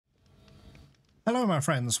Hello my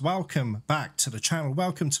friends, welcome back to the channel.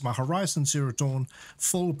 Welcome to my Horizon Zero Dawn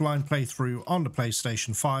full blind playthrough on the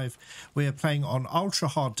PlayStation 5. We are playing on ultra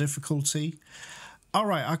hard difficulty.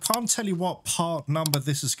 Alright, I can't tell you what part number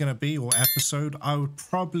this is going to be or episode. I would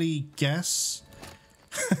probably guess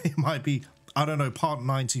it might be, I don't know, part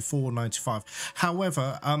 94, 95.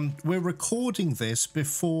 However, we're recording this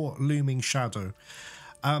before Looming Shadow.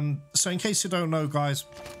 So in case you don't know guys,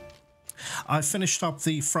 I finished up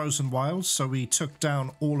the Frozen Wilds, so we took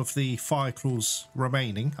down all of the Fireclaws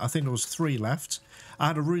remaining. I think there was 3 left. I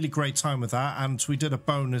had a really great time with that, and we did a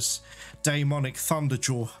bonus Daemonic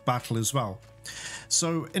Thunderjaw battle as well.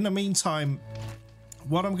 So in the meantime,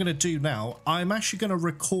 what I'm going to do now, I'm actually going to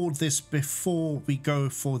record this before we go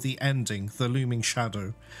for the ending, the Looming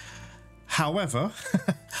Shadow. However,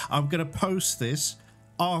 I'm going to post this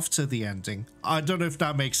after the ending. I don't know if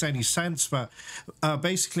that makes any sense, but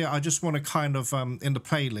basically I just want to kind of in the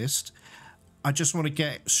playlist, I just want to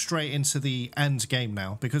get straight into the end game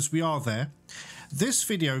now because we are there. This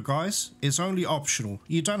video guys is only optional.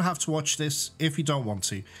 You don't have to watch this if you don't want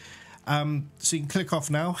to, so you can click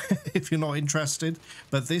off now if you're not interested,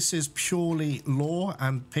 but this is purely lore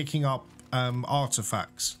and picking up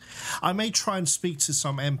artifacts. I may try and speak to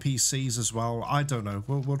some NPCs as well. I don't know,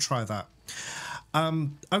 we'll try that.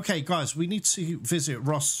 Okay guys, we need to visit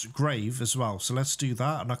Rost's grave as well, so let's do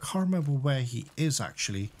that. And I can't remember where he is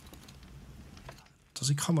actually. Does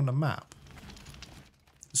he come on the map?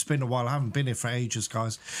 It's been a while, I haven't been here for ages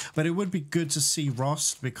guys, but it would be good to see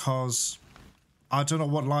Rost because I don't know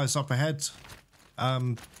what lies up ahead.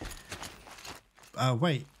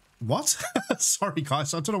 Wait, what? Sorry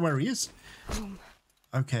guys, I don't know where he is.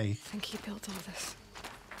 Okay, I think he built all this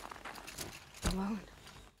alone.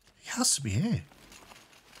 He has to be here.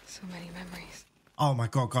 So many memories. Oh my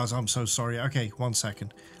god, guys, I'm so sorry. Okay, 1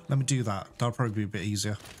 second. Let me do that. That'll probably be a bit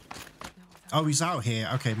easier. Oh, he's out here.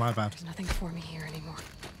 Okay, my bad. There's nothing for me here anymore.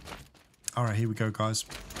 Alright, here we go, guys.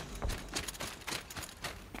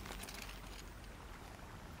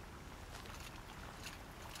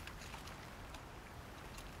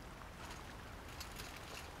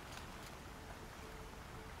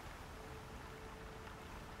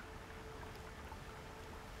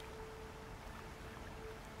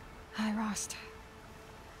 Hi, Rost.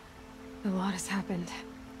 A lot has happened.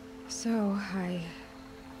 So, I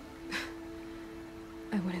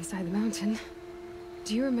went inside the mountain.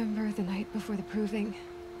 Do you remember the night before the proving?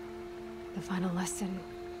 The final lesson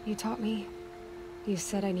you taught me? You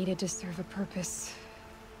said I needed to serve a purpose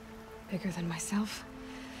bigger than myself.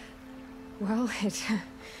 Well, it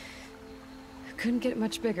couldn't get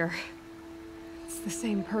much bigger. It's the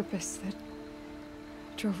same purpose that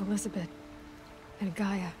drove Elizabeth and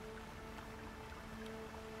Gaia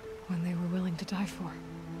when they were willing to die for.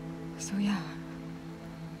 So yeah,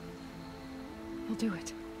 I'll do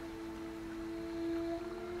it.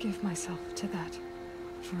 Give myself to that.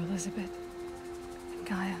 For Elizabeth, and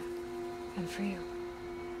Gaia, and for you.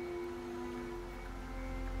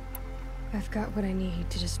 I've got what I need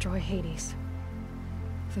to destroy Hades.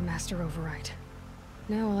 The Master Override.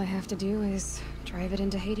 Now all I have to do is drive it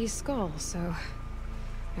into Hades' skull, so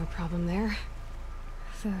no problem there.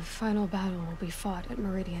 The final battle will be fought at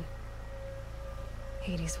Meridian.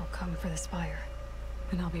 Hades will come for the Spire,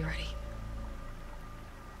 and I'll be ready.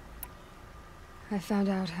 I found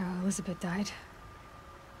out how Elizabeth died.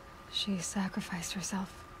 She sacrificed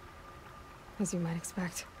herself, as you might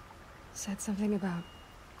expect. Said something about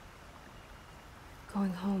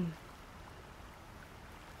going home.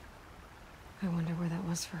 I wonder where that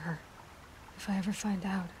was for her. If I ever find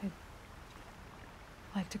out, I'd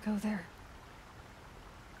like to go there.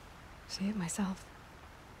 See it myself.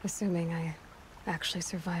 Assuming I actually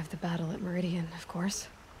survived the battle at Meridian, of course.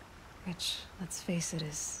 Which, let's face it,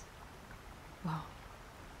 is... well...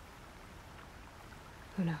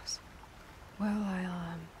 who knows? Well,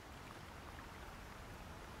 I'll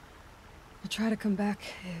try to come back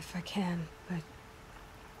if I can, but...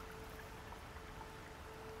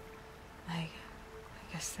 I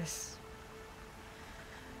guess this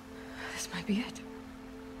might be it.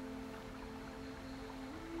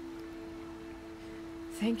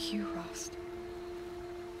 Thank you, Rost.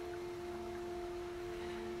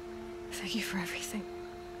 Thank you for everything.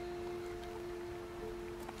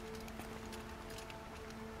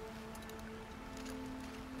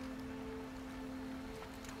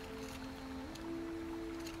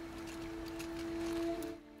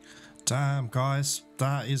 Damn, guys,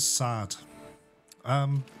 that is sad.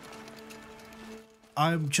 I'm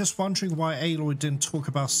just wondering why Aloy didn't talk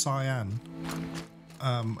about Cyan.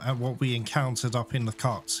 And what we encountered up in the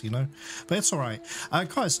cuts, you know? But it's alright.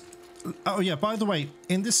 Guys, Oh yeah, by the way,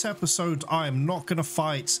 in this episode, I am not going to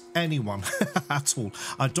fight anyone at all.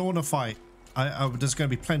 I don't want to fight. There's going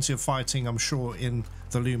to be plenty of fighting, I'm sure, in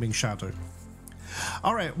the looming shadow.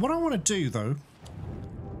 All right, what I want to do, though,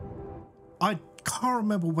 I can't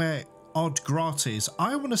remember where Odd Grata is.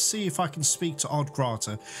 I want to see if I can speak to Odd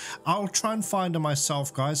Grata. I'll try and find her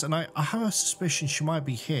myself, guys, and I have a suspicion she might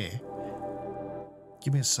be here.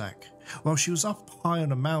 Give me a sec. Well, she was up high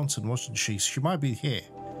on a mountain, wasn't she? She might be here.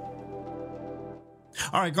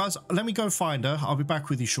 All right, guys, let me go find her. I'll be back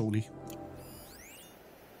with you shortly.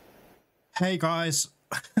 Hey, guys.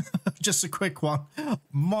 Just a quick one.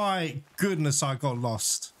 My goodness, I got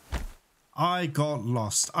lost. I got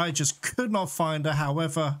lost. I just could not find her.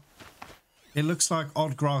 However, it looks like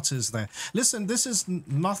Odd Grata is there. Listen, this is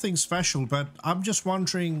nothing special, but I'm just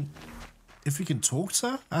wondering if we can talk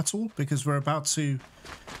to her at all, because we're about to,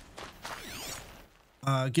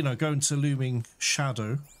 you know, go into looming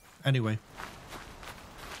shadow. Anyway.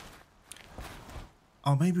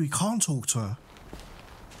 Oh, maybe we can't talk to her.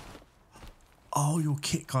 Oh,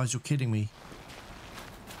 guys, you're kidding me.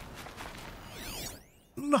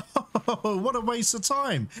 No, what a waste of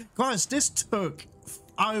time. Guys, this took...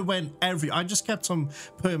 I just kept on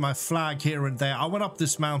putting my flag here and there. I went up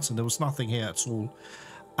this mountain. There was nothing here at all.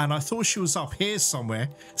 And I thought she was up here somewhere.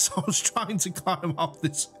 So I was trying to climb up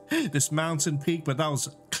this mountain peak, but that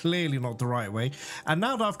was clearly not the right way. And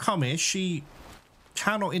now that I've come here, she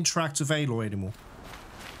cannot interact with Aloy anymore.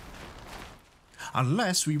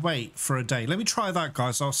 Unless we wait for a day. Let me try that,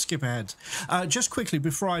 guys. I'll skip ahead. Just quickly,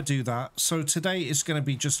 before I do that. So today is going to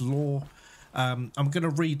be just lore. I'm going to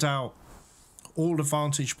read out all the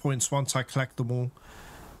Vantage Points once I collect them all.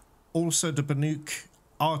 Also, the Banuk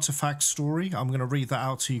artifact story. I'm going to read that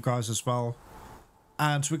out to you guys as well.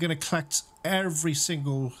 And we're going to collect every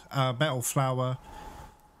single metal flower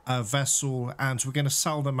vessel. And we're going to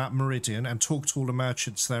sell them at Meridian and talk to all the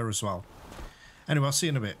merchants there as well. Anyway, I'll see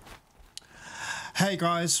you in a bit. Hey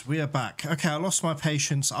guys, we are back. Okay, I lost my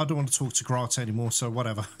patience. I don't want to talk to Grata anymore, so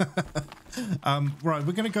whatever. Right,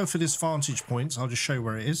 we're going to go for this Vantage Point. I'll just show you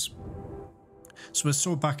where it is. So we're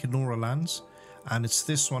still back in Nora Lands, and it's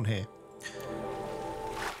this one here.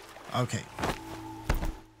 Okay.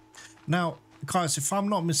 Now, guys, if I'm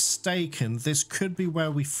not mistaken, this could be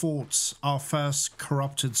where we fought our first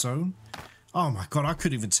corrupted zone. Oh my god, I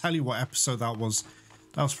couldn't even tell you what episode that was.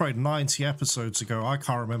 That was probably 90 episodes ago. I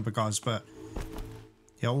can't remember, guys, but...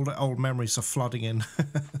 yeah, all the old memories are flooding in.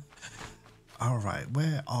 All right,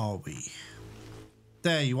 where are we?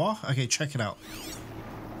 There you are. Okay, check it out.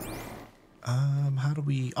 How do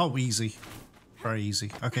we... oh, easy. Very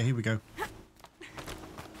easy. Okay, here we go.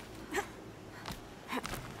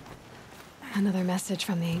 Another message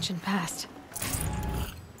from the ancient past.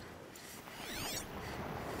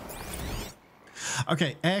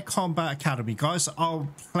 Okay, Air Combat Academy. Guys, I'll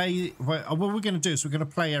play... what we're going to do is we're going to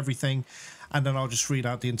play everything, and then I'll just read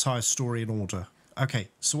out the entire story in order. Okay,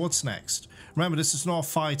 so what's next? Remember, this is not a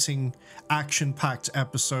fighting, action-packed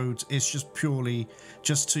episode. It's just purely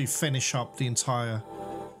just to finish up the entire...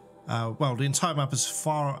 well, the entire map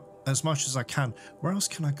as much as I can. Where else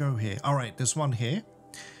can I go here? All right, there's one here.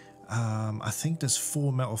 I think there's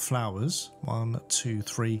 4 metal flowers. 1, 2,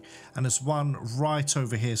 3. And there's one right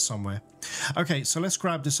over here somewhere. Okay, so let's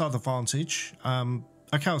grab this other Vantage.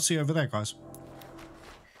 Okay, I'll see you over there, guys.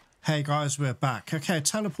 Hey, guys, we're back. Okay, I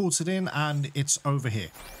teleported in and it's over here.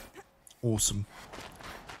 Awesome.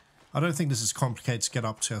 I don't think this is complicated to get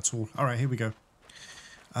up to at all. All right, here we go.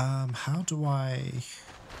 How do I...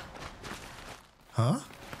 huh?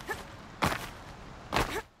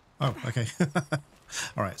 Oh, okay.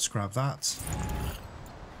 All right, let's grab that.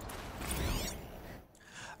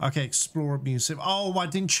 Okay, explore museum. Oh, I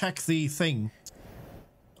didn't check the thing.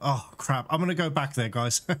 Oh, crap. I'm going to go back there,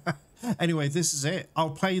 guys. Anyway, this is it. I'll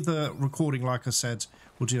play the recording like I said.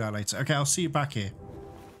 We'll do that later. Okay, I'll see you back here.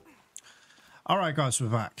 All right, guys, we're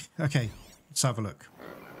back. Okay, let's have a look.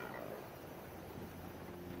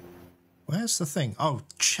 Where's the thing? Oh,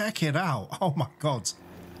 check it out. Oh, my God.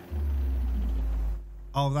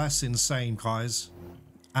 Oh, that's insane, guys.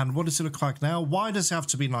 And what does it look like now? Why does it have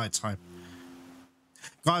to be nighttime?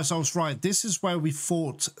 Guys, I was right. This is where we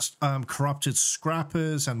fought corrupted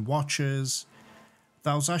scrappers and watchers.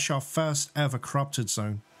 That was actually our first ever corrupted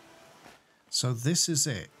zone. So this is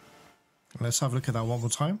it. Let's have a look at that one more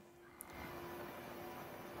time.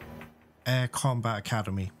 Air Combat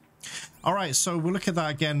Academy. All right, so we'll look at that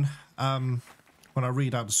again when I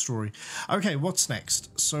read out the story. Okay, what's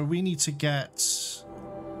next? So we need to get...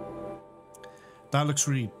 that looks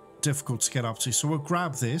really difficult to get up to. So we'll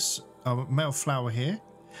grab this metal flower here.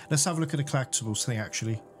 Let's have a look at the collectibles thing,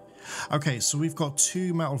 actually. Okay, so we've got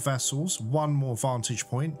 2 metal vessels, 1 more vantage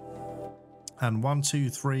point, and 1, 2,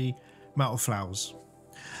 3 metal flowers.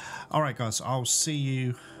 All right, guys, I'll see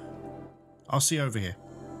you over here.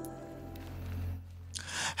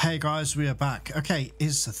 Hey guys, we are back. Okay,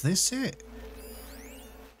 is this it?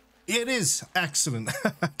 It is. Excellent.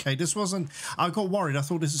 Okay, this wasn't... I got worried. I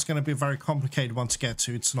thought this was going to be a very complicated one to get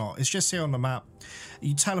to. It's not. It's just here on the map.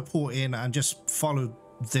 You teleport in and just follow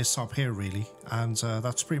this up here, really. And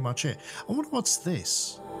that's pretty much it. I wonder what's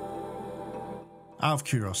this. Out of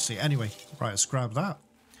curiosity. Anyway, right, let's grab that.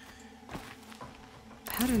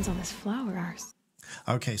 Patterns on this flower are...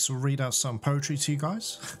 Okay, so we'll read out some poetry to you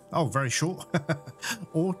guys. Oh, very short.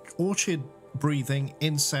 Orchid breathing,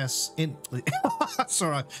 incest,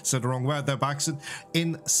 sorry, I said the wrong word there by accident.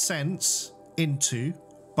 Incense into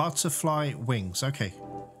butterfly wings. Okay,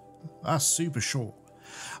 that's super short.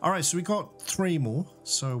 All right, so we got 3 more.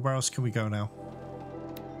 So where else can we go now?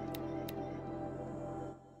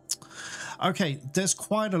 Okay, there's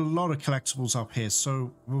quite a lot of collectibles up here,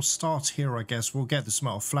 so we'll start here, I guess. We'll get this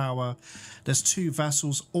metal flower. There's 2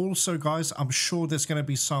 vessels. Also, guys, I'm sure there's going to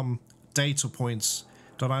be some data points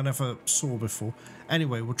that I never saw before.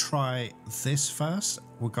 Anyway, we'll try this first.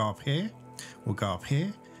 We'll go up here. We'll go up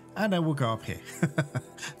here. And then we'll go up here.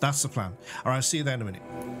 That's the plan. All right, see you there in a minute.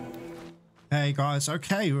 Hey, guys.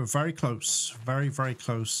 Okay, we're very close. Very, very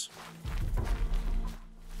close.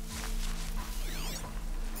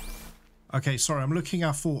 Okay, sorry, I'm looking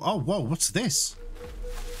out for... Oh, whoa, what's this?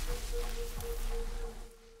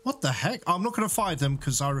 What the heck? I'm not going to fight them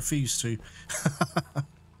because I refuse to.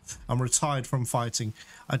 I'm retired from fighting.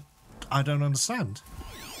 I don't understand.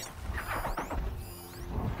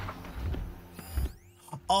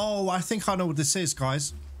 Oh, I think I know what this is,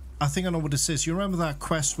 guys. I think I know what this is. You remember that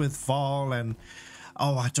quest with Val and...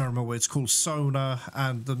 Oh, I don't remember what it's called. Sona.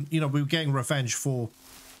 And, you know, we were getting revenge for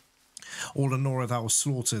all the Nora that was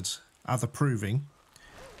slaughtered at the proving.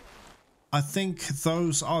 I think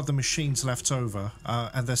those are the machines left over,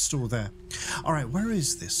 and they're still there. All right, where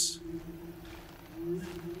is this?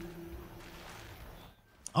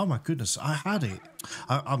 Oh my goodness, I had it.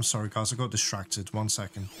 I'm sorry, guys, I got distracted. 1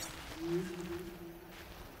 second.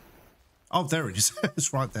 Oh, there it is.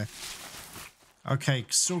 It's right there. Okay,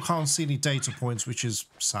 still can't see any data points, which is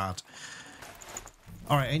sad.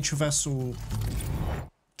 All right, ancient vessel...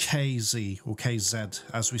 KZ or KZ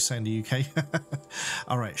as we say in the UK.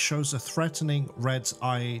 All right, shows a threatening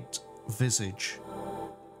red-eyed visage.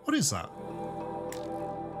 What is that?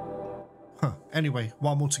 Huh. Anyway,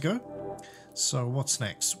 1 more to go. So what's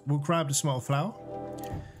next? We'll grab this metal flower.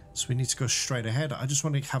 So we need to go straight ahead. I just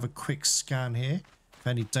want to have a quick scan here.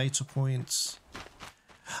 Any data points?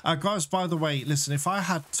 Guys, by the way, listen, if I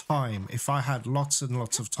had time, if I had lots and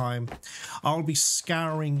lots of time, I'll be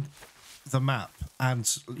scouring the map and,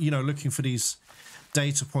 you know, looking for these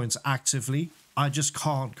data points actively. I just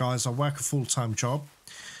can't, guys. I work a full-time job.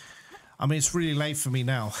 I mean, it's really late for me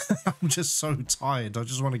now. I'm just so tired. I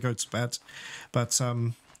just want to go to bed. But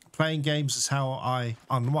playing games is how I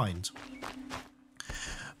unwind.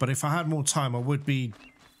 But if I had more time, I would be,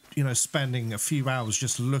 you know, spending a few hours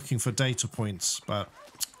just looking for data points. But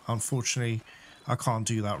unfortunately, I can't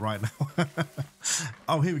do that right now.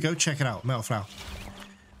 Oh, here we go. Check it out. Metal flower.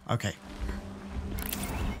 Okay.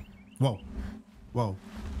 Whoa. Whoa.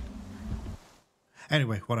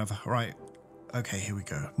 Anyway, whatever. Right. Okay, here we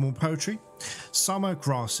go. More poetry. Summer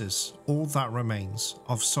grasses, all that remains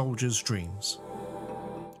of soldiers' dreams.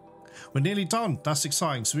 We're nearly done. That's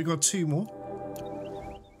exciting. So we got 2 more.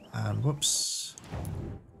 And whoops.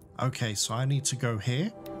 Okay, so I need to go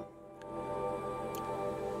here.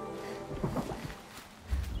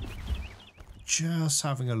 Just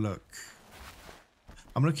having a look.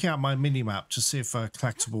 I'm looking at my mini-map to see if a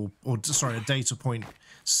collectible, or sorry, a data point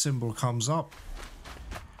symbol comes up.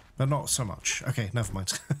 But not so much. Okay, never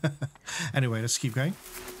mind. Anyway, let's keep going.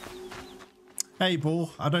 Hey,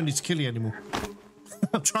 ball, I don't need to kill you anymore.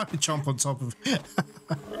 I'm trying to jump on top of it.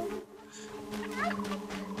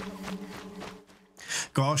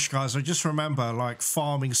 Gosh, guys, I just remember, like,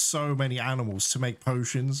 farming so many animals to make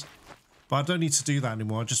potions. But I don't need to do that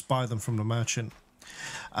anymore. I just buy them from the merchant.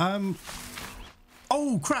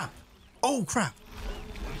 Oh, crap. Oh, crap.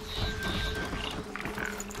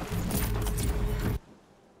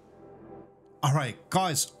 All right,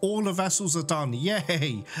 guys, all the vessels are done.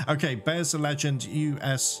 Yay. Okay, Bears the Legend,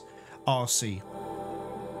 USRC.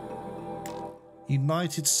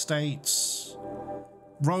 United States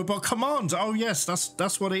Robot Command. Oh, yes,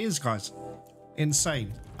 that's what it is, guys.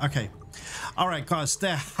 Insane. Okay. All right, guys,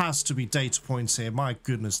 there has to be data points here. My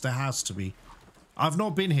goodness, there has to be. I've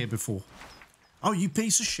not been here before. Oh, you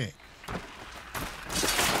piece of shit.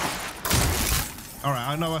 All right,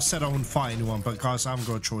 I know I said I wouldn't fight anyone, but guys, I haven't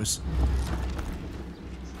got a choice.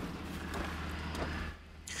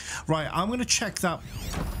 Right, I'm going to check that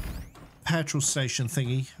petrol station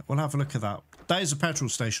thingy. We'll have a look at that. That is a petrol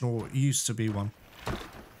station, or it used to be one.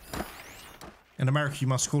 In America, you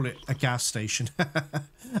must call it a gas station.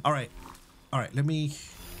 All right, let me...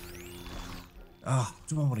 do I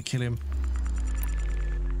want to kill him?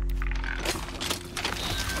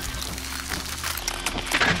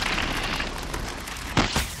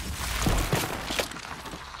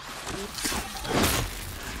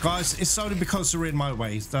 Guys, it's only because they're in my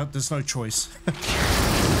way. There's no choice.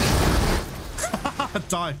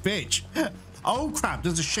 Die, bitch. Oh, crap.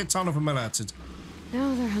 There's a shit ton of them alerted.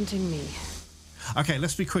 Now they're hunting me. Okay,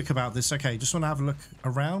 let's be quick about this. Okay, just want to have a look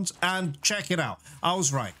around and check it out. I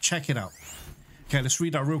was right. Check it out. Okay, let's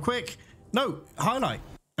read that real quick. No, highlight.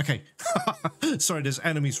 Okay. Sorry, there's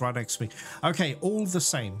enemies right next to me. Okay, all the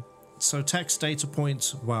same. So text, data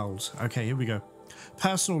points, world. Okay, here we go.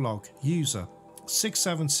 Personal log, user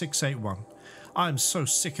 67681. I'm so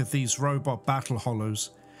sick of these robot battle hollows.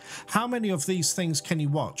 How many of these things can you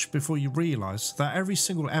watch before you realize that every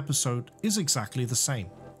single episode is exactly the same?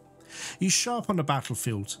 You show up on the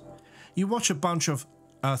battlefield. You watch a bunch of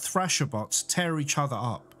Thrasher bots tear each other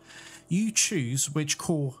up. You choose which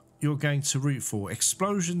core you're going to root for.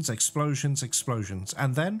 Explosions, explosions, explosions.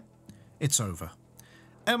 And then it's over.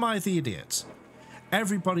 Am I the idiot?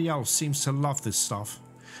 Everybody else seems to love this stuff.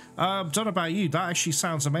 Don't know about you, that actually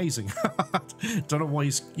sounds amazing. Don't know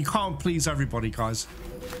why you can't please everybody, guys.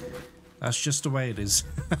 That's just the way it is.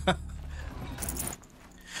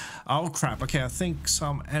 Oh crap, okay, I think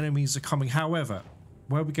some enemies are coming. However,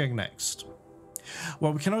 where are we going next?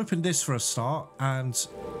 Well, we can open this for a start, and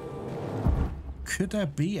could there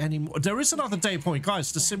be any more? There is another day point,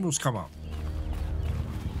 guys. The symbols come up.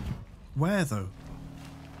 Where though?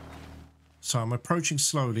 So I'm approaching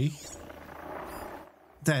slowly.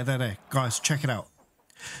 There. Guys, check it out.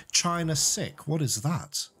 China sick. What is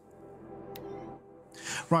that?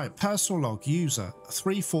 Right, personal log, user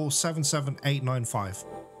 3477895.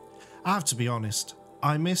 I have to be honest.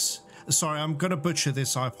 Sorry, I'm going to butcher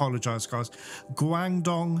this. I apologize, guys.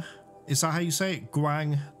 Guangdong. Is that how you say it?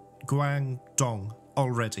 Guangdong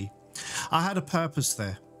already. I had a purpose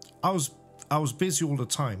there. I was busy all the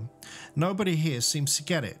time. Nobody here seems to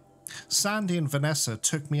get it. Sandy and Vanessa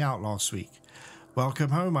took me out last week. Welcome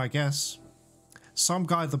home, I guess. Some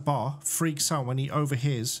guy at the bar freaks out when he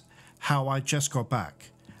overhears how I just got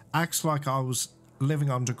back. Acts like I was living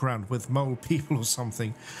underground with mole people or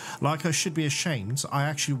something. Like I should be ashamed. I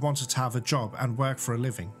actually wanted to have a job and work for a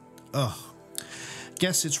living. Ugh.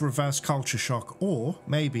 Guess it's reverse culture shock, or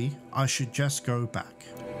maybe I should just go back.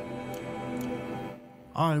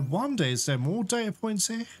 I wonder, is there more data points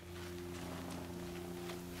here?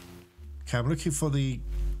 Okay, I'm looking for the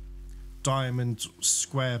diamond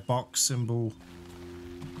square box symbol.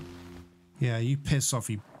 Yeah, you piss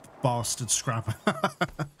off, you bastard scrapper.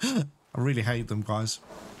 I really hate them, guys.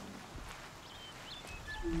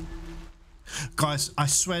 Guys, I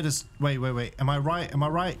swear this... Wait. Am I right? Am I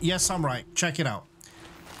right? Yes, I'm right. Check it out.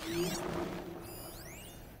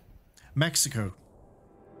 Mexico.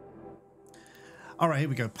 Alright, here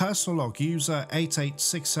we go. Personal log, user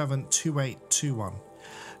 88672821.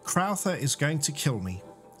 Crowther is going to kill me.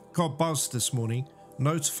 Got buzzed this morning,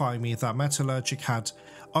 notifying me that Metallurgic had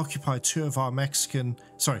occupied two of our Mexico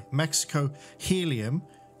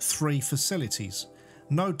helium-3 facilities.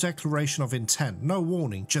 No declaration of intent, no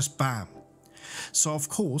warning, just bam. So of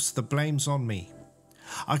course the blame's on me.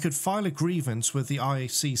 I could file a grievance with the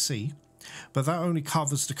ICC, but that only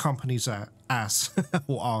covers the company's ass,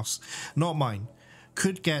 or arse, not mine.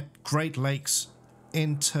 Could get Great Lakes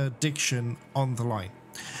interdiction on the line.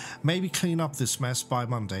 Maybe clean up this mess by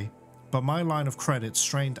Monday, but my line of credit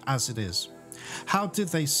strained as it is. How did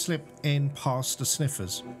they slip in past the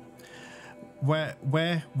sniffers?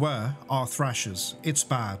 Where were our thrashers? It's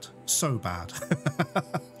bad. So bad.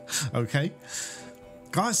 Okay.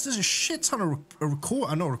 Guys, there's a shit ton of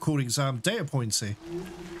data points here.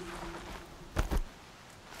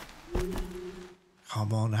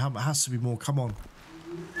 Come on, it has to be more. Come on.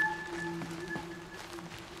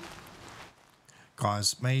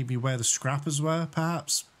 Guys, maybe where the scrappers were,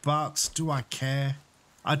 perhaps? But do I care?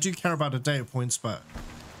 I do care about the data points, but...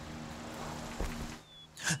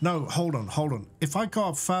 No, hold on. If I go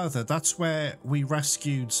up further, that's where we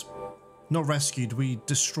rescued... Not rescued, we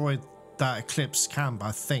destroyed that Eclipse camp,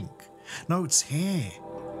 I think. No, it's here.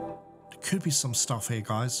 There could be some stuff here,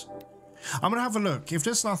 guys. I'm gonna have a look. If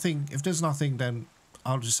there's nothing, then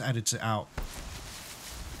I'll just edit it out.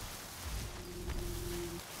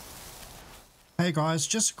 Hey guys,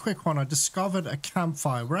 just a quick one. I discovered a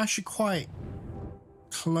campfire. We're actually quite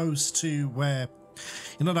close to where,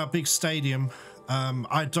 you know, that big stadium.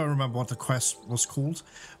 I don't remember what the quest was called,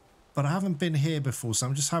 but I haven't been here before, so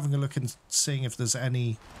I'm just having a look and seeing if there's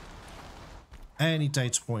any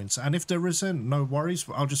data points. And if there isn't, no worries.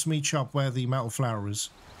 I'll just meet you up where the metal flower is.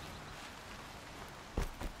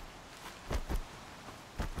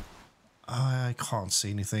 I can't see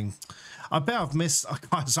anything. I bet I've missed,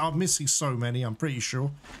 guys, I'm missing so many, I'm pretty sure.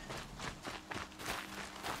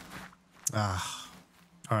 Ah,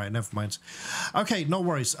 all right, never mind. Okay, no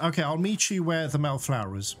worries. Okay, I'll meet you where the metal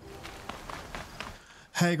flower is.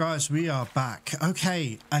 Hey guys, we are back.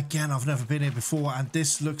 Okay, again, I've never been here before, and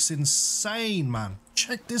this looks insane, man.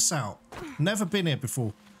 Check this out. Never been here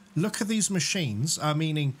before. Look at these machines,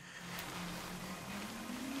 meaning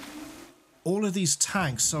all of these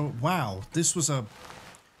tanks. So, wow, this was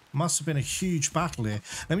must have been a huge battle here.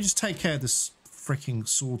 Let me just take care of this freaking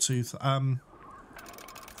Sawtooth.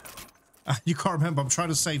 You can't remember, I'm trying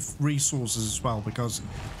to save resources as well, because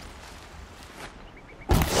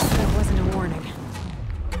there wasn't a warning.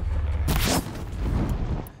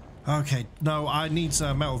 Okay, no, I need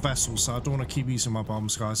metal vessels, so I don't want to keep using my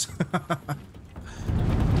bombs, guys.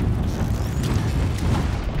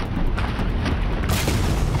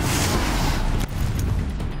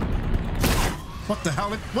 What the hell?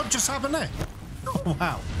 What just happened there? Oh,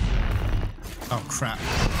 wow. Oh, crap.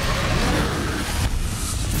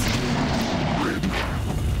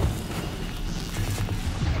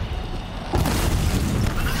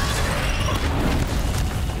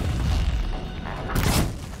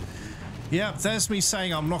 Yeah, there's me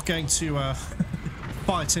saying I'm not going to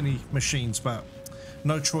fight any machines, but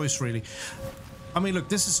no choice, really. I mean, look,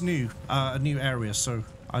 this is new, a new area, so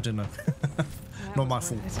I don't know. Not my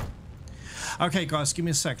fault. Okay, guys, give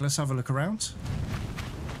me a sec. Let's have a look around.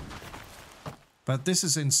 But this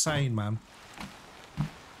is insane, man.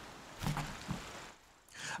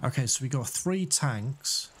 Okay, so we got 3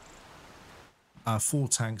 tanks. 4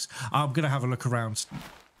 tanks. I'm going to have a look around.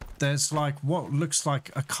 There's like what looks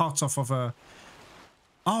like a cut-off of a...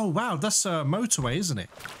 Oh, wow, that's a motorway, isn't it?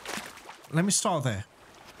 Let me start there.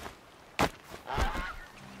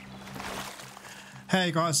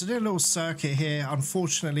 Hey guys, I did a little circuit here,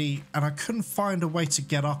 unfortunately, and I couldn't find a way to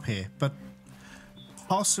get up here, but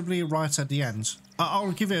possibly right at the end.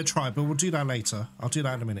 I'll give it a try, but we'll do that later. I'll do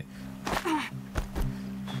that in a minute.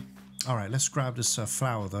 Alright, let's grab this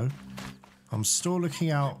flower, though. I'm still looking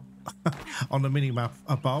out on the mini-map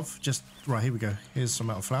above. Just, right, here we go. Here's some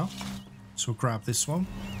metal flower. So we'll grab this one.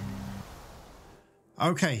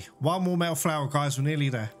 Okay, one more metal flower, guys. We're nearly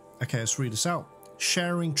there. Okay, let's read this out.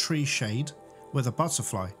 Sharing tree shade with a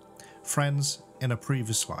butterfly. Friends in a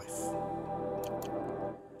previous life.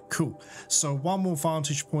 Cool. So one more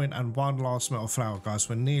vantage point and one last metal flower, guys.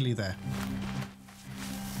 We're nearly there.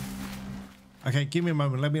 Okay, give me a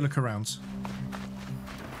moment. Let me look around.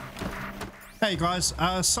 Hey, guys.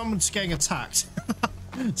 Someone's getting attacked.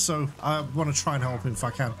 So I want to try and help him if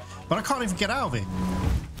I can. But I can't even get out of it.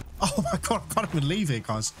 Oh my god, I can't even leave it,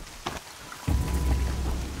 guys.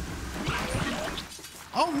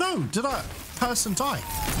 Oh no, did that person die?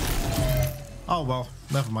 Oh well,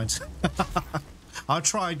 never mind. I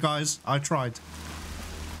tried, guys. I tried.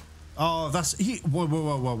 Oh, that's... Whoa, whoa,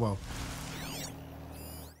 whoa, whoa, whoa.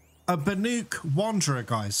 A Banuk Wanderer,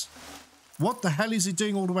 guys. What the hell is he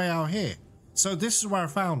doing all the way out here? So this is where I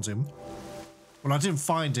found him. Well, I didn't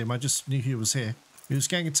find him. I just knew he was here. He was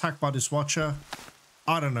getting attacked by this watcher.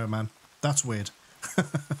 I don't know, man. That's weird.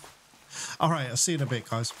 Alright, I'll see you in a bit,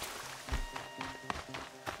 guys.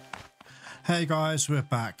 Hey, guys, we're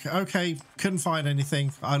back. Okay, couldn't find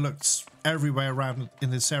anything. I looked everywhere around in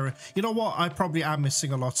this area. You know what? I probably am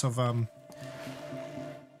missing a lot of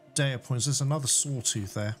Datapoints. There's another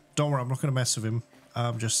Sawtooth there. Don't worry, I'm not going to mess with him.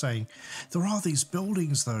 I'm just saying. There are these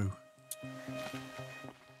buildings, though.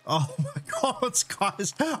 Oh my god,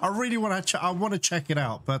 guys. I really want to check it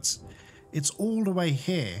out, but it's all the way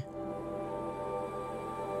here.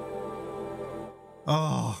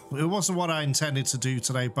 Oh, it wasn't what I intended to do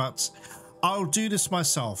today, but I'll do this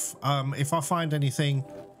myself. If I find anything,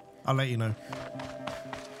 I'll let you know.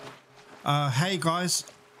 Hey guys.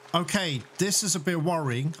 Okay, this is a bit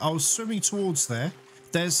worrying. I was swimming towards there.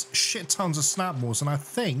 There's shit tons of snapmaws, and I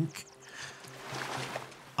think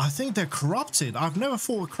they're corrupted. I've never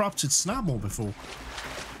fought a corrupted snapmaw before.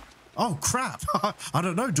 Oh crap. I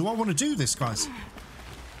don't know. Do I want to do this, guys?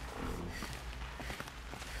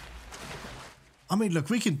 I mean, look,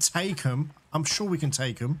 we can take them. I'm sure we can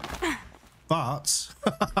take them. But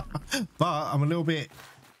I'm a little bit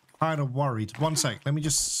kind of worried. One sec. Let me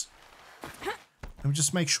just... Let me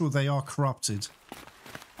just make sure they are corrupted.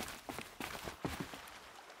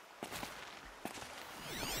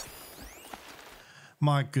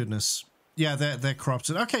 My goodness. Yeah, they're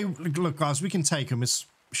corrupted. Okay, look, guys, we can take them. It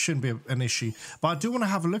shouldn't be an issue. But I do want to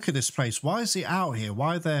have a look at this place. Why is it out here?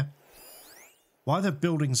 Why are there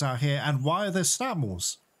buildings out here? And why are there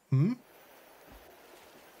snapmores?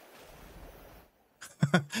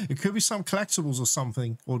 It could be some collectibles or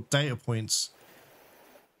something. Or data points.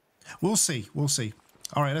 We'll see. We'll see.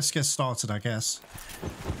 All right, let's get started, I guess.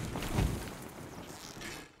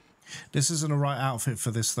 This isn't the right outfit for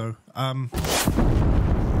this, though.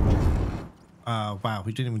 Wow,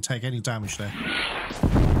 we didn't even take any damage there.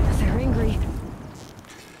 They're angry.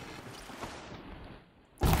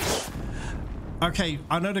 Okay,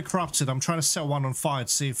 I know they're corrupted. I'm trying to set one on fire to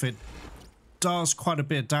see if it does quite a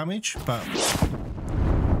bit of damage, but...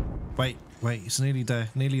 Wait, it's nearly there,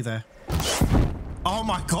 nearly there. Oh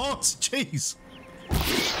my god, jeez!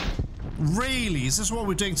 Really? Is this what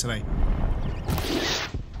we're doing today?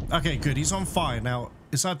 Okay, good, he's on fire. Now,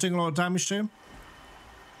 is that doing a lot of damage to him?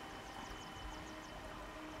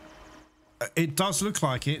 It does look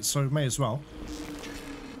like it, so may as well.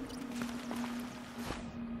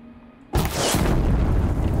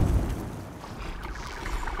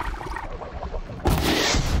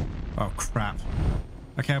 Oh, crap.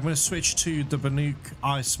 Okay, I'm going to switch to the Banuk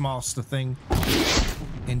Ice Master thing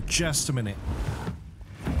in just a minute.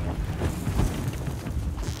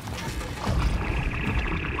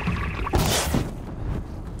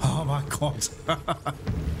 Oh, my God.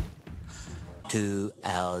 2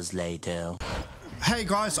 hours later. Hey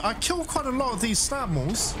guys, I killed quite a lot of these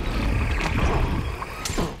snapmores.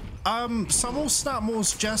 Some more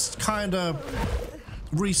snapmores just kind of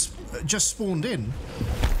just spawned in,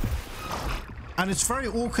 and it's very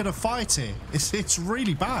awkward to fight here. It's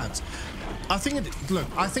really bad. I think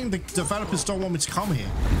I think the developers don't want me to come here,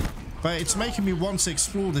 but it's making me want to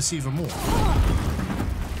explore this even more.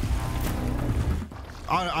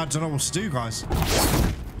 I don't know what to do, guys.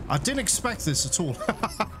 I didn't expect this at all.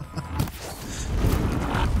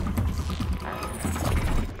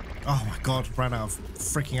 Oh my god, ran out of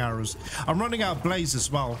freaking arrows. I'm running out of blaze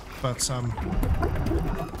as well, but oh,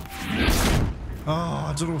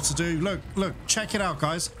 I don't know what to do. Look, check it out,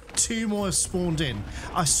 guys. 2 more have spawned in.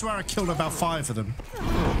 I swear I killed about 5 of them.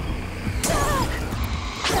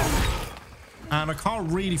 And I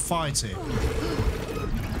can't really fight it.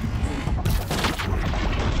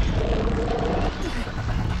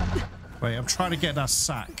 Wait, I'm trying to get that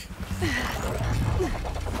sack.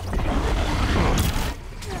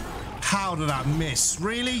 How did I miss?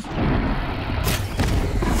 Really?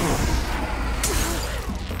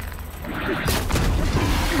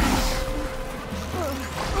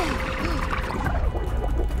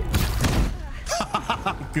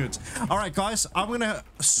 Good. All right, guys, I'm going to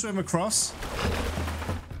swim across.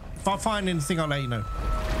 If I find anything, I'll let you know.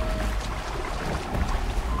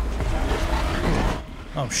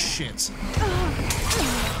 Oh, shit.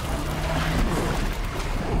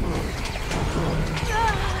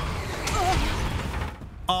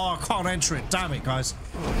 Oh, I can't enter it. Damn it, guys.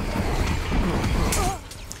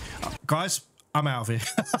 Guys, I'm out of here.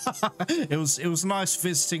 It was nice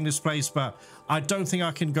visiting this place, but I don't think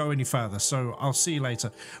I can go any further, so I'll see you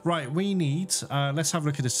later. Right, we need... let's have a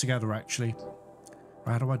look at this together, actually.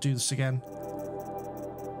 Right, how do I do this again?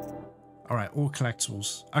 All right, all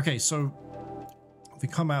collectibles. Okay, so... we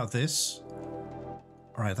come out of this.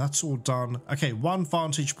 All right, that's all done. Okay, 1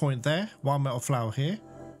 vantage point there, 1 metal flower here.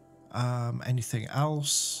 Anything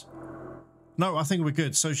else? No, I think we're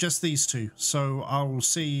good. So just these 2. So I'll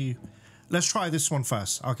see you. Let's try this one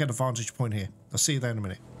first. I'll get a vantage point here. I'll see you there in a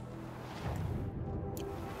minute.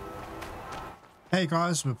 Hey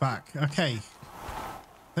guys, we're back. Okay,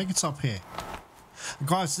 I think it's up here.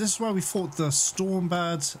 Guys, this is where we fought the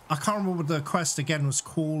Stormbird. I can't remember what the quest again was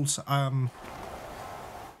called.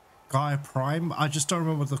 Gaia Prime. I just don't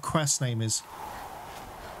remember what the quest name is.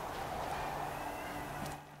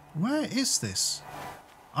 Where is this?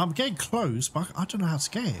 I'm getting close, but I don't know how to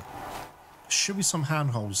get it. Should be some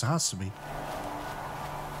handholds. It has to be.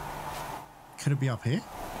 Could it be up here?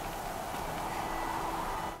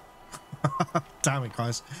 Damn it,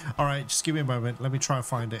 guys. All right, just give me a moment. Let me try and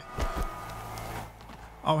find it.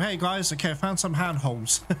 Oh, hey, guys. Okay, I found some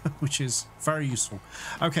handholds, which is very useful.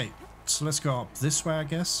 Okay, so let's go up this way, I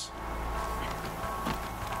guess.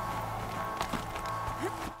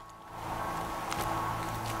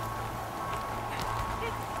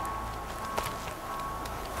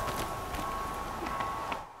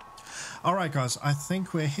 All right, guys, I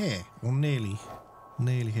think we're here, or nearly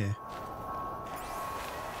here.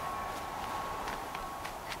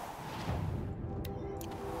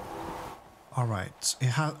 All right, it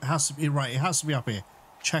has to be right. It has to be up here.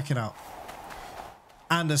 Check it out.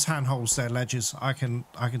 And there's handholds there, ledges. I can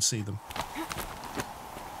see them.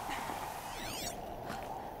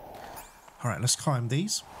 All right, let's climb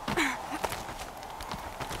these.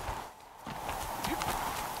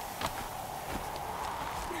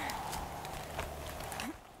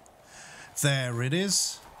 There it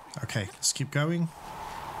is. Okay, let's keep going.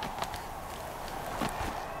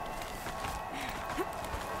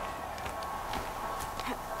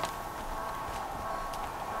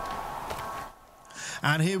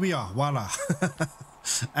 And here we are, voila.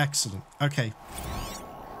 Excellent. Okay.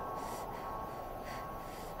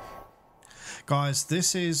 Guys,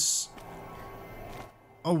 this is...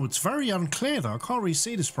 Oh, it's very unclear though. I can't really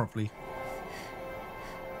see this properly.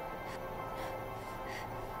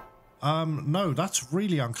 No, that's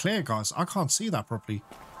really unclear, guys. I can't see that properly.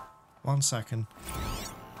 1 second.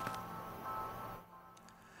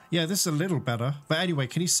 Yeah, this is a little better. But anyway,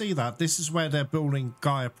 can you see that? This is where they're building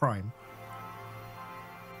Gaia Prime.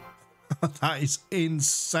 That is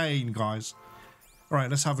insane, guys. All right,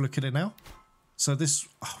 let's have a look at it now. So this,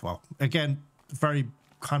 well, again, very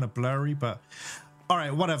kind of blurry, but all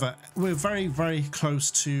right, whatever. We're very, very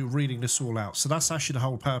close to reading this all out. So that's actually the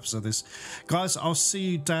whole purpose of this. Guys, I'll see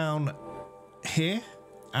you down here,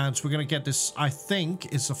 and we're going to get this, I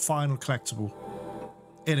think, is the final collectible.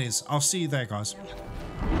 It is. I'll see you there, guys.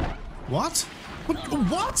 What?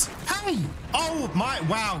 What? Hey! Oh, my,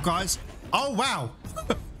 wow, guys. Oh, wow.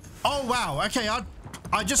 Oh, wow. Okay,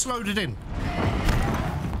 I just loaded in.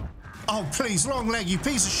 Oh, please, long leg, you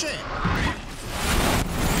piece of shit.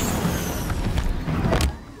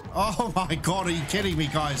 Oh, my God, are you kidding me,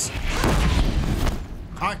 guys?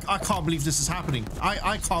 I can't believe this is happening.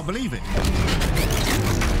 I can't believe it.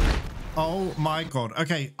 Oh, my God.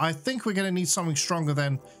 Okay, I think we're going to need something stronger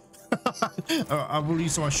than... I will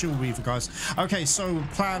use my shield weaver, guys. Okay, so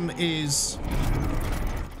plan is...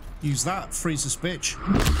 Use that, freeze this bitch.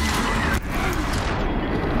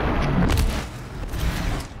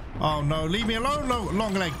 Oh no, leave me alone,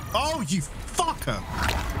 long leg. Oh, you fucker.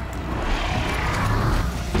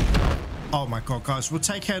 Oh my God, guys, we'll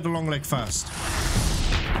take care of the long leg first.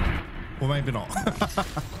 Or maybe not.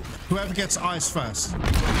 Whoever gets ice first.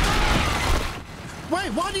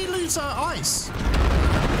 Wait, why did he lose ice?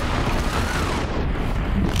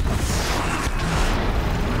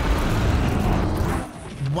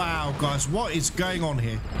 Wow, guys, what is going on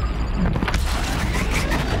here?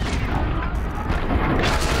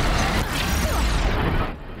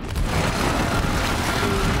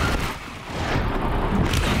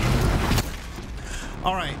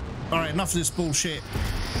 All right, enough of this bullshit.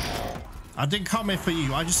 I didn't come here for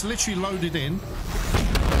you. I just literally loaded in.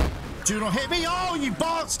 Do not hit me. Oh, you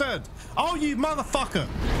bastard. Oh, you motherfucker.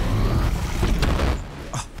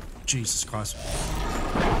 Oh, Jesus Christ.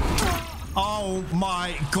 Oh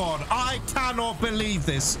my God, I cannot believe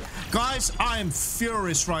this. Guys, I am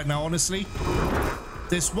furious right now, honestly.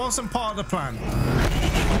 This wasn't part of the plan.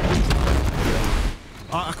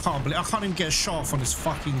 I can't believe, I can't even get a shot off on this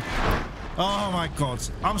fucking... Oh my God,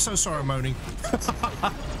 I'm so sorry, moaning.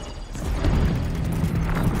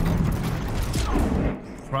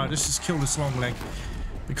 Right, let's just kill this long leg.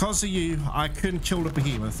 Because of you, I couldn't kill the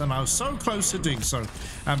behemoth, and I was so close to doing so.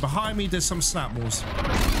 And behind me, there's some snapmores.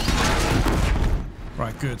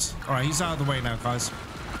 Right, good. All right, he's out of the way now, guys.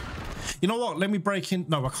 You know what? Let me break in.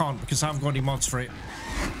 No, I can't because I haven't got any mods for it.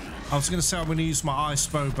 I was going to say I'm going to use my ice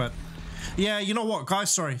bow, but yeah, you know what, guys?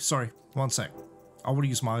 Sorry. 1 sec. I want to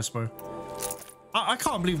use my ice bow. I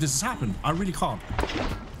can't believe this has happened. I really can't.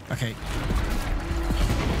 Okay.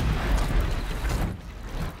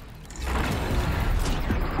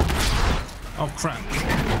 Oh, crap.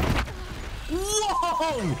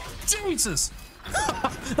 Whoa! Jesus!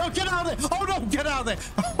 No, get out of there! Oh, no, get out of there!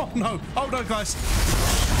 Oh, no. Oh, no, guys.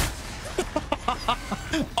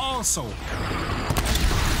 Arsehole.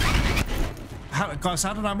 Guys,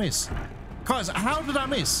 how did I miss? Guys, how did I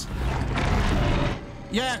miss?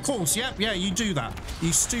 Yeah, of course. Yep, yeah, you do that.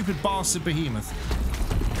 You stupid bastard behemoth.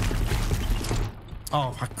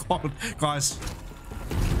 Oh, my God. Guys.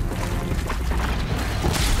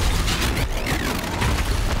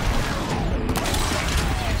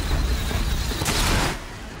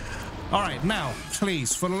 All right, now,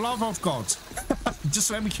 please, for the love of God,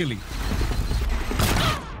 just let me kill you.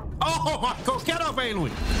 Oh, my God, get up, Aloy.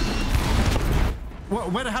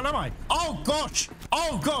 Where the hell am I? Oh, gosh.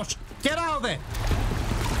 Oh, gosh. Get out of there.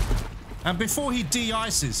 And before he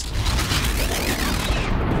de-ices.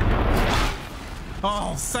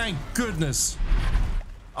 Oh, thank goodness.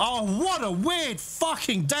 Oh, what a weird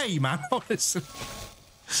fucking day, man. Honestly.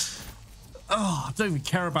 Oh, I don't even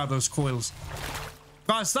care about those coils.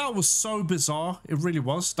 Guys, that was so bizarre. It really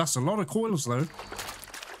was. That's a lot of coils, though.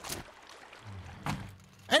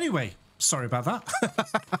 Anyway, sorry about that.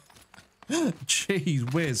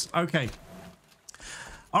 Jeez whiz. Okay.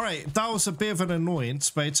 All right, that was a bit of an annoyance,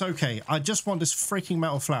 but it's okay. I just want this freaking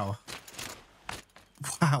metal flower.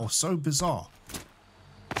 Wow, so bizarre.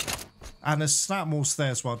 And there's snap morphs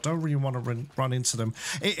there as well. Don't really want to run into them.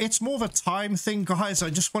 It's more of a time thing, guys.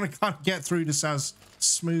 I just want to kind of get through this as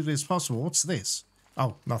smoothly as possible. What's this?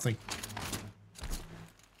 Oh, nothing.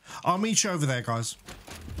 I'll meet you over there, guys.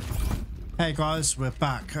 Hey, guys, we're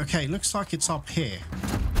back. Okay, looks like it's up here.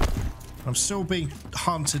 I'm still being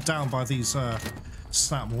hunted down by these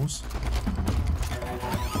snap morphs.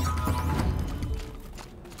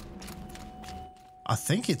 I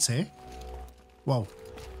think it's here. Whoa.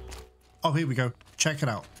 Oh, here we go. Check it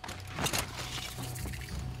out.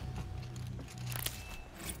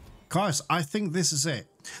 Guys, I think this is it.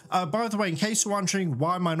 By the way, in case you're wondering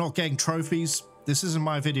why am I not getting trophies, this isn't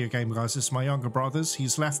my video game, guys. This is my younger brother's.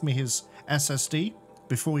 He's left me his SSD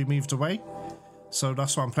before he moved away. So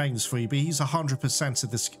that's why I'm playing this for you. But he's 100%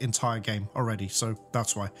 of this entire game already. So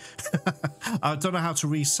that's why. I don't know how to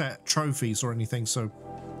reset trophies or anything. So,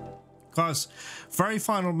 guys, very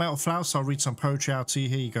final metal flower. So I'll read some poetry out to you.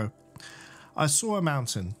 Here you go. I saw a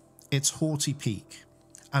mountain, its haughty peak,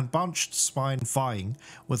 and bunched spine vying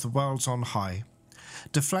with the worlds on high,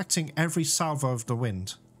 deflecting every salvo of the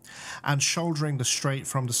wind, and shouldering the straight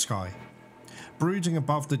from the sky, brooding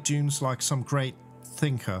above the dunes like some great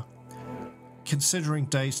thinker, considering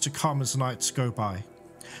days to come as nights go by,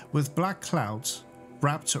 with black clouds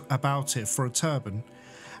wrapped about it for a turban,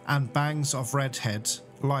 and bangs of redhead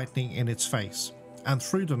lightning in its face, and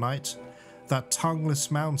through the night, that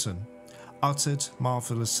tongueless mountain uttered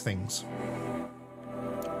marvelous things.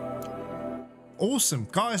 Awesome,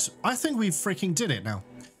 guys. I think we freaking did it now.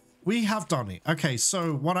 We have done it. Okay,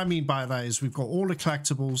 so what I mean by that is we've got all the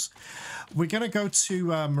collectibles. We're going to go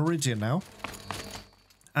to Meridian now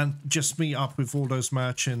and just meet up with all those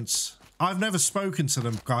merchants. I've never spoken to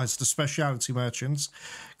them, guys, the specialty merchants,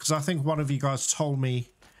 because I think one of you guys told me...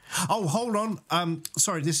 Oh, hold on.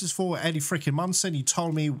 Sorry, this is for Eddie freaking Munson. He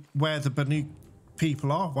told me where the Banuk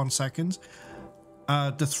people are. 1 second.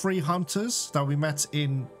 The 3 hunters that we met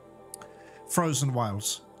in Frozen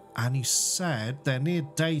Wilds, and he said they're near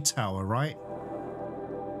Day Tower, right?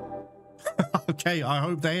 Okay, I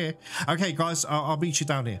hope they're here. Okay, guys, I'll meet you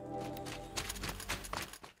down here.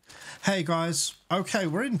 Hey, guys. Okay,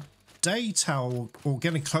 we're in Day Tower, or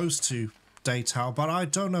getting close to Day Tower, but I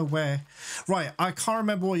don't know where. Right, I can't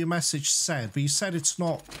remember what your message said, but you said it's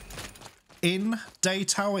not in Day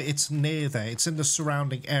Tower, it's near there. It's in the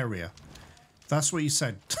surrounding area. That's what you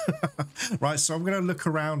said. Right, so I'm going to look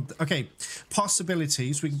around. Okay,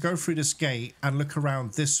 possibilities. We can go through this gate and look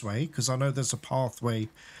around this way, because I know there's a pathway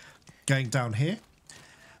going down here.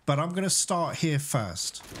 But I'm going to start here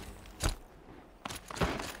first.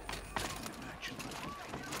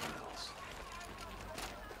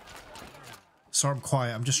 Sorry, I'm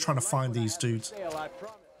quiet. I'm just trying to find these dudes.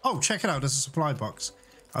 Oh, check it out. There's a supply box.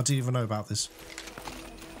 I didn't even know about this.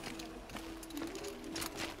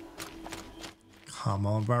 Come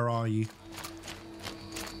on, where are you?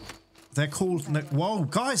 They're called... Whoa,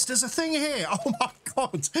 guys, there's a thing here. Oh my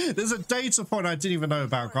god. There's a data point I didn't even know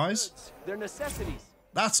about, guys. They're necessities.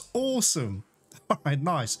 That's awesome. All right,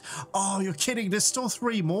 nice. Oh, you're kidding. There's still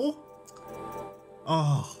 3 more?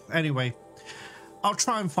 Oh, anyway. I'll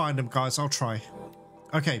try and find them, guys. I'll try.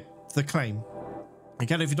 Okay, the claim.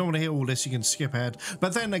 Again, if you don't want to hear all this, you can skip ahead.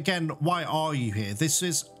 But then again, why are you here? This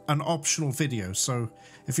is an optional video, so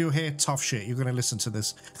if you're here, tough shit, you're going to listen to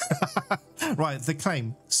this. Right, the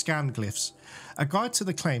claim, scan glyphs. A guide to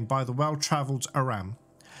the claim by the well-travelled Aram.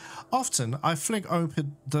 Often, I fling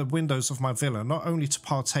open the windows of my villa not only to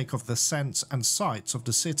partake of the scents and sights of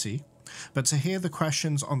the city, but to hear the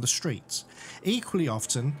questions on the streets. Equally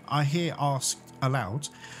often, I hear asked aloud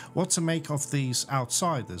what to make of these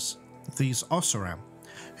outsiders, these Oseram,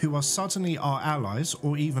 who are suddenly our allies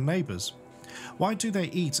or even neighbours. Why do they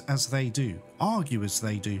eat as they do, argue as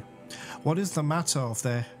they do? What is the matter of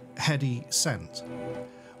their heady scent?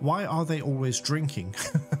 Why are they always drinking?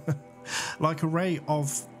 Like a ray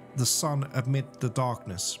of the sun amid the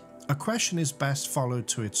darkness. A question is best followed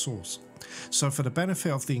to its source. So for the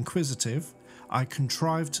benefit of the inquisitive, I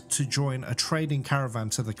contrived to join a trading caravan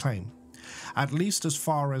to the claim, at least as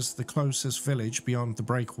far as the closest village beyond the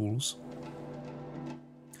break walls.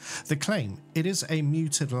 The claim, it is a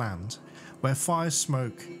muted land, where fire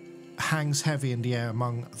smoke hangs heavy in the air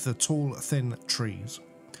among the tall, thin trees,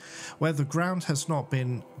 where the ground has not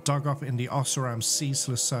been dug up in the Oseram's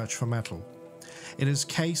ceaseless search for metal. It is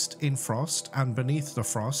cased in frost, and beneath the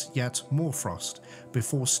frost yet more frost,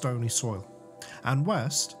 before stony soil. And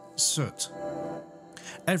west, soot.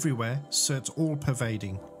 Everywhere, soot all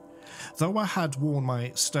pervading. Though I had worn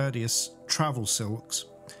my sturdiest travel silks,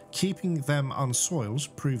 keeping them unsoiled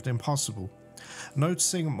proved impossible.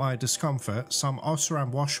 Noticing my discomfort, some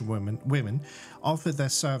Osram washerwomen offered their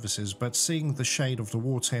services, but seeing the shade of the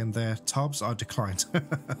water in their tubs, I declined.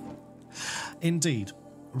 Indeed,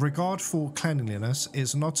 regard for cleanliness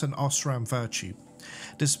is not an Osram virtue.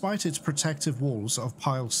 Despite its protective walls of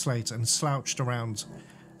piled slate and slouched around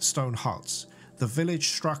stone huts, the village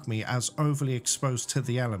struck me as overly exposed to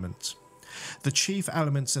the elements. The chief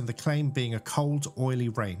elements in the claim being a cold, oily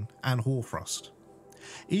rain and hoarfrost.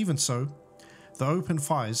 Even so, the open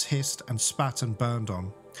fires hissed and spat and burned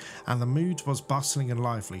on, and the mood was bustling and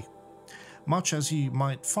lively, much as you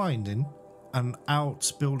might find in an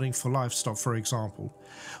outbuilding for livestock, for example,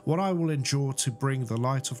 what I will endure to bring the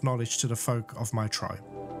light of knowledge to the folk of my tribe.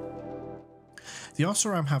 The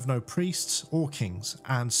Osram have no priests or kings,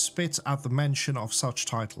 and spit at the mention of such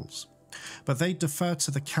titles, but they defer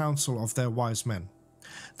to the counsel of their wise men,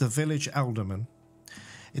 the village eldermen.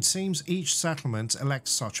 It seems each settlement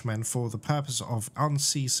elects such men for the purpose of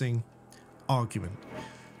unceasing argument.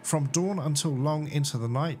 From dawn until long into the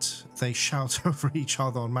night, they shout over each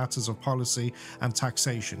other on matters of policy and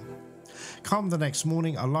taxation. Come the next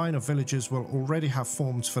morning, a line of villagers will already have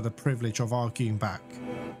formed for the privilege of arguing back.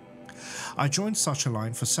 I joined such a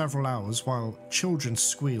line for several hours while children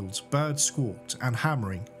squealed, birds squawked, and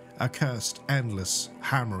hammering, accursed, endless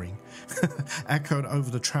hammering, echoed over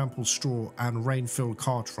the trampled straw and rain-filled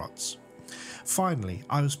cart ruts. Finally,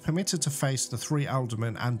 I was permitted to face the three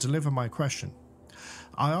aldermen and deliver my question.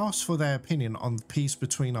 I asked for their opinion on the peace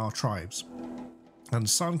between our tribes, and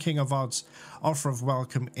Sun King Avad's offer of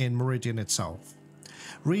welcome in Meridian itself.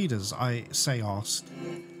 Readers, I say, asked,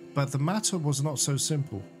 but the matter was not so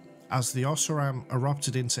simple, as the Osram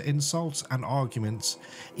erupted into insults and arguments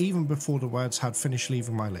even before the words had finished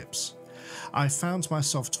leaving my lips. I found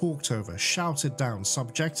myself talked over, shouted down,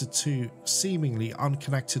 subjected to seemingly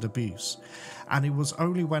unconnected abuse, and it was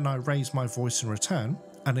only when I raised my voice in return,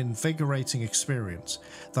 an invigorating experience,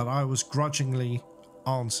 that I was grudgingly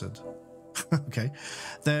answered. Okay,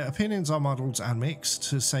 their opinions are muddled and mixed,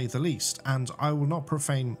 to say the least, and I will not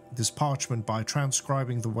profane this parchment by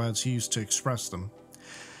transcribing the words used to express them.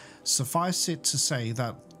 Suffice it to say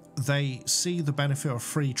that they see the benefit of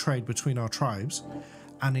free trade between our tribes,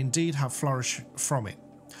 and indeed have flourished from it,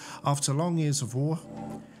 after long years of war.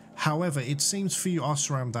 However, it seems few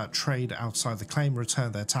Osram that trade outside the claim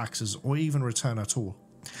return their taxes, or even return at all.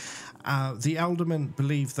 The aldermen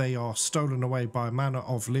believe they are stolen away by a manner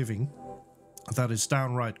of living that is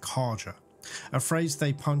downright carja, a phrase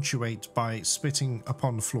they punctuate by spitting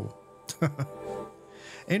upon the floor.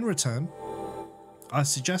 In return, I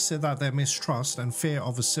suggested that their mistrust and fear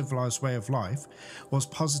of a civilized way of life was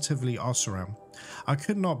positively Osram. I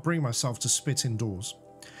could not bring myself to spit indoors.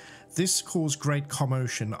 This caused great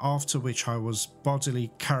commotion, after which I was bodily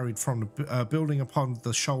carried from the building upon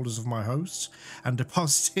the shoulders of my hosts and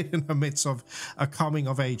deposited in the midst of a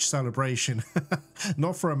coming-of-age celebration,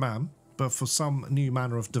 not for a man, but for some new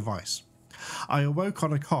manner of device. I awoke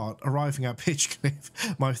on a cart arriving at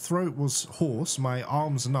Pitchcliff. My throat was hoarse, my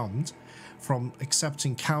arms numbed from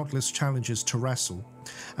accepting countless challenges to wrestle,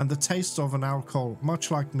 and the taste of an alcohol,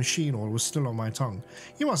 much like machine oil, was still on my tongue.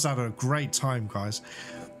 You must have had a great time, guys.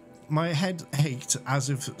 My head ached as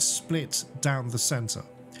if split down the centre.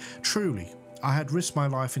 Truly, I had risked my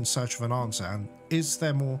life in search of an answer, and is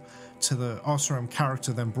there more to the Osram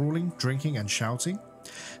character than brawling, drinking and shouting?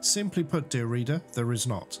 Simply put, dear reader, there is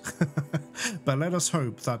not. But let us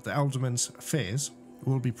hope that the Alderman's fears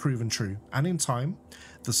will be proven true, and in time,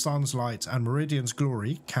 the sun's light and Meridian's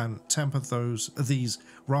glory can temper these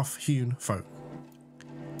rough-hewn folk.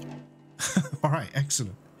 Alright,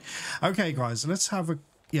 excellent. Okay, guys, let's have a...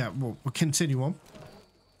 Yeah, we'll continue on.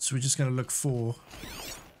 So we're just going to look for...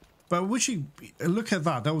 But would you look at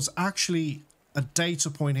that? There was actually a data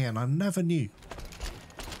point here, and I never knew.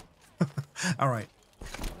 Alright.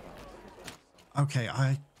 Okay,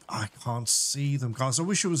 I can't see them, guys. I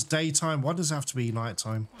wish it was daytime. Why does it have to be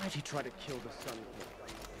nighttime? Why'd you try to kill the sun?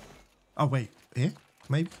 Oh, wait. Here?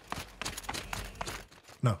 Maybe?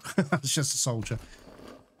 No. It's just a soldier.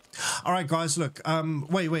 Alright, guys, look.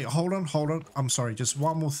 Wait. Hold on. I'm sorry. Just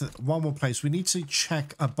one more place. We need to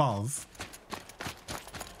check above.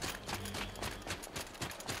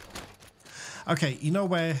 Okay, you know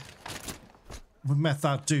where we met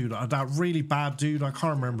that dude? That really bad dude? I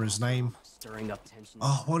can't remember his name. Stirring up tension.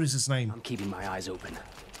 Oh, what is his name? I'm keeping my eyes open.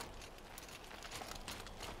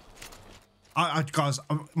 Guys,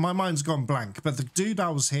 my mind's gone blank. But the dude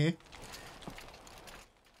that was here,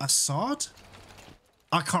 Assad?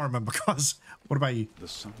 I can't remember, guys. What about you? The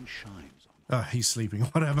sun shines on. He's sleeping.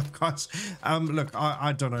 Whatever, guys. Look,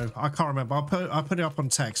 I don't know. I can't remember. I put it up on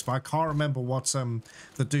text, but I can't remember what's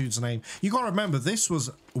the dude's name. You gotta remember, this was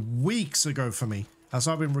weeks ago for me, as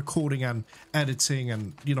I've been recording and editing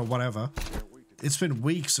and you know whatever. It's been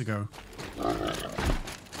weeks ago.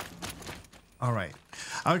 All right.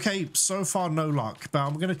 Okay. So far, no luck. But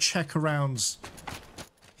I'm gonna check around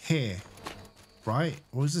here. Right?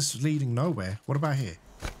 Or is this leading nowhere? What about here?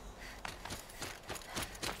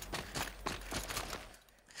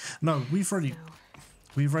 No, we've already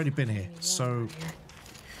been here. So,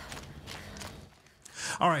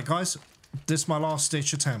 all right, guys, this is my last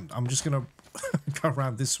ditch attempt. I'm just gonna go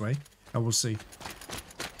around this way, and we'll see.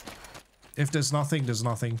 If there's nothing, there's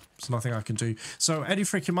nothing. There's nothing I can do. So, Eddie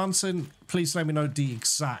freaking Munson, please let me know the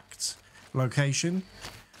exact location.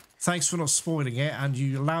 Thanks for not spoiling it, and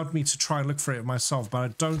you allowed me to try and look for it myself, but I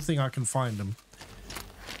don't think I can find them.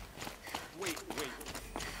 Wait.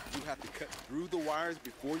 You have to cut through the wires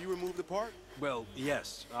before you remove the part? Well,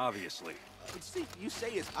 yes, obviously. But see, you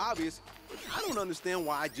say it's obvious, but I don't understand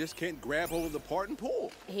why I just can't grab hold of the part and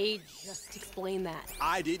pull. He just explained that.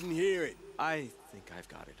 I didn't hear it. I think I've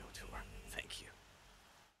got it, O'Toole. Thank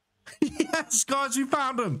you. Yes, guys, we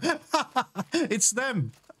found them. It's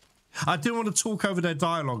them. I didn't want to talk over their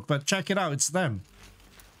dialogue, but check it out. It's them.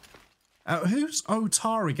 Who's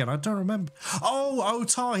Otar again? I don't remember. Oh,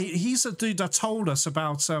 Otar. He's the dude that told us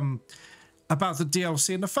about the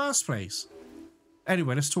DLC in the first place.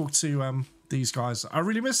 Anyway, let's talk to these guys. I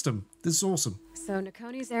really missed them. This is awesome. So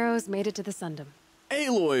Nakoni's arrows made it to the Sundom.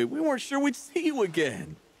 Aloy, we weren't sure we'd see you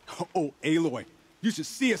again. Oh, Aloy, you should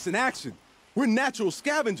see us in action. We're natural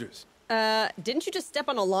scavengers. Didn't you just step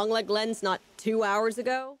on a long-leg lens not 2 hours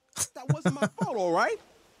ago? That wasn't my fault, all right?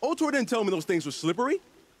 Otor didn't tell me those things were slippery.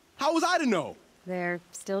 How was I to know? They're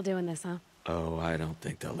still doing this, huh? Oh, I don't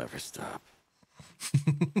think they'll ever stop.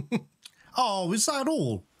 Oh, is that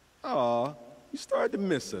all? Aw, you started to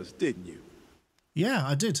miss us, didn't you? Yeah,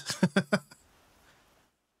 I did.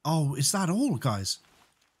 Oh, is that all, guys?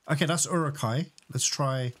 Okay, that's Urukai. Let's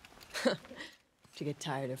try... Did you get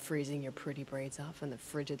tired of freezing your pretty braids off in the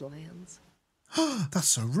frigid lands? That's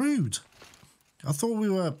so rude. I thought we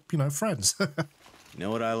were, you know, friends. You know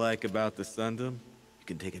what I like about the Sundom? You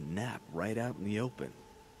can take a nap right out in the open.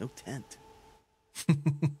 No tent.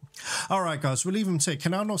 All right, guys, we'll leave them to it.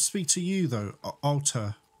 Can I not speak to you, though?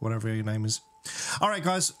 Alter, whatever your name is. All right,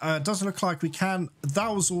 guys, doesn't look like we can. That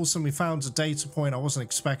was awesome. We found a data point I wasn't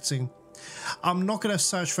expecting. I'm not going to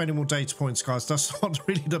search for any more data points, guys. That's not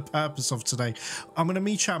really the purpose of today. I'm going to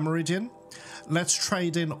meet you at Meridian. Let's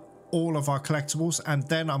trade in all of our collectibles, and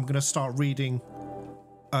then I'm going to start reading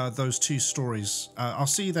those two stories. I'll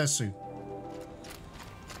see you there soon.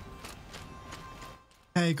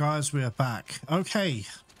 Hey guys, we are back. Okay,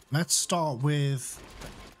 let's start with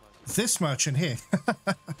this merchant here.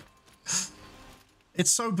 It's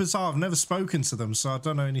so bizarre. I've never spoken to them, so I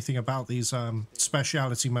don't know anything about these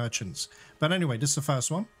specialty merchants. But anyway, this is the first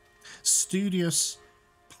one. Studious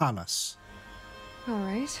Palace. All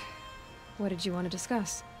right. What did you want to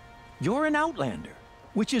discuss? You're an outlander,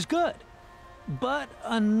 which is good, but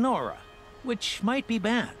a Nora, which might be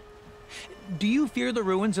bad. Do you fear the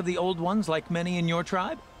ruins of the old ones like many in your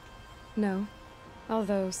tribe? No,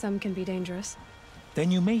 although some can be dangerous.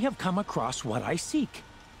 Then you may have come across what I seek.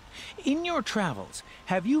 In your travels,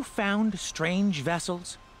 have you found strange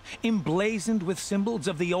vessels, emblazoned with symbols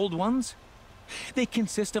of the old ones? They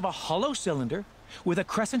consist of a hollow cylinder with a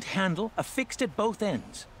crescent handle affixed at both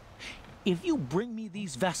ends. If you bring me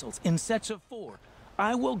these vessels in sets of 4,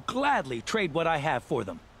 I will gladly trade what I have for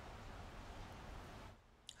them.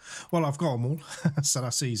 Well, I've got them all, so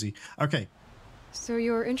that's easy. Okay. So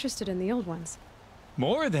you're interested in the old ones?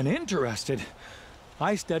 More than interested.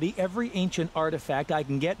 I study every ancient artifact I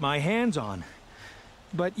can get my hands on.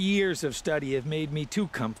 But years of study have made me too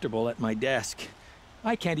comfortable at my desk.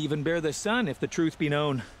 I can't even bear the sun, if the truth be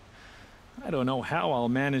known. I don't know how I'll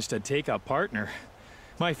manage to take a partner.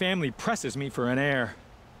 My family presses me for an heir.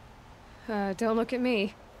 Don't look at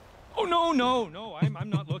me. Oh, no, I'm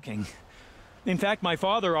not looking. In fact, my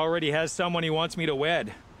father already has someone he wants me to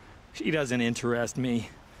wed. She doesn't interest me.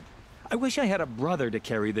 I wish I had a brother to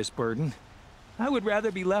carry this burden. I would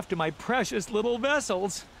rather be left to my precious little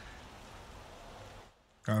vessels.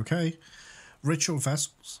 Okay. Ritual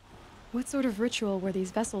vessels. What sort of ritual were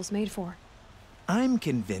these vessels made for? I'm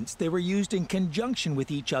convinced they were used in conjunction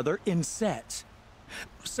with each other in sets.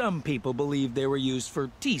 Some people believe they were used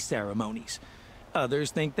for tea ceremonies.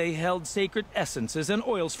 Others think they held sacred essences and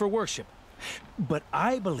oils for worship. But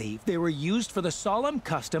I believe they were used for the solemn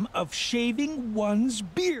custom of shaving one's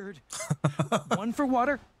beard. One for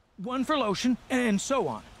water, one for lotion, and so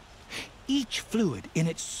on. Each fluid in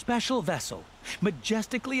its special vessel,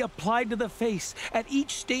 majestically applied to the face at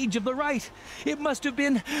each stage of the rite. It must have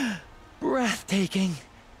been breathtaking.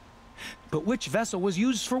 But which vessel was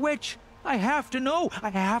used for which? I have to know. I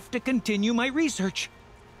have to continue my research.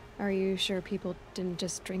 Are you sure people didn't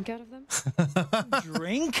just drink out of them?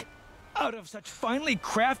 Drink? Out of such finely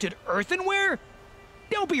crafted earthenware?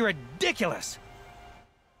 Don't be ridiculous.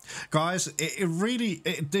 Guys,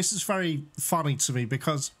 this is very funny to me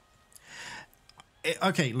because...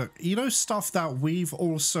 okay, look, you know stuff that we've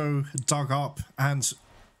also dug up, and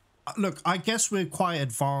look, I guess we're quite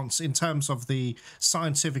advanced in terms of the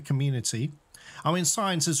scientific community. I mean,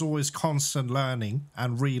 science is always constant learning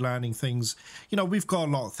and relearning things. You know, we've got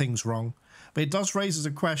a lot of things wrong, but it does raise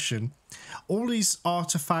a question. All these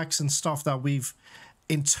artifacts and stuff that we've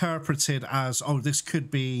interpreted as, oh, this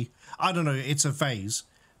could be, I don't know, it's a vase.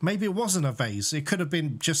 Maybe it wasn't a vase. It could have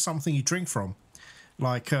been just something you drink from.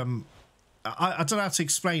 Like, I don't know how to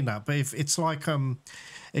explain that, but if it's like,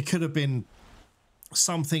 it could have been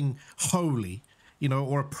something holy, you know,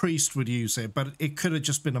 or a priest would use it, but it could have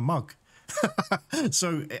just been a mug.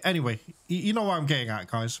 So anyway, you know what I'm getting at,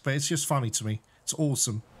 guys, but it's just funny to me. It's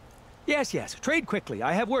awesome. Yes, yes. Trade quickly.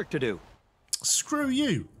 I have work to do. Screw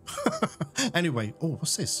you. Anyway, oh,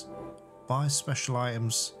 what's this? Buy special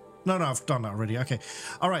items. No, I've done that already. Okay.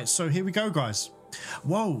 All right, so here we go, guys.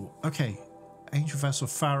 Whoa, okay. Angel Vessel,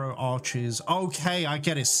 Pharaoh, Arches. Okay, I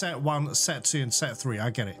get it. Set 1, Set 2, and Set 3. I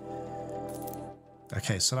get it.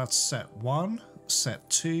 Okay, so that's Set 1, Set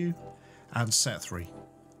 2, and Set 3.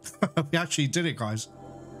 We actually did it, guys.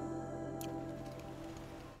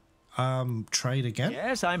 Trade again?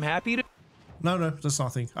 Yes, I'm happy to... No, there's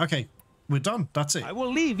nothing. Okay, we're done. That's it. I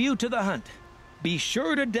will leave you to the hunt. Be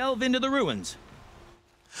sure to delve into the ruins.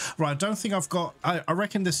 Right, I don't think I've got... I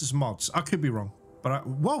reckon this is mods. I could be wrong. But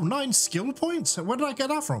whoa, 9 skill points? Where did I get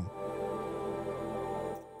that from?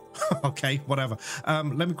 Okay, whatever.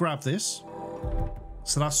 Let me grab this.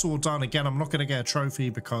 So that's all done. Again, I'm not going to get a trophy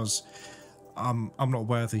because I'm not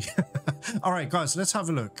worthy. All right, guys, let's have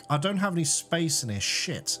a look. I don't have any space in here.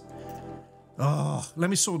 Shit. Oh, let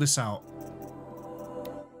me sort this out.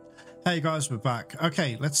 Hey, guys, we're back.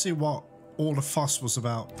 Okay, let's see what all the fuss was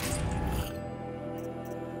about.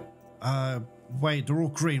 Wait, they're all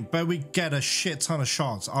green, but we get a shit ton of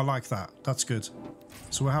shards. I like that. That's good.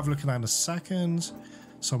 So we'll have a look at that in a second.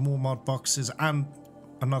 Some more mod boxes and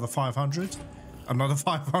another 500. Another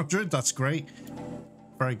 500. That's great.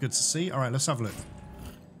 Very good to see. All right, let's have a look.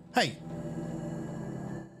 Hey.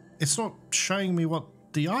 It's not showing me what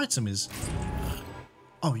the item is.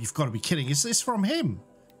 Oh, you've got to be kidding. Is this from him?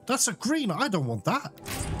 That's a green. I don't want that.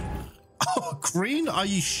 Oh, green? Are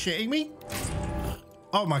you shitting me?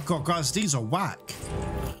 Oh my god, guys, these are whack.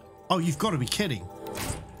 Oh, you've got to be kidding.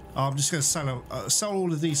 Oh, I'm just going to sell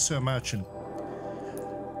all of these to a merchant.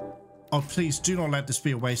 Oh, please, do not let this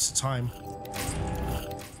be a waste of time.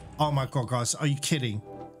 Oh my god, guys, are you kidding?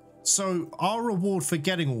 So, our reward for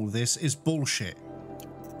getting all of this is bullshit.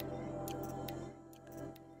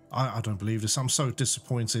 I don't believe this. I'm so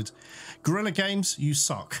disappointed. Guerrilla Games, you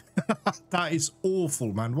suck. That is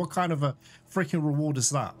awful, man. What kind of a freaking reward is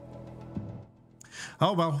that?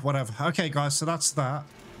 Oh, well, whatever. Okay, guys, so that's that.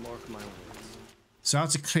 Mark my words. So I had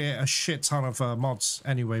to clear a shit ton of mods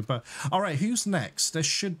anyway, but... Alright, who's next? There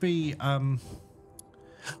should be... Oh,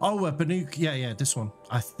 Banuk. Yeah, this one.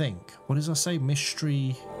 I think. What does I say?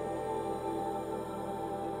 Mystery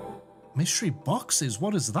boxes?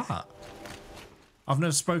 What is that? I've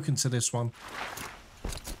never spoken to this one.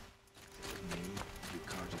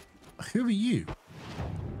 Who are you?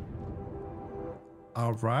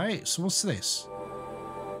 Alright, so what's this?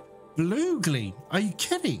 Blue Gleam? Are you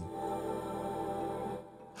kidding?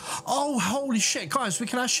 Oh, holy shit, guys, we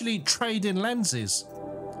can actually trade in lenses.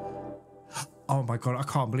 Oh my god, I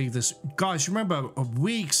can't believe this. Guys, remember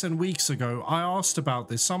weeks and weeks ago, I asked about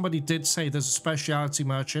this. Somebody did say there's a specialty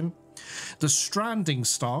merchant. The stranding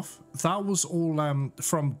stuff, that was all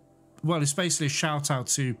from, well, it's basically a shout out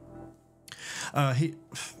to Hideo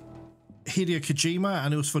Kojima,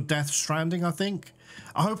 and it was for Death Stranding, I think.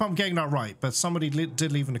 I hope I'm getting that right, but somebody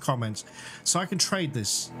did leave in the comments. So I can trade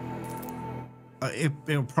this.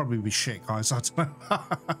 It'll probably be shit, guys. I don't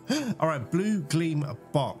know. All right, Blue Gleam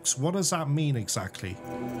box. What does that mean exactly?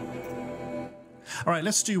 All right,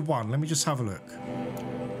 let's do one. Let me just have a look.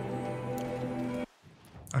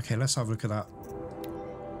 Okay, let's have a look at that.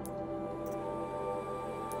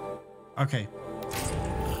 Okay.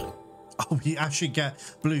 Oh, we actually get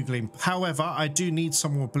blue gleam. However, I do need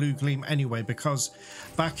some more blue gleam anyway, because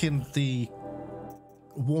back in the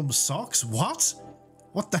warm socks, what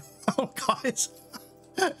the hell, guys?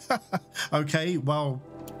 Okay, well,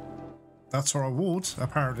 that's our reward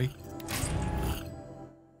apparently.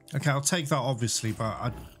 Okay, I'll take that obviously,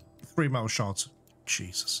 but 3 metal shards,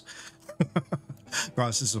 Jesus.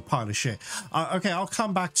 Guys, this is a pile of shit. Okay, I'll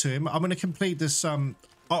come back to him. I'm going to complete this.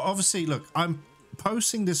 Obviously, look, I'm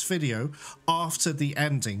posting this video after the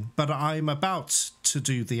ending, but I'm about to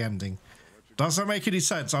do the ending. Doesn't make any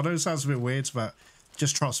sense. I know it sounds a bit weird, but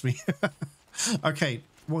just trust me. Okay,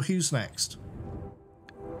 well, who's next?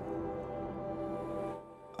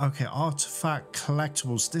 Okay, artifact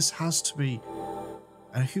collectibles. This has to be...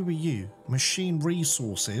 And who are you? Machine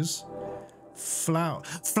resources. Flower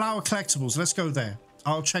collectibles. Let's go there.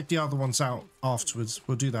 I'll check the other ones out afterwards.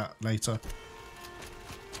 We'll do that later.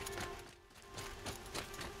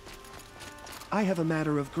 I have a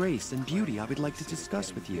matter of grace and beauty I would like to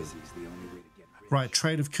discuss with you. Right,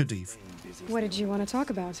 trade of Khedive. What did you want to talk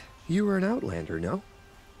about? You were an outlander, no?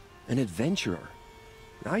 An adventurer.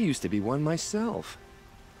 I used to be one myself.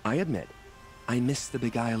 I admit, I miss the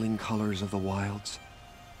beguiling colors of the wilds.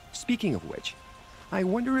 Speaking of which, I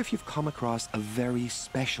wonder if you've come across a very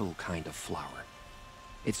special kind of flower.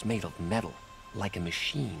 It's made of metal, like a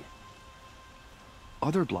machine.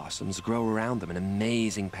 Other blossoms grow around them in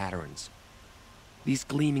amazing patterns. These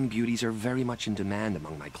gleaming beauties are very much in demand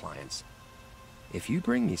among my clients. If you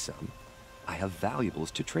bring me some, I have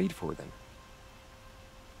valuables to trade for them.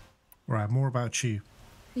 Right, more about you.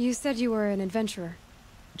 You said you were an adventurer.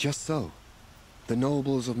 Just so. The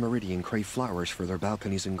nobles of Meridian crave flowers for their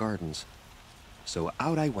balconies and gardens. So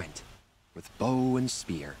out I went, with bow and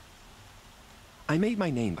spear. I made my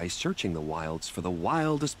name by searching the wilds for the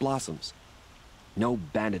wildest blossoms. No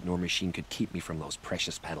bandit nor machine could keep me from those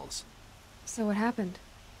precious petals. So what happened?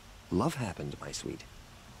 Love happened, my sweet.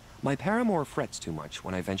 My paramour frets too much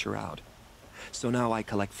when I venture out. So now I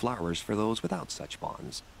collect flowers for those without such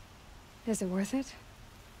bonds. Is it worth it?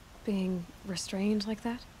 Being restrained like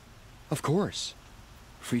that? Of course.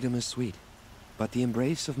 Freedom is sweet, but the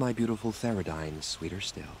embrace of my beautiful Theridine is sweeter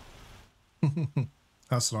still.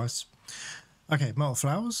 That's nice. Okay, metal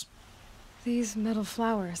flowers? These metal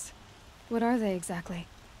flowers. What are they exactly?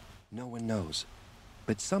 No one knows.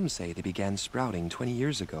 But some say they began sprouting 20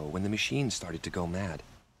 years ago when the machines started to go mad.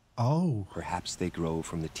 Oh. Perhaps they grow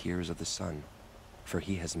from the tears of the sun, for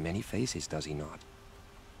he has many faces, does he not?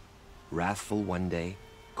 Wrathful one day,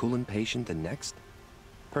 cool and patient the next.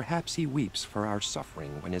 Perhaps he weeps for our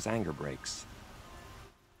suffering when his anger breaks.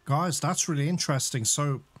 Guys, that's really interesting.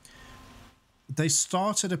 So, they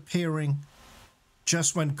started appearing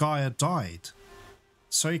just when Gaia died.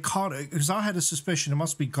 So he can't, because I had a suspicion it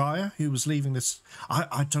must be Gaia who was leaving this.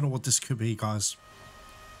 I don't know what this could be, guys.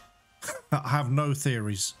 I have no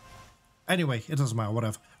theories. Anyway, it doesn't matter,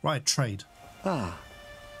 whatever. Right, trade. Ah,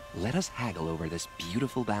 let us haggle over this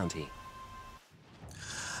beautiful bounty.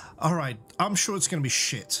 All right, I'm sure it's going to be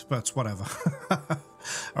shit, but whatever. All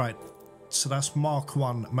right, so that's Mark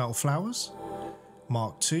 1 metal flowers,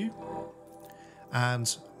 Mark 2,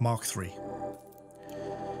 and Mark 3.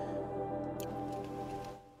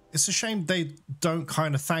 It's a shame they don't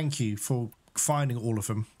kind of thank you for finding all of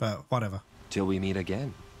them, but whatever. Till we meet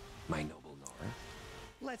again, my noble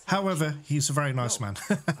Nora. However, he's a very nice man.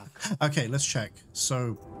 Okay, let's check.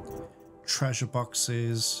 So, treasure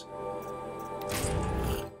boxes.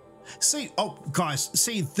 See, oh, guys,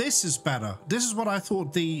 see, this is better. This is what I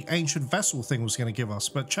thought the ancient vessel thing was going to give us,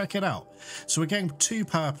 but check it out. So we're getting 2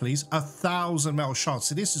 purplies, 1,000 metal shards.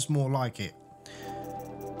 See, this is more like it.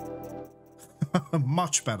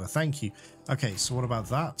 Much better, thank you. Okay, so what about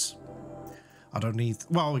that? I don't need...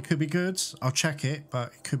 Well, it could be good. I'll check it,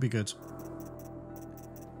 but it could be good.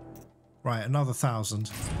 Right, another 1,000.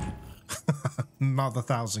 Another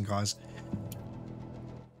 1,000, guys.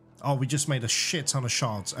 Oh, we just made a shit ton of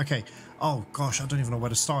shards. Okay. Oh, gosh, I don't even know where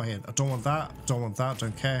to start here. I don't want that. Don't want that.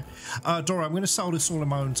 Don't care. Dora, I'm going to sell this all in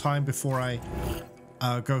my own time before I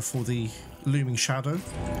go for the looming shadow.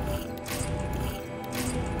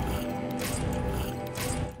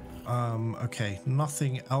 Okay,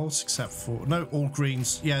 nothing else except for... No, all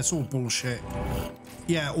greens. Yeah, it's all bullshit.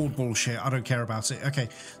 Yeah, all bullshit. I don't care about it. Okay,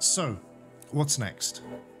 so, what's next?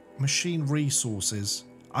 Machine resources.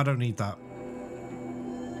 I don't need that.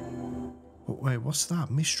 Wait, what's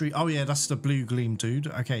that? Mystery... Oh, yeah, that's the blue gleam dude.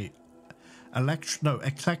 Okay.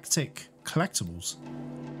 Eclectic collectibles.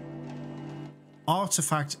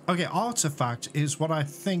 Artifact. Okay, artifact is what I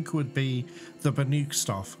think would be the Banuk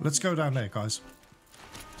stuff. Let's go down there, guys.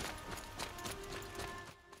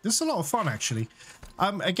 This is a lot of fun, actually.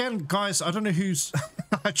 Again, guys, I don't know who's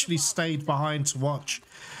actually stayed behind to watch.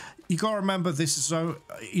 You gotta remember, this is,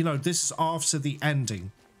 you know, this is after the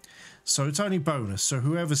ending, so it's only bonus. So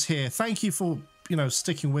whoever's here, thank you for, you know,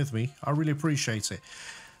 sticking with me. I really appreciate it.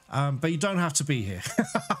 But you don't have to be here.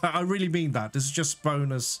 I really mean that. This is just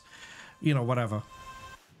bonus, you know, whatever.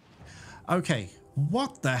 Okay,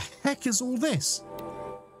 what the heck is all this?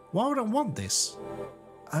 Why would I want this?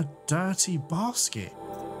 A dirty basket.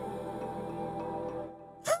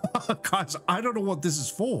 Guys, I don't know what this is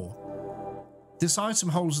for. This item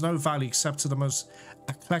holds no value except to the most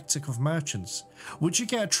eclectic of merchants. Would you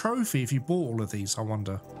get a trophy if you bought all of these, I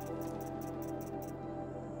wonder?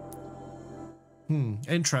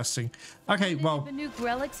 Interesting. Okay, well... Banuk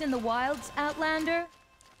relics in the wilds, Outlander?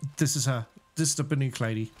 This is her. This is the Banuk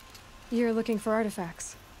lady. You're looking for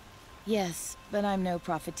artifacts? Yes, but I'm no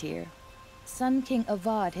profiteer. Sun King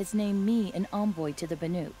Avad has named me an envoy to the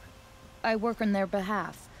Banuk. I work on their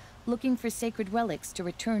behalf, looking for sacred relics to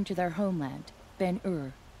return to their homeland,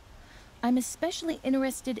 Ben-Ur. I'm especially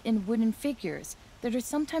interested in wooden figures that are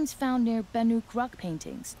sometimes found near Banuk rock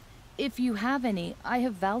paintings. If you have any, I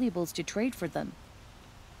have valuables to trade for them.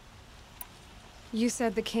 You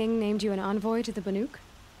said the king named you an envoy to the Banuk?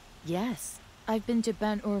 Yes, I've been to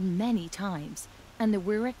Ben-Ur many times, and the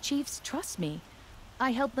Wirek chiefs trust me.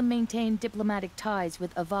 I help them maintain diplomatic ties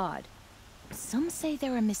with Avad. Some say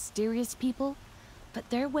they're a mysterious people, but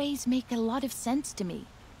their ways make a lot of sense to me.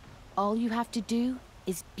 All you have to do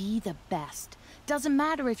is be the best. Doesn't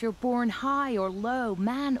matter if you're born high or low,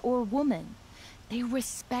 man or woman. They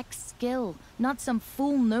respect skill, not some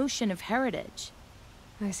fool notion of heritage.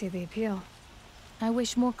 I see the appeal. I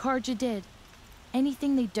wish more Karja did.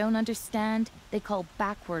 Anything they don't understand, they call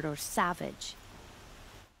backward or savage.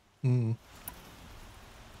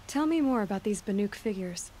 Tell me more about these Banuk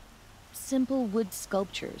figures. Simple wood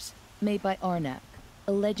sculptures made by Arnak,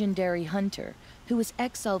 a legendary hunter who was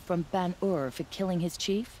exiled from Ban-Ur for killing his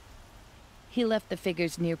chief. He left the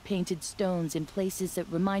figures near painted stones in places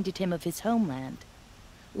that reminded him of his homeland.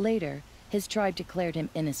 Later, his tribe declared him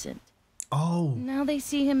innocent. Oh. Now they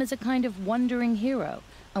see him as a kind of wandering hero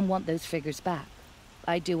and want those figures back.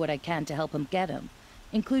 I do what I can to help him get them,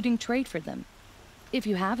 including trade for them, if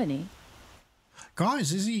you have any.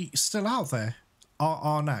 Guys, is he still out there?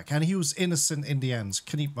 Arnak, and he was innocent in the end.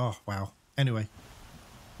 Can he? Oh, wow. Anyway.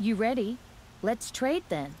 You ready? Let's trade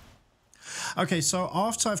then. Okay, so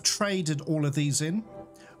after I've traded all of these in,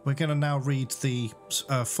 we're going to now read the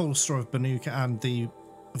full story of Banuk and the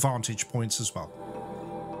Vantage Points as well.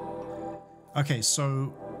 Okay,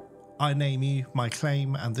 so I name you, my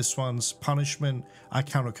claim, and this one's punishment, I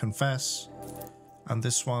cannot confess, and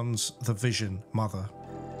this one's the vision, mother.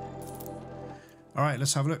 All right,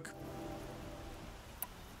 let's have a look.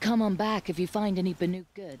 Come on back if you find any Banuk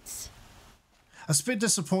goods. It's a bit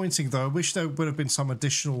disappointing though. I wish there would have been some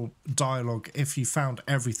additional dialogue if you found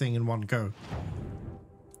everything in one go.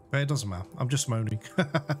 But it doesn't matter. I'm just moaning.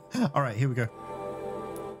 All right, here we go.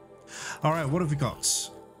 All right, what have we got?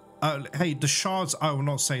 Hey, the shards I will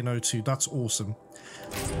not say no to. That's awesome.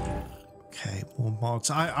 Okay, more mods.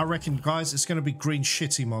 I reckon, guys, it's going to be green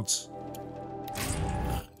shitty mods.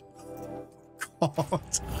 God.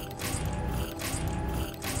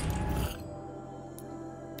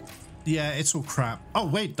 Yeah, it's all crap. Oh,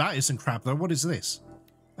 wait, that isn't crap, though. What is this?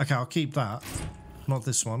 Okay, I'll keep that. Not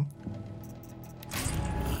this one.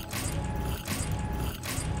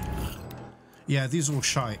 Yeah, these are all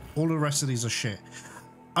shite. All the rest of these are shit.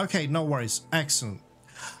 Okay, no worries. Excellent.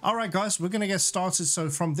 All right, guys, we're going to get started. So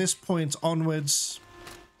from this point onwards,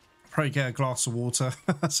 probably get a glass of water.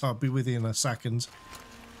 So I'll be with you in a second.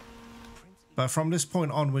 But from this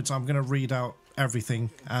point onwards, I'm going to read out everything,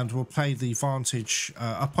 and we'll play the Vantage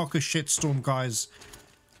Apoca Shitstorm guys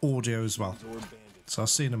audio as well. So I'll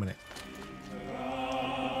see you in a minute.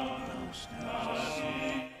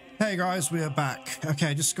 Hey guys, we are back.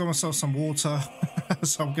 Okay, just got myself some water.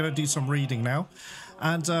 So I'm gonna do some reading now.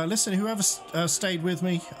 And listen, whoever stayed with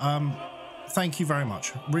me, thank you very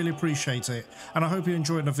much. Really appreciate it. And I hope you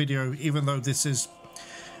enjoyed the video, even though this is,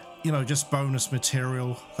 you know, just bonus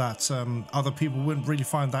material that other people wouldn't really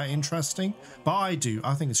find that interesting, but I do.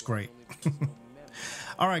 I think it's great.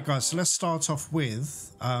 All right, guys, so let's start off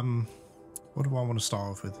with what do I want to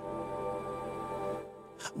start off with?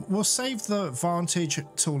 We'll save the Vantage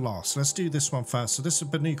till last. Let's do this one first. So this is a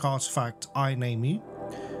Banuk artifact, I name you,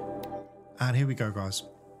 and here we go, guys.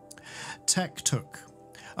 Tech took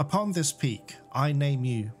upon this peak, I name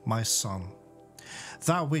you my son,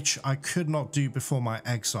 that which I could not do before my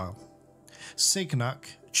exile. Signak,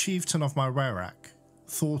 chieftain of my Werak,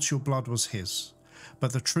 thought your blood was his,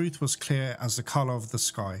 but the truth was clear as the colour of the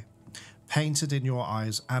sky. painted in your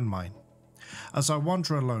eyes and mine. As I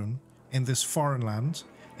wander alone in this foreign land,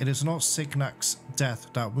 it is not Signak's death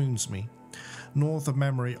that wounds me, nor the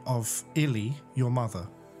memory of Ili, your mother,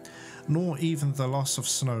 nor even the loss of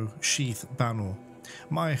Snow Sheath Banor,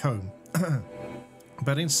 my home,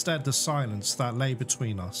 but instead the silence that lay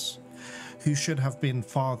between us, who should have been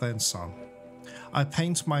father and son. I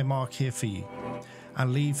paint my mark here for you,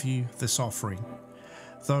 and leave you this offering,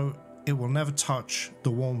 though it will never touch the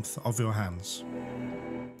warmth of your hands.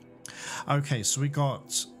 Okay, so we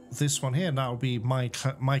got this one here, and that will be my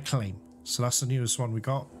claim. So that's the newest one we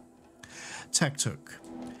got. Tektuk.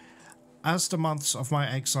 As the months of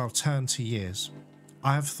my exile turn to years,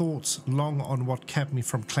 I have thought long on what kept me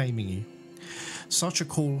from claiming you. Such a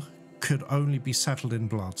call could only be settled in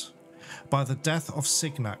blood, by the death of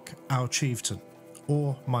Signak, our chieftain,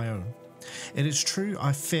 or my own. It is true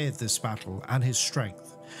I feared this battle and his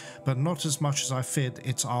strength, but not as much as I feared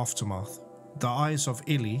its aftermath. The eyes of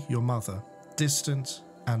Ili, your mother, distant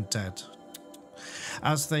and dead,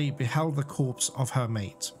 as they beheld the corpse of her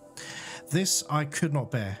mate. This I could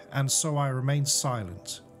not bear, and so I remained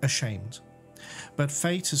silent, ashamed. But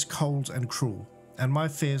fate is cold and cruel, and my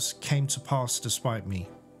fears came to pass despite me.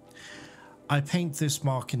 I paint this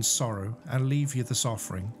mark in sorrow and leave you this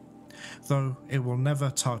offering, though it will never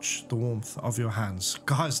touch the warmth of your hands.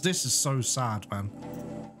 Guys, this is so sad, man.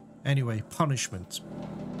 Anyway, punishment.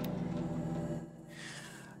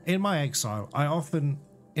 In my exile, I often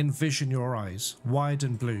envision your eyes, wide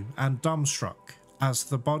and blue, and dumbstruck, as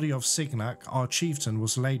the body of Signak, our chieftain,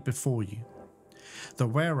 was laid before you. The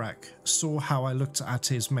Werak saw how I looked at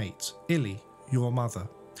his mate, Ili, your mother.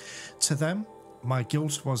 To them, my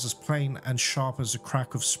guilt was as plain and sharp as a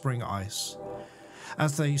crack of spring ice.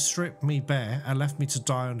 As they stripped me bare and left me to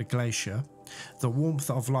die on the glacier, the warmth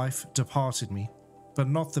of life departed me, but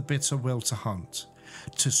not the bitter will to hunt,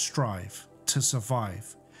 to strive, to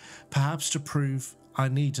survive, perhaps to prove I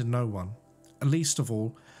needed no one, least of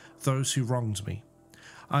all those who wronged me.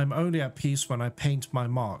 I am only at peace when I paint my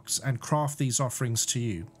marks and craft these offerings to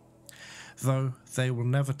you, though they will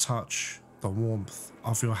never touch the warmth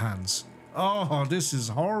of your hands. Oh, this is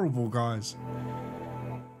horrible, guys.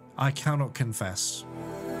 I cannot confess.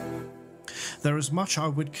 There is much I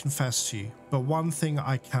would confess to you, but one thing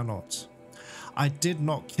I cannot. I did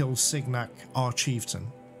not kill Signak, our chieftain,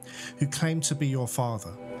 who claimed to be your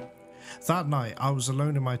father. That night I was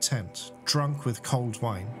alone in my tent, drunk with cold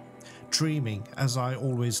wine, dreaming, as I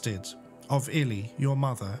always did, of Ili, your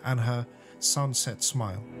mother, and her sunset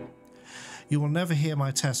smile. You will never hear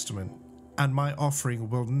my testament, and my offering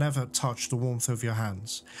will never touch the warmth of your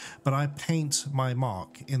hands, but I paint my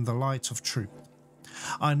mark in the light of truth.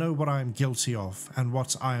 I know what I am guilty of and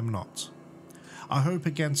what I am not. I hope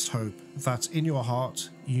against hope that in your heart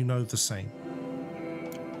you know the same.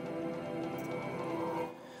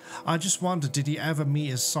 I just wonder, did he ever meet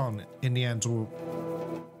his son in the end, or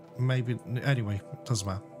maybe, anyway, doesn't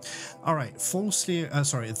matter. All right,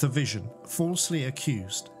 the vision, falsely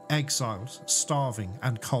accused, exiled, starving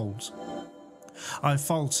and cold. I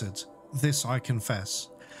faltered, this I confess.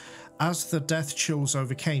 As the death chills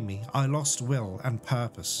overcame me, I lost will and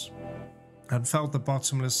purpose, and felt the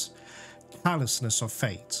bottomless callousness of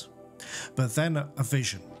fate. But then a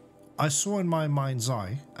vision. I saw in my mind's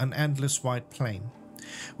eye an endless white plain,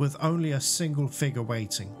 with only a single figure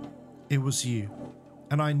waiting. It was you,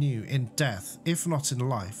 and I knew in death, if not in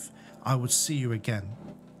life, I would see you again.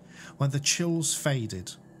 When the chills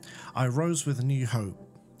faded, I rose with new hope.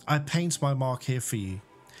 I paint my mark here for you,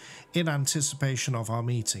 in anticipation of our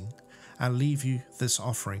meeting, and leave you this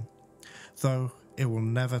offering, though it will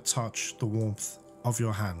never touch the warmth of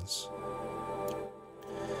your hands.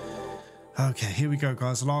 Okay, here we go,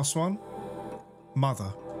 guys. Last one.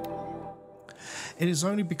 Mother. It is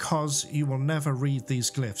only because you will never read these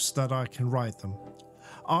glyphs that I can write them.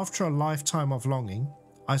 After a lifetime of longing,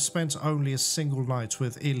 I spent only a single night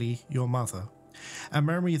with Ili, your mother, a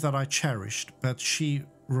memory that I cherished, but she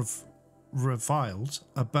reviled,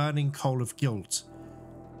 a burning coal of guilt.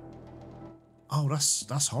 Oh,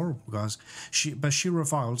 that's horrible, guys. But she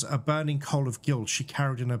reviled a burning coal of guilt she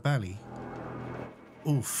carried in her belly.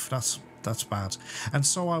 Oof, that's bad. And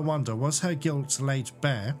so I wonder, was her guilt laid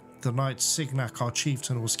bare the night Signak, our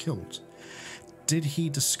chieftain, was killed? Did he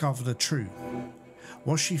discover the truth?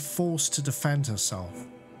 Was she forced to defend herself?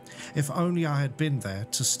 If only I had been there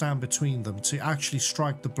to stand between them, to actually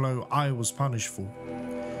strike the blow I was punished for.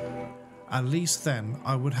 At least then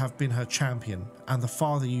I would have been her champion and the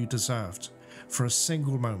father you deserved, for a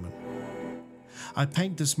single moment. I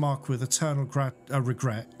paint this mark with eternal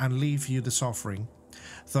regret and leave you this offering,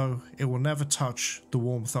 though it will never touch the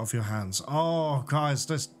warmth of your hands. Oh, guys,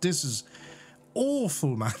 this is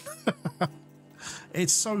awful, man.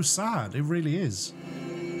 It's so sad. It really is.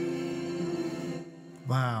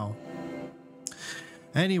 Wow.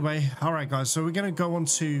 Anyway, all right, guys, so we're going to go on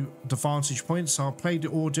to the Vantage Points. So I'll play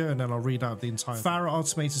the audio and then I'll read out the entire Faro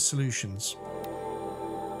Automated Solutions.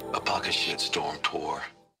 A pocket shitstorm tour,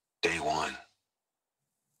 day 1.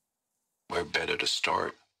 Where better to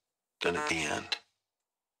start than at the end?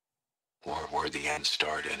 Or where the end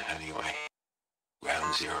started, anyway.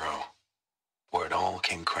 Ground zero, where it all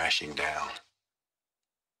came crashing down.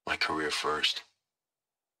 My career first,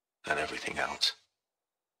 then everything else.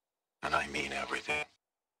 And I mean everything.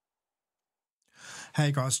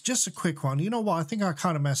 Hey guys, just a quick one. You know what? I think I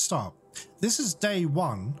kind of messed up. This is day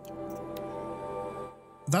 1.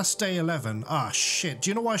 That's day 11. Ah, shit. Do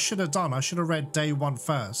you know what I should have done? I should have read day 1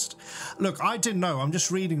 first. Look, I didn't know. I'm just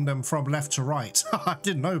reading them from left to right. I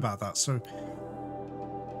didn't know about that, so...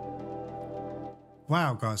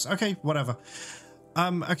 Wow, guys. Okay, whatever.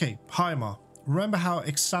 Okay, hi, Ma. Remember how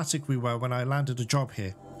ecstatic we were when I landed a job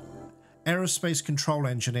here? Aerospace control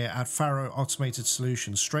engineer at Faro Automated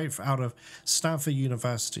Solutions, straight out of Stanford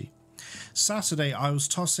University. Saturday, I was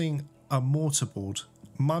tossing a mortarboard.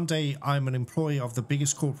 Monday, I'm an employee of the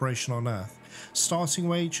biggest corporation on earth. Starting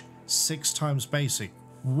wage, 6 times basic.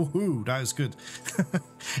 Woohoo, that is good.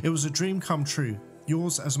 It was a dream come true,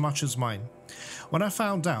 yours as much as mine. When I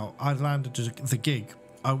found out I'd landed the gig,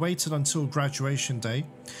 I waited until graduation day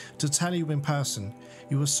to tell you in person.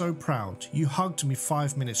 You were so proud. You hugged me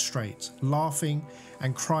 5 minutes straight, laughing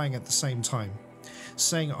and crying at the same time,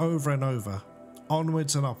 saying over and over,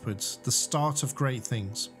 onwards and upwards, the start of great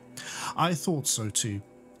things. I thought so too.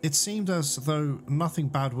 It seemed as though nothing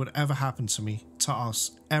bad would ever happen to me, to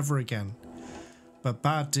us, ever again. But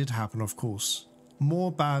bad did happen, of course.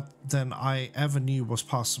 More bad than I ever knew was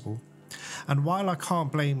possible. And while I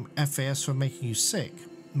can't blame FAS for making you sick,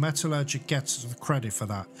 Metallurgic gets the credit for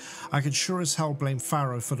that. I can sure as hell blame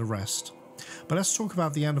Faro for the rest. But let's talk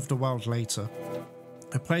about the end of the world later.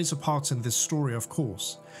 It plays a part in this story, of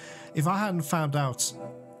course. If I hadn't found out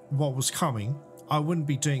what was coming, I wouldn't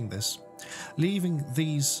be doing this, leaving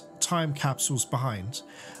these time capsules behind.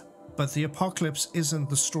 But the apocalypse isn't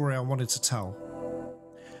the story I wanted to tell.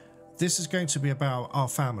 This is going to be about our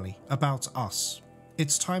family, about us.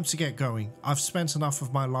 It's time to get going. I've spent enough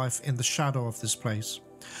of my life in the shadow of this place.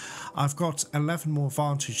 I've got 11 more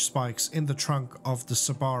Vantage spikes in the trunk of the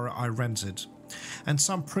Sabara I rented, and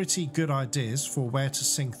some pretty good ideas for where to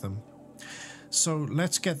sink them. So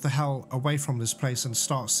let's get the hell away from this place and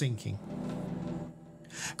start sinking.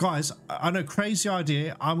 Guys, I know, crazy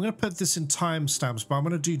idea. I'm going to put this in timestamps, but I'm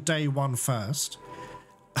going to do day 1 first.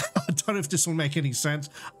 I don't know if this will make any sense,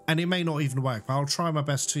 and it may not even work, but I'll try my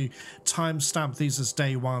best to timestamp these as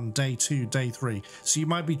day 1, day 2, day 3. So you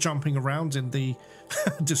might be jumping around in the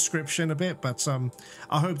description a bit, but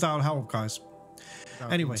I hope that'll help, guys.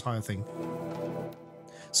 Anyway, entire thing.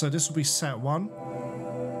 So this will be set 1.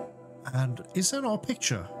 And is there not a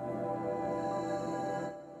picture?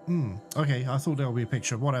 Okay, I thought there would be a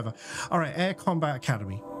picture. Whatever. All right, Air Combat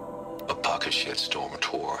Academy. A pocket shitstorm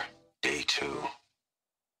tour, day 2.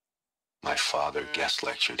 My father guest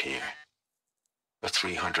lectured here. A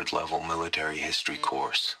 300-level military history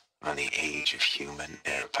course on the age of human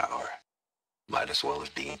air power. Might as well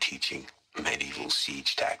have been teaching medieval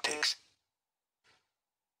siege tactics.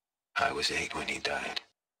 I was 8 when he died.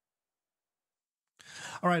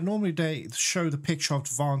 All right, normally they show the picture of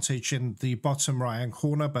Vantage in the bottom right-hand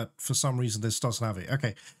corner, but for some reason this doesn't have it.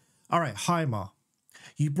 Okay. All right, hi, Ma.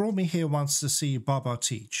 You brought me here once to see Baba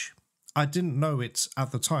teach. I didn't know it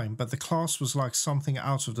at the time, but the class was like something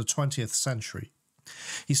out of the 20th century.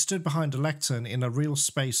 He stood behind a lectern in a real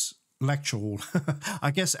space lecture hall.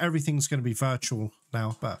 I guess everything's going to be virtual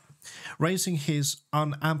now, but raising his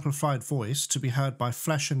unamplified voice to be heard by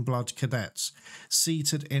flesh and blood cadets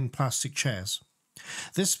seated in plastic chairs.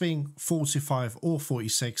 This being 45 or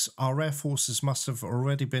 46, our air forces must have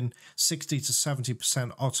already been 60 to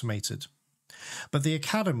 70% automated. But the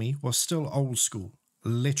academy was still old school,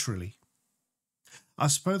 literally. I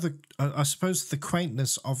suppose the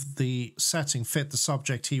quaintness of the setting fit the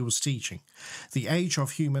subject he was teaching. The age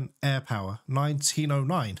of human air power,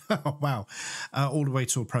 1909. Wow, all the way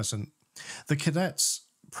till present. The cadets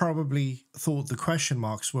probably thought the question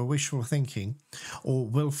marks were wishful thinking or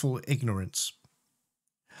willful ignorance.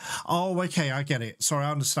 Oh, okay, I get it. Sorry, I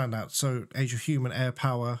understand that. So, age of human air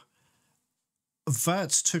power.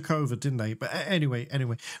 Verts took over, didn't they? But anyway,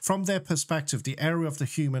 from their perspective, the era of the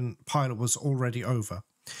human pilot was already over.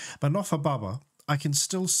 But not for Baba. I can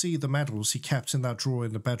still see the medals he kept in that drawer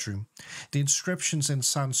in the bedroom. The inscriptions in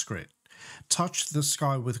Sanskrit. Touch the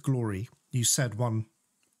sky with glory, you said one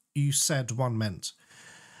meant.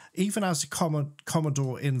 Even as a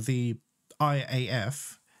Commodore in the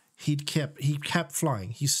IAF, he kept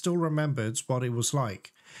flying. He still remembered what it was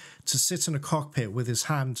like to sit in a cockpit with his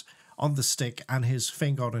hand on the stick and his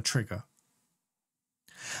finger on a trigger.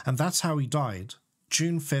 And that's how he died,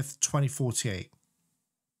 June 5th, 2048.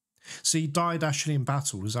 So he died actually in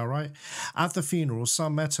battle, is that right? At the funeral,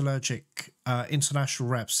 some metallurgic international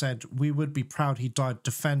rep said we would be proud he died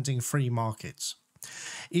defending free markets.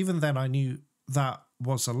 Even then I knew that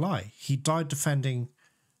was a lie. He died defending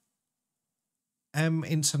M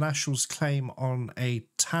International's claim on a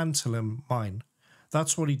tantalum mine.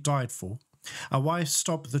 That's what he died for. And why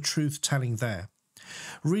stop the truth telling there?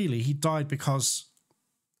 Really, he died because...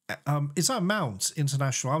 is that Mount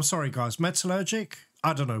International? I'm sorry, guys. Metallurgic?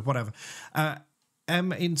 I don't know, whatever.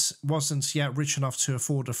 M-Int wasn't yet rich enough to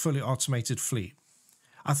afford a fully automated fleet.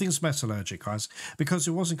 I think it's Metallurgic, guys, because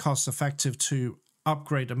it wasn't cost-effective to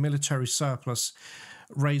upgrade a military surplus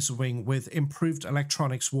Razor Wing with improved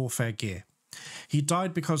electronics warfare gear. He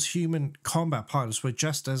died because human combat pilots were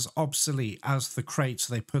just as obsolete as the crates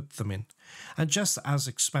they put them in, and just as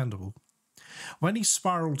expendable. When he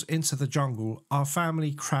spiraled into the jungle, our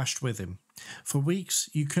family crashed with him. For weeks,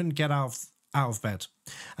 you couldn't get out of bed.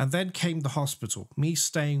 And then came the hospital, me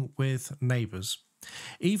staying with neighbours.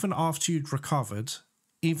 Even after you'd recovered,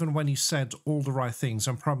 even when you said all the right things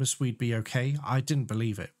and promised we'd be okay, I didn't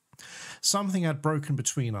believe it. Something had broken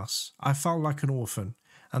between us. I felt like an orphan,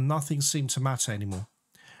 and nothing seemed to matter anymore,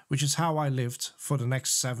 which is how I lived for the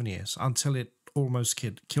next 7 years, until it almost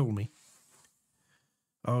killed me.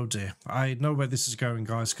 Oh dear, I know where this is going,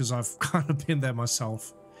 guys, because I've kind of been there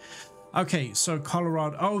myself. Okay, so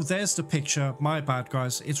Colorado. Oh, there's the picture. My bad,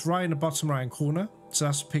 guys. It's right in the bottom right-hand corner. So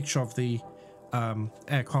that's a picture of the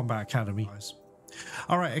Air Combat Academy.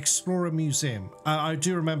 All right, Explorer Museum. I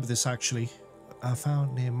do remember this, actually.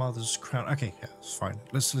 Found near Mother's Crown. Okay, yeah, it's fine.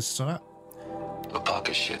 Let's listen to that. A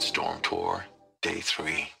bucket shit storm tour, day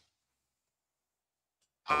 3.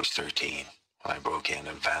 I was 13 when I broke in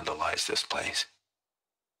and vandalized this place.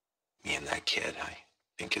 Me and that kid, I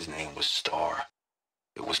think his name was Star.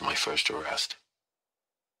 It was my first arrest.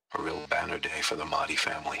 A real banner day for the Mahdi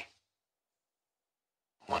family.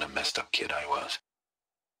 What a messed up kid I was.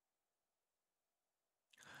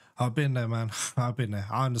 I've been there, man. I've been there.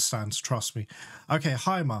 I understand. Trust me. Okay,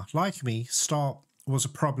 Heimer. Like me, Star was a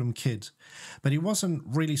problem kid, but he wasn't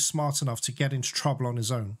really smart enough to get into trouble on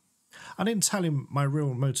his own. I didn't tell him my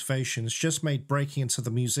real motivations, just made breaking into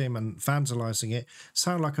the museum and vandalizing it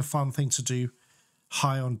sound like a fun thing to do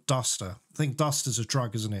high on Duster. I think Duster's a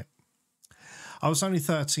drug, isn't it? I was only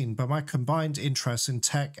 13, but my combined interest in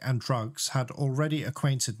tech and drugs had already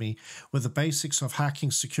acquainted me with the basics of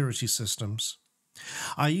hacking security systems.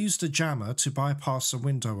 I used a jammer to bypass a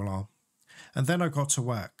window alarm, and then I got to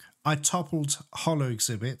work. I toppled holo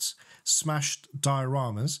exhibits, smashed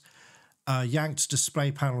dioramas, yanked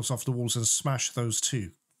display panels off the walls and smashed those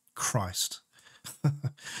too. Christ.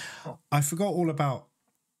 I forgot all about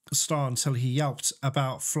Star until he yelped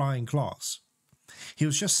about flying glass. He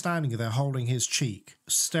was just standing there holding his cheek,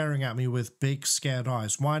 staring at me with big scared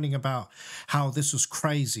eyes, whining about how this was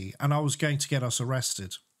crazy and I was going to get us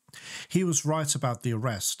arrested. He was right about the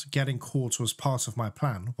arrest. Getting caught was part of my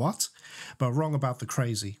plan. What? But wrong about the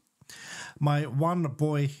crazy. My one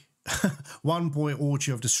boy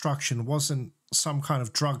orgy of destruction wasn't some kind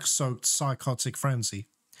of drug-soaked psychotic frenzy.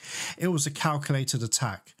 It was a calculated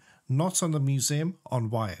attack. Not on the museum, on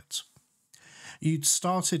Wyatt. You'd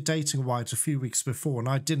started dating Wyatt a few weeks before and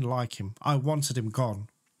I didn't like him. I wanted him gone.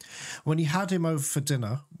 When you had him over for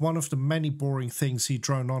dinner, one of the many boring things he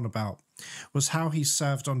droned on about was how he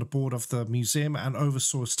served on the board of the museum and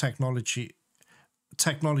oversaw its technology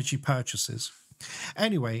purchases.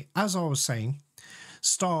 Anyway, as I was saying,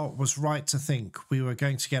 Star was right to think we were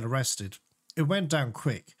going to get arrested. It went down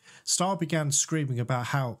quick. Star began screaming about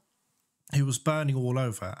how he was burning all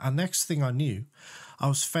over, and next thing I knew, I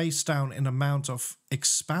was face down in a mound of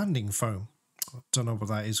expanding foam. Don't know what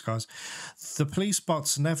that is, guys. The police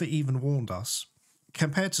bots never even warned us.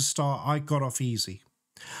 Compared to Star, I got off easy.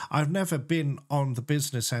 I've never been on the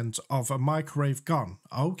business end of a microwave gun.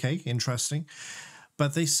 Okay, interesting.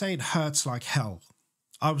 But they say it hurts like hell.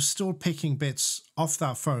 I was still picking bits off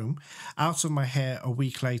that foam out of my hair a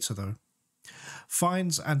week later, though.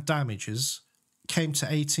 Fines and damages came to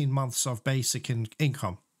 18 months of basic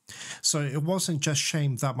income. So it wasn't just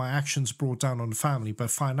shame that my actions brought down on the family,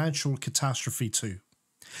 but financial catastrophe too.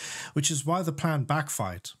 Which is why the plan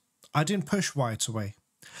backfired. I didn't push Wyatt away.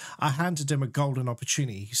 I handed him a golden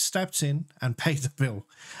opportunity. He stepped in and paid the bill,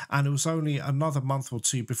 and it was only another month or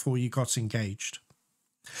two before you got engaged.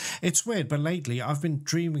 It's weird, but lately I've been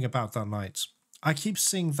dreaming about that night. I keep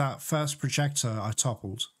seeing that first projector I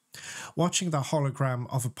toppled, watching the hologram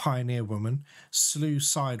of a pioneer woman slew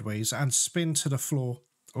sideways and spin to the floor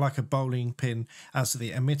like a bowling pin as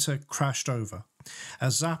the emitter crashed over. A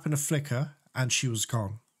zap and a flicker, and she was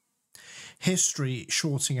gone. History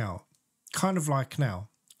shorting out, kind of like now.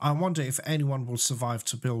 I wonder if anyone will survive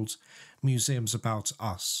to build museums about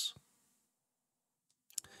us.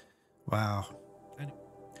 Wow.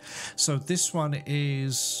 So this one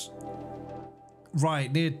is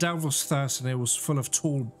right near Devil's Thirst, and it was full of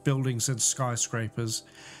tall buildings and skyscrapers.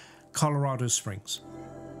 Colorado Springs.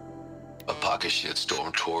 A pocket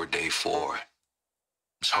shitstorm tour day 4.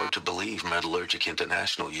 It's hard to believe Metallurgic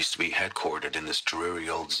International used to be headquartered in this dreary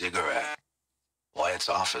old ziggurat. Wyatt's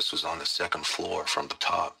office was on the 2nd floor from the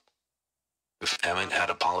top. If Emmett had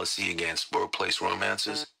a policy against workplace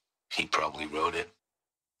romances, he probably wrote it.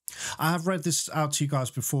 I have read this out to you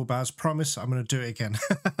guys before, but as promised, I'm going to do it again.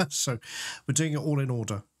 So we're doing it all in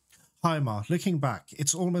order. Hi, Ma. Looking back,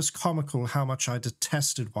 it's almost comical how much I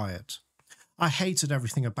detested Wyatt. I hated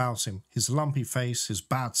everything about him. His lumpy face, his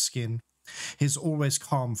bad skin, his always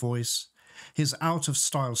calm voice, his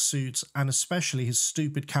out-of-style suit, and especially his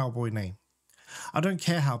stupid cowboy name. I don't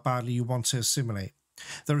care how badly you want to assimilate.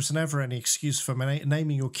 There is never any excuse for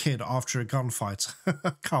naming your kid after a gunfight.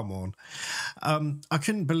 Come on. I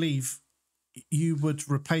couldn't believe you would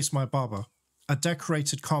replace my Baba, a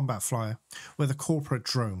decorated combat flyer, with a corporate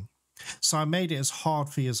drone. So I made it as hard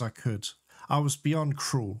for you as I could. I was beyond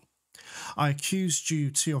cruel. I accused you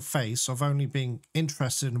to your face of only being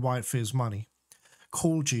interested in Wyatt for his money.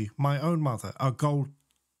 Called you, my own mother, a gold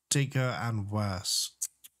digger and worse.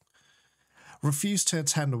 Refused to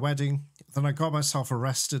attend the wedding, then I got myself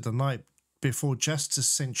arrested the night before just to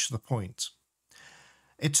cinch the point.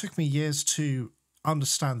 It took me years to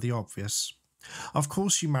understand the obvious. Of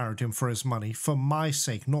course you married him for his money, for my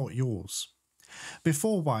sake, not yours.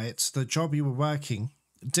 Before Wyatt, the job you were working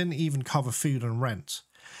didn't even cover food and rent.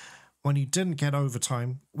 When you didn't get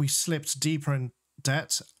overtime, we slipped deeper in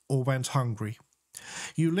debt or went hungry.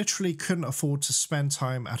 You literally couldn't afford to spend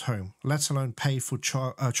time at home, let alone pay for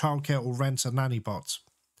childcare or rent a nanny bot.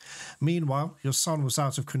 Meanwhile, your son was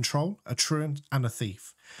out of control, a truant and a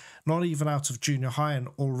thief, not even out of junior high and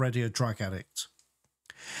already a drug addict.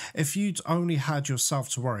 If you'd only had yourself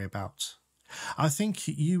to worry about, I think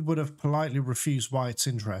you would have politely refused Wyatt's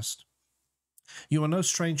interest. You are no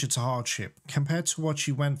stranger to hardship. Compared to what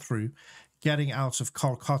you went through getting out of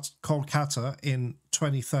Kolkata in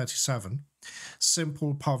 2037,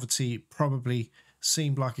 simple poverty probably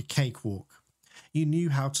seemed like a cakewalk. You knew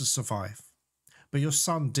how to survive. But your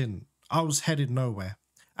son didn't. I was headed nowhere,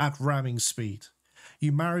 at ramming speed.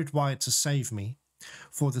 You married Wyatt to save me,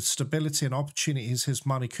 for the stability and opportunities his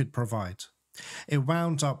money could provide. It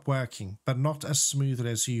wound up working, but not as smoothly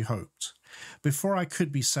as you hoped. Before I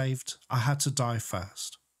could be saved, I had to die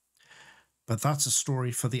first. But that's a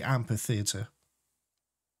story for the amphitheater.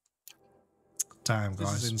 Damn,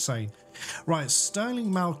 guys. This is insane. Right,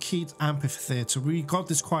 Sterling Malkeet Amphitheater. We got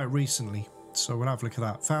this quite recently, so we'll have a look at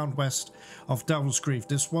that. Found west of Devil's Grief.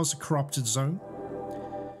 This was a corrupted zone.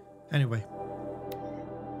 Anyway.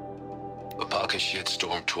 The Pocket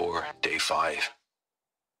Shitstorm Tour, day 5.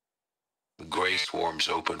 The Grey Swarms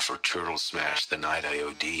opened for Turtle Smash the night I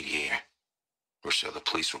OD'd here. Or so the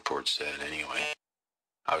police report said, anyway.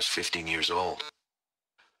 I was 15 years old.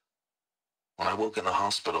 When I woke in the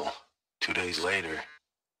hospital, 2 days later,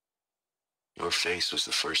 your face was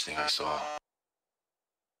the first thing I saw.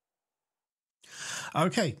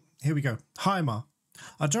 Okay, here we go. Hi, Ma.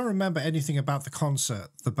 I don't remember anything about the concert,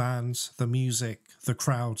 the bands, the music, the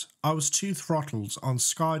crowd. I was too throttled on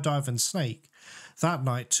Skydive and Snake that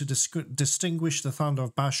night to distinguish the thunder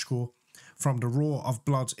of Bashkor from the roar of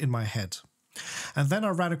blood in my head. And then I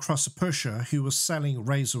ran across a pusher who was selling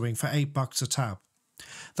Razorwing for $8 a tab.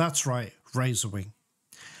 That's right, Razorwing.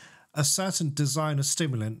 A certain designer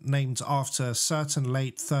stimulant named after a certain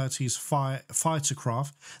late 30s fighter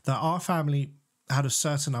craft that our family had a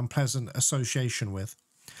certain unpleasant association with.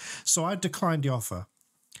 So I declined the offer.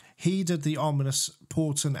 He did the ominous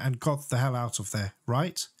portent and got the hell out of there,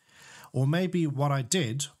 right? Or maybe what I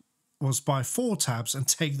did was buy 4 tabs and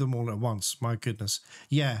take them all at once. My goodness.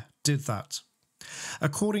 Yeah, did that.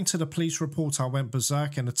 According to the police report, I went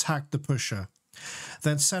berserk and attacked the pusher.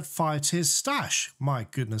 Then set fire to his stash. My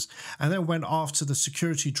goodness. And then went after the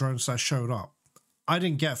security drones that showed up. I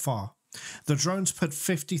didn't get far. The drones put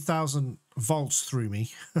 50,000 volts through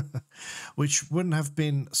me, which wouldn't have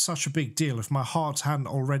been such a big deal if my heart hadn't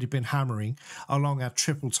already been hammering along at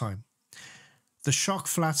triple time. The shock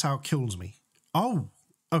flat out killed me. Oh,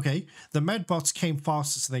 okay, the medbots came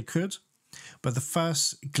fast as they could, but the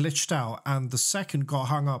first glitched out and the second got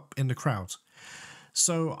hung up in the crowd.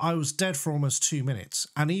 So I was dead for almost 2 minutes,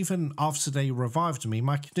 and even after they revived me,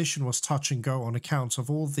 my condition was touch and go on account of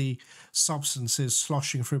all the substances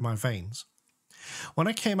sloshing through my veins. When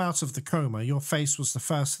I came out of the coma, your face was the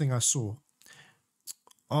first thing I saw.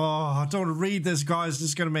 Oh, I don't want to read this, guys. This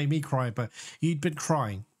is going to make me cry, but you'd been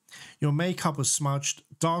crying. Your makeup was smudged,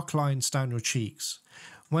 dark lines down your cheeks.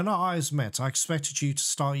 When our eyes met, I expected you to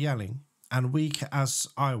start yelling, and weak as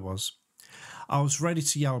I was ready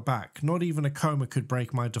to yell back. Not even a coma could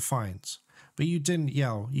break my defiance. But you didn't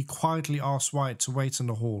yell. You quietly asked Wyatt to wait in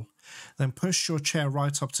the hall, then pushed your chair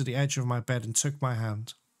right up to the edge of my bed and took my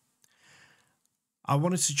hand. I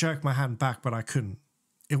wanted to jerk my hand back, but I couldn't.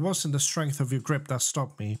 It wasn't the strength of your grip that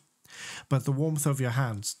stopped me, but the warmth of your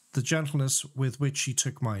hands, the gentleness with which you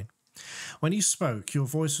took mine. When you spoke, your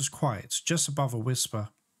voice was quiet, just above a whisper.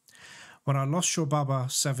 When I lost your Baba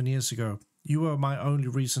 7 years ago, you were my only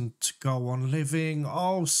reason to go on living.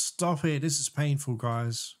 Oh, stop it. This is painful,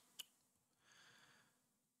 guys.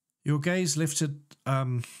 Your gaze lifted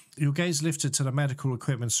to the medical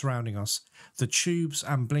equipment surrounding us, the tubes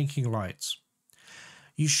and blinking lights.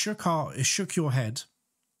 You shook your head.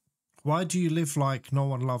 Why do you live like no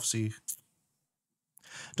one loves you?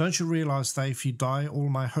 Don't you realize that if you die, all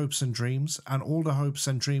my hopes and dreams, and all the hopes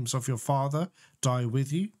and dreams of your father, die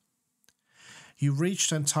with you? You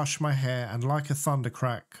reached and touched my hair, and like a thunder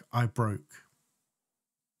crack, I broke.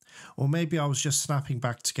 Or maybe I was just snapping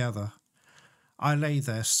back together. I lay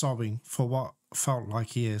there sobbing for what felt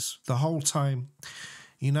like years. The whole time,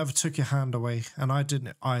 you never took your hand away, and I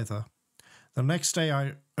didn't either. The next day,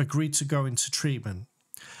 I agreed to go into treatment.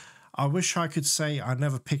 I wish I could say I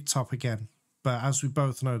never picked up again, but as we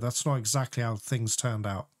both know, that's not exactly how things turned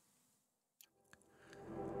out.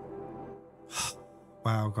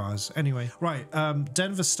 Wow, guys. Anyway, right,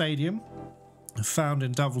 Denver Stadium, found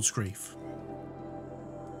in Devil's Grief.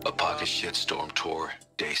 A pocket shitstorm tour,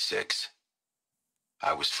 day 6.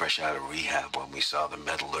 I was fresh out of rehab when we saw the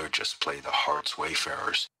metallurgist play the Hearts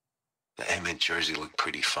Wayfarers. The M in jersey looked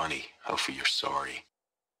pretty funny. Hopefully you're sorry.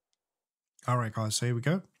 All right, guys, so here we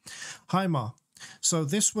go. Hi, Ma. So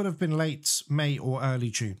this would have been late May or early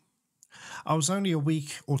June. I was only a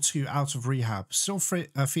week or two out of rehab, still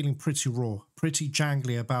feeling pretty raw, pretty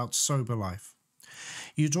jangly about sober life.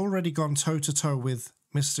 You'd already gone toe-to-toe with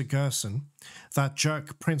Mr. Gerson, that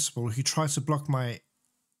jerk principal who tried to block my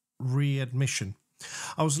readmission.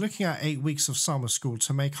 I was looking at 8 weeks of summer school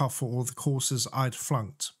to make up for all the courses I'd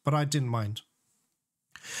flunked, but I didn't mind.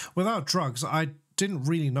 Without drugs, I didn't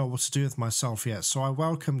really know what to do with myself yet, so I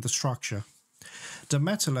welcomed the structure. The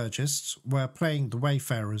metallurgists were playing the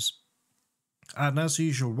Wayfarers, and as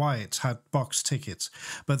usual, Wyatt had box tickets,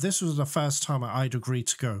 but this was the first time I'd agreed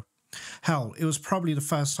to go. Hell, it was probably the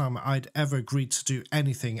first time I'd ever agreed to do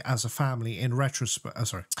anything as a family in retrospect.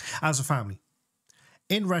 As a family.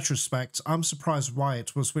 In retrospect, I'm surprised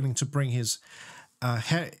Wyatt was willing to bring his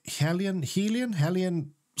Hellion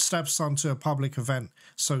stepson to a public event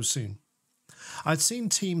so soon. I'd seen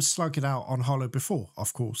teams slug it out on Hollow before,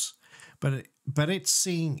 of course, but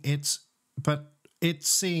seeing it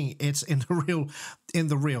in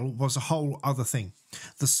the real was a whole other thing.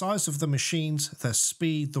 The size of the machines, their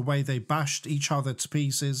speed, the way they bashed each other to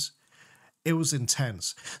pieces, it was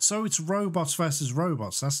intense. So it's robots versus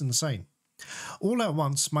robots. That's insane. All at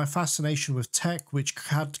once, my fascination with tech, which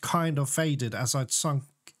had kind of faded as I'd sunk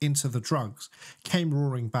into the drugs, came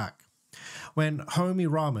roaring back. When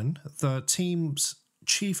Homie Raman, the team's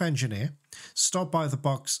chief engineer, stopped by the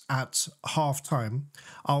box at half-time,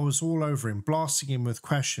 I was all over him, blasting him with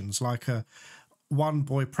questions like a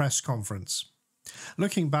one-boy press conference.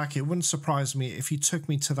 Looking back, it wouldn't surprise me if he took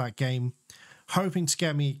me to that game, hoping to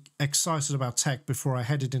get me excited about tech before I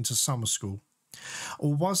headed into summer school.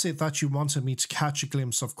 Or was it that you wanted me to catch a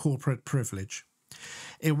glimpse of corporate privilege?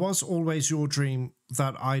 It was always your dream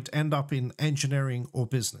that I'd end up in engineering or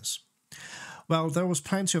business. Well, there was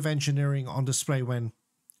plenty of engineering on display when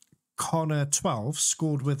Connor 12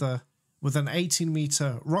 scored with an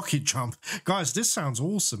 18-meter rocket jump. Guys, this sounds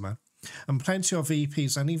awesome, man. And plenty of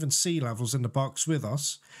VPs and even C-levels in the box with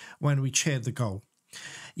us when we cheered the goal.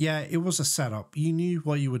 Yeah, it was a setup. You knew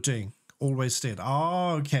what you were doing. Always did.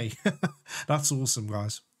 Oh, okay. That's awesome,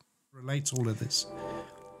 guys. Relate to all of this.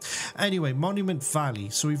 Anyway, Monument Valley.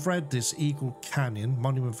 So we've read this Eagle Canyon,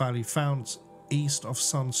 Monument Valley, found east of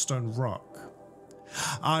Sunstone Rock.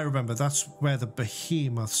 I remember, that's where the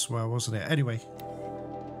behemoths were, wasn't it? Anyway.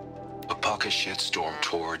 Apaka Shitstorm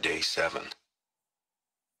Tour Day 7.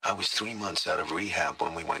 I was 3 months out of rehab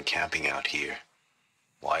when we went camping out here.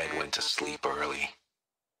 Wyatt went to sleep early,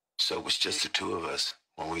 so it was just the two of us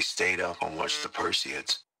when we stayed up and watched the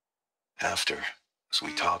Perseids. After, as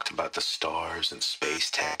we talked about the stars and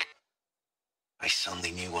space tech, I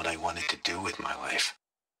suddenly knew what I wanted to do with my life.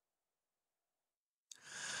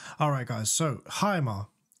 Alright guys, so, hi Ma.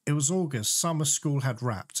 It was August, summer school had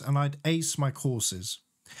wrapped, and I'd aced my courses.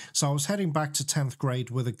 So I was heading back to 10th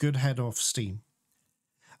grade with a good head of steam.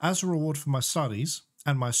 As a reward for my studies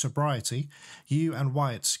and my sobriety, you and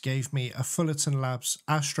Wyatt gave me a Fullerton Labs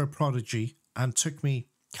Astro Prodigy and took me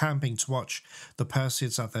camping to watch the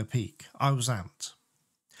Perseids at their peak. I was amped.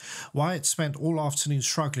 Wyatt spent all afternoon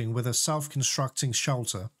struggling with a self-constructing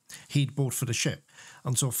shelter he'd bought for the ship,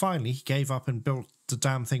 until finally he gave up and built the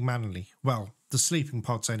damn thing manually. Well, the sleeping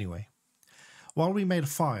pods anyway. While we made a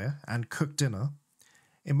fire and cooked dinner,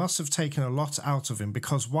 it must have taken a lot out of him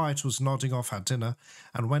because Wyatt was nodding off at dinner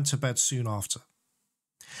and went to bed soon after.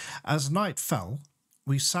 As night fell,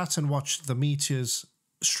 we sat and watched the meteors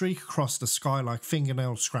streak across the sky like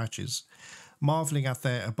fingernail scratches, marvelling at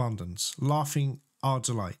their abundance, laughing our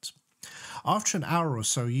delight. After an hour or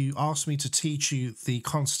so, you asked me to teach you the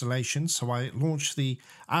constellations, so I launched the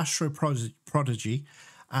Astro Prodigy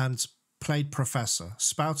and played Professor,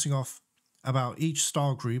 spouting off about each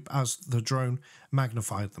star group as the drone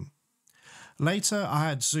magnified them. Later, I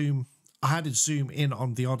had it zoom in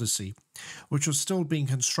on the Odyssey, which was still being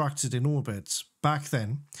constructed in orbit. Back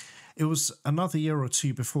then, it was another year or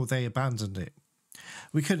two before they abandoned it.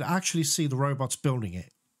 We could actually see the robots building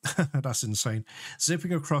it. That's insane.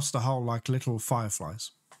 Zipping across the hull like little fireflies.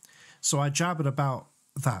 So I jabbered about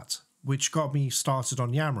that, which got me started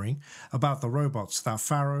on yammering about the robots that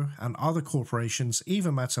Faro and other corporations,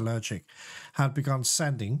 even Metallurgic, had begun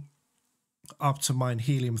sending up to mine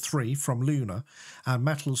helium-3 from Luna and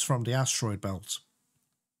metals from the asteroid belt.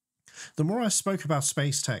 The more I spoke about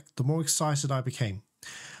space tech, the more excited I became.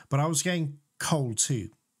 But I was getting cold too.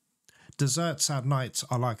 Deserts at night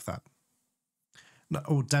are like that. No,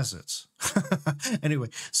 or deserts. Anyway,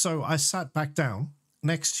 so I sat back down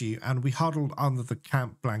next to you and we huddled under the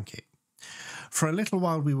camp blanket. For a little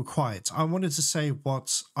while we were quiet. I wanted to say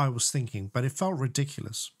what I was thinking, but it felt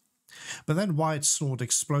ridiculous. But then Wyatt snored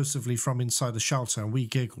explosively from inside the shelter and we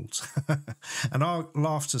giggled. And our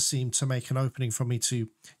laughter seemed to make an opening for me to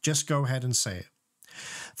just go ahead and say it.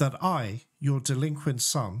 That I, your delinquent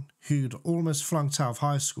son, who'd almost flunked out of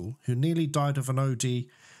high school, who nearly died of an OD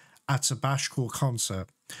at a Bashcore concert,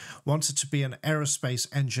 wanted to be an aerospace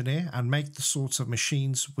engineer and make the sorts of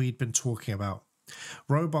machines we'd been talking about.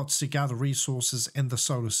 Robots to gather resources in the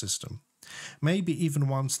solar system. Maybe even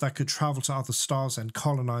ones that could travel to other stars and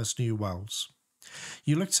colonize new worlds.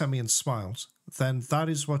 You looked at me and smiled. Then that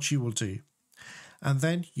is what you will do. And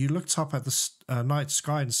then you looked up at the night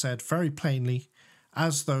sky and said very plainly,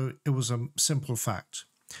 as though it was a simple fact,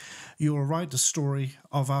 you will write the story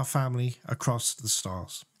of our family across the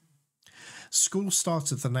stars. School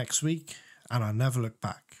started the next week, and I never looked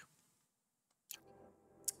back.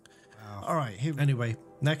 Wow. All right, anyway,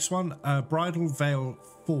 next one, Bridal Veil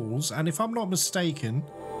Falls, and if I'm not mistaken,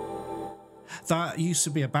 that used to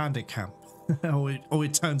be a bandit camp, or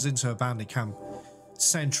it turns into a bandit camp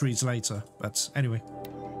centuries later, but anyway.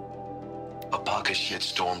 Apaka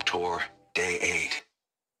Shitstorm Tour, Day 8.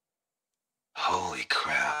 Holy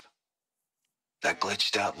crap. That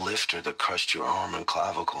glitched out lifter that crushed your arm and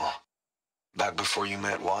clavicle. Back before you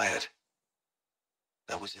met Wyatt.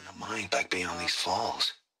 That was in a mine back beyond these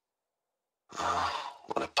falls. Oh,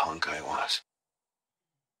 what a punk I was.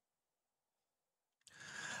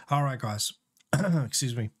 Alright guys,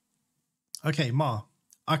 excuse me. Okay, Ma,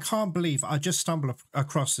 I can't believe I just stumbled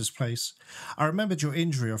across this place. I remembered your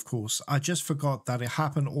injury, of course. I just forgot that it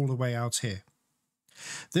happened all the way out here.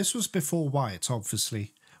 This was before Wyatt,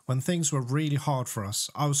 obviously, when things were really hard for us.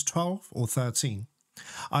 I was 12 or 13.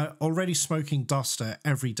 I already smoking duster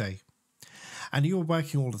every day. And you were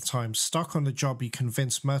working all the time, stuck on the job you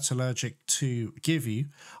convinced Metallurgic to give you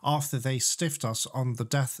after they stiffed us on the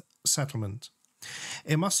death settlement.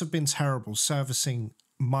 It must have been terrible servicing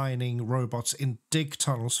mining robots in dig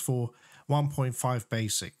tunnels for 1.5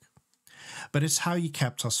 basic. But it's how you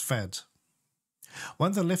kept us fed.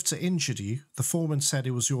 When the lifter injured you, the foreman said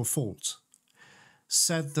it was your fault.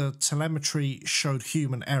 Said the telemetry showed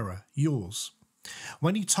human error, yours.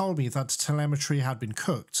 When you told me that the telemetry had been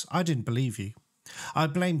cooked, I didn't believe you. I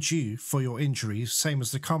blamed you for your injuries, same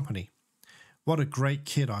as the company. What a great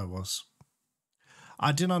kid I was.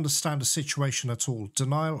 I didn't understand the situation at all.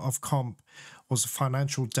 Denial of comp was a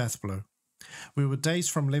financial death blow. We were days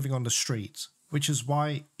from living on the street, which is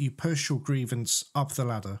why you push your grievance up the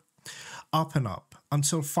ladder, up and up,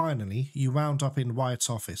 until finally you wound up in Wyatt's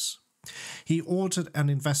office. He ordered an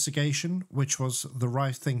investigation, which was the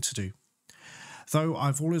right thing to do, though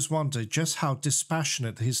I've always wondered just how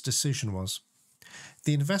dispassionate his decision was.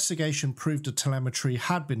 The investigation proved the telemetry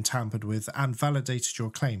had been tampered with and validated your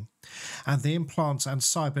claim, and the implants and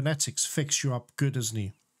cybernetics fixed you up good as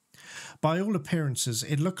new. By all appearances,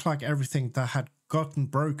 it looked like everything that had gotten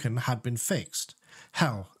broken had been fixed.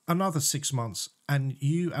 Hell, another 6 months, and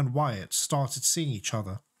you and Wyatt started seeing each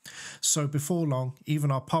other. So before long,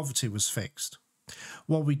 even our poverty was fixed.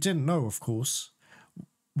 What we didn't know, of course,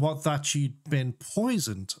 was that you'd been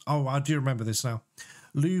poisoned. Oh, I do remember this now.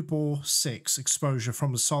 Lubor 6 exposure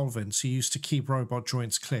from the solvents you used to keep robot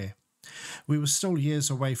joints clear. We were still years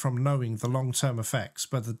away from knowing the long-term effects,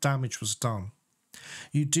 but the damage was done.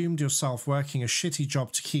 You doomed yourself working a shitty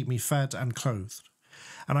job to keep me fed and clothed,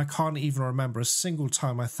 and I can't even remember a single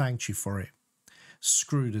time I thanked you for it.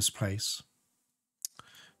 Screw this place.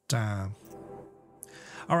 Damn.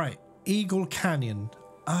 Alright, Eagle Canyon.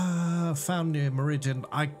 Found near Meridian.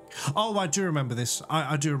 I do remember this.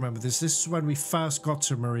 I do remember this. This is when we first got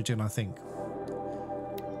to Meridian, I think.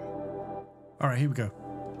 Alright, here we go.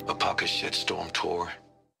 A pocket shitstorm tour,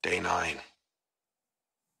 day 9.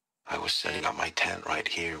 I was setting up my tent right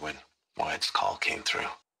here when Wyatt's call came through.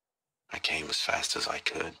 I came as fast as I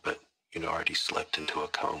could, but you'd already slipped into a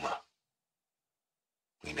coma.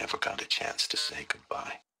 We never got a chance to say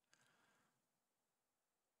goodbye.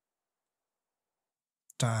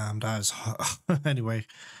 Damn, that is... Anyway,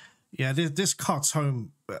 yeah, this cuts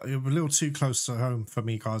home a little too close to home for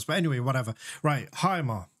me, guys. But anyway, whatever. Right, hi,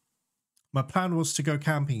 Ma. My plan was to go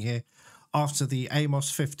camping here after the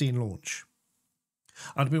Amos 15 launch.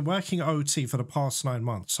 I'd been working OT for the past 9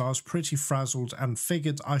 months, so I was pretty frazzled and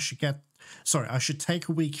figured I should take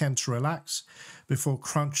a weekend to relax before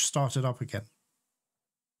crunch started up again.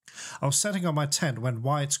 I was setting up my tent when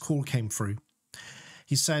Wyatt's call came through.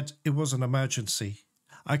 He said it was an emergency.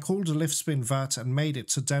 I called a lift spin vert and made it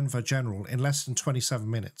to Denver General in less than 27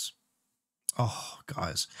 minutes. Oh,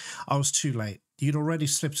 guys, I was too late. You'd already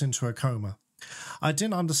slipped into a coma. I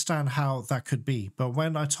didn't understand how that could be, but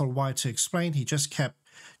when I told Wyatt to explain, he just kept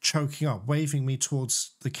choking up, waving me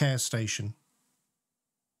towards the care station.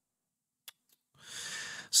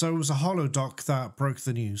 So it was a holodoc that broke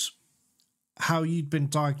the news. How you'd been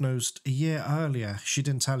diagnosed a year earlier, she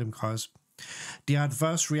didn't tell him, guys. The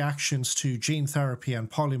adverse reactions to gene therapy and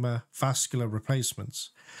polymer vascular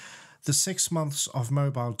replacements. The 6 months of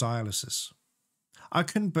mobile dialysis. I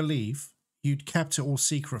couldn't believe you'd kept it all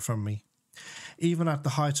secret from me. Even at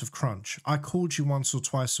the height of crunch, I called you once or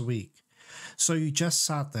twice a week. So you just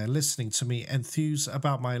sat there listening to me enthuse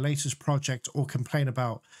about my latest project or complain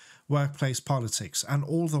about workplace politics, and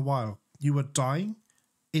all the while you were dying?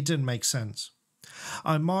 It didn't make sense.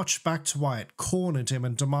 I marched back to Wyatt, cornered him,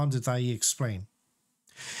 and demanded that he explain.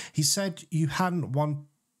 He said you hadn't want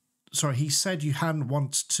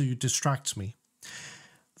to distract me,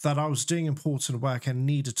 that I was doing important work and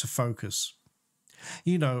needed to focus.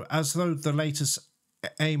 You know, as though the latest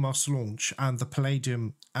Amos launch and the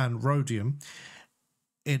palladium and rhodium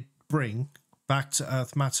it bring back to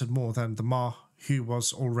Earth mattered more than the Ma who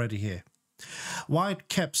was already here. Wyatt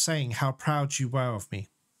kept saying how proud you were of me.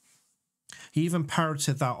 He even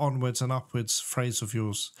parroted that onwards and upwards phrase of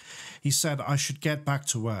yours. He said I should get back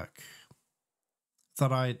to work.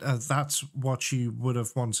 That's what you would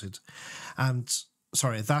have wanted.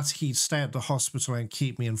 That he'd stay at the hospital and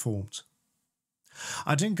keep me informed.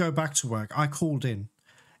 I didn't go back to work. I called in.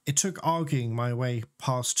 It took arguing my way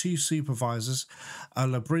past 2 supervisors, a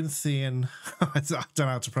labyrinthian, I don't know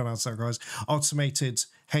how to pronounce that, guys, automated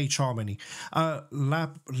HR mini,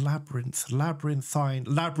 labyrinthine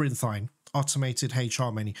automated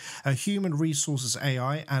HR mini, a human resources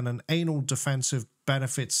AI, and an anal defensive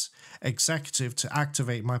benefits executive to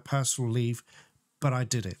activate my personal leave, but I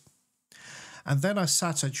did it. And then I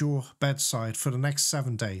sat at your bedside for the next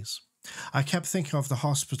 7 days. I kept thinking of the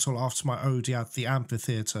hospital after my OD at the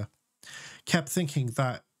amphitheatre. Kept thinking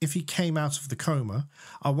that if he came out of the coma,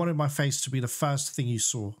 I wanted my face to be the first thing you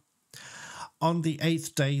saw. On the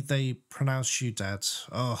 8th day, they pronounced you dead.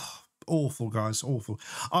 Oh, awful, guys, awful.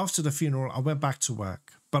 After the funeral, I went back to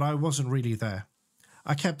work, but I wasn't really there.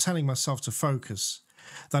 I kept telling myself to focus,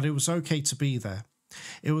 that it was okay to be there.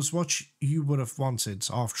 It was what you would have wanted,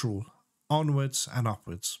 after all, onwards and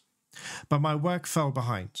upwards. But my work fell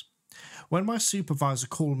behind. When my supervisor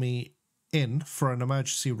called me in for an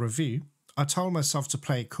emergency review, I told myself to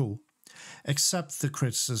play it cool, accept the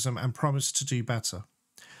criticism and promise to do better.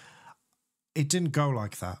 it didn't go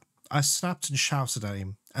like that. I snapped and shouted at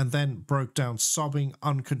him, and then broke down sobbing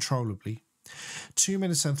uncontrollably. 2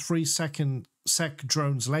 minutes and 3 sec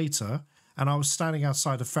drones later, and I was standing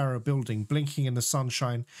outside a Pharaoh building, blinking in the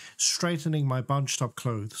sunshine, straightening my bunched up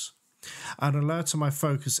clothes. An alert on my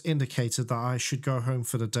focus indicated that I should go home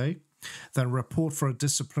for the day, then report for a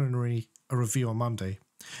disciplinary review on Monday.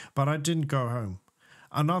 But I didn't go home.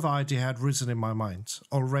 Another idea had risen in my mind,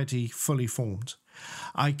 already fully formed.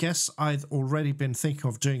 I guess I'd already been thinking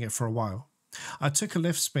of doing it for a while. I took a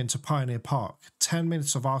lift spin to Pioneer Park, 10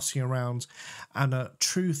 minutes of asking around, and a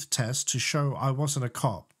truth test to show I wasn't a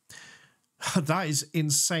cop. That is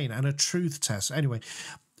insane, and a truth test, anyway,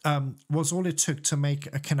 was all it took to make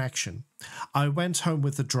a connection. I went home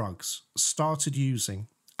with the drugs, started using,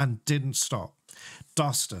 and didn't stop.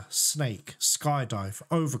 Duster, snake, skydive,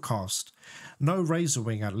 overcast. No razor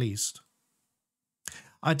wing, at least.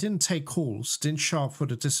 I didn't take calls, didn't show up for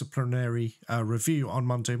the disciplinary review on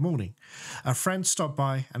Monday morning. A friend stopped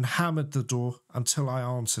by and hammered the door until I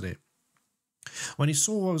answered it. When he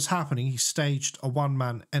saw what was happening, he staged a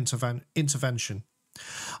one-man intervention.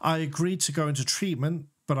 I agreed to go into treatment,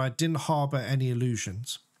 but I didn't harbour any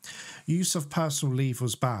illusions. Use of personal leave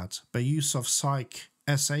was bad, but use of psych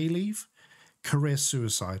SA leave? Career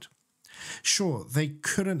suicide. Sure, they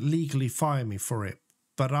couldn't legally fire me for it,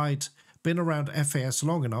 but I'd been around FAS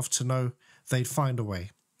long enough to know they'd find a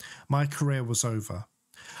way. My career was over.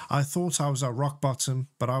 I thought I was at rock bottom,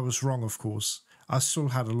 but I was wrong, of course. I still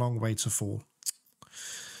had a long way to fall.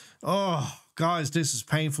 Oh, guys, this is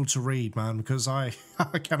painful to read, man, because I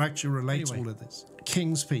can actually relate to all of this.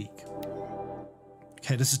 King's Peak.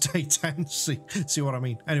 Okay, this is day 10. See what I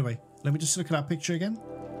mean? Anyway, let me just look at that picture again.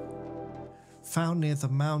 Found near the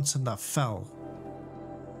mountain that fell.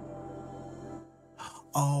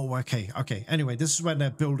 Oh, okay. Anyway, this is when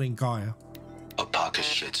they're building Gaia. A pocket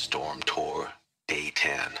shit storm tour, day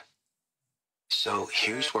 10. So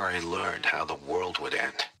here's where I learned how the world would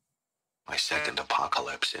end. My second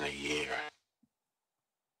apocalypse in a year.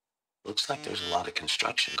 Looks like there's a lot of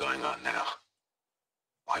construction going on now.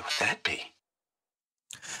 Why would that be?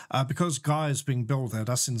 Because Gaia's being built there.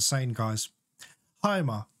 That's insane, guys. Hi,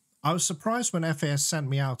 Ma. I was surprised when FAS sent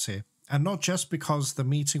me out here, and not just because the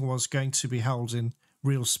meeting was going to be held in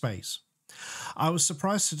real space. I was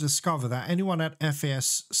surprised to discover that anyone at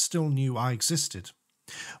FAS still knew I existed.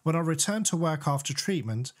 When I returned to work after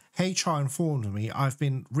treatment, HR informed me I've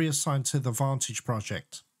been reassigned to the Vantage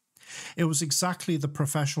project. It was exactly the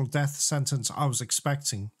professional death sentence I was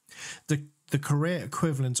expecting, the career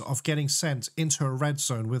equivalent of getting sent into a red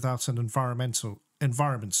zone without an environment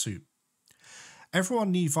suit.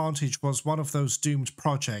 Everyone knew Vantage was one of those doomed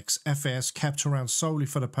projects FAS kept around solely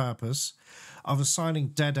for the purpose of assigning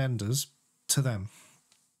dead-enders to them,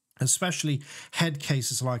 especially head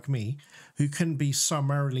cases like me, who couldn't be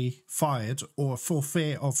summarily fired or for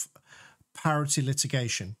fear of parity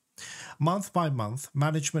litigation. Month by month,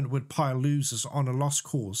 management would pile losers on a lost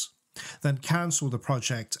cause, then cancel the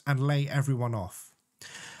project and lay everyone off.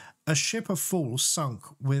 A ship of fools sunk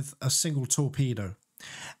with a single torpedo.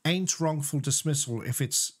 Ain't wrongful dismissal if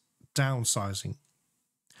it's downsizing.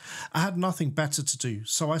 I had nothing better to do,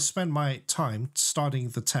 so I spent my time studying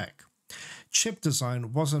the tech. Chip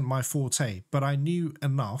design wasn't my forte, but I knew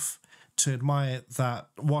enough to admire that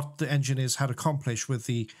what the engineers had accomplished with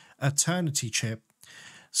the Eternity chip.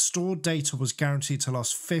 Stored data was guaranteed to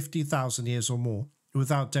last 50,000 years or more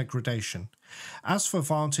without degradation. As for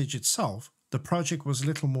Vantage itself, the project was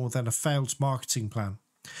little more than a failed marketing plan.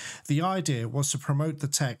 The idea was to promote the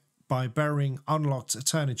tech by burying unlocked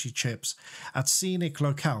Eternity chips at scenic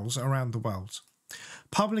locales around the world.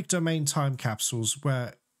 Public domain time capsules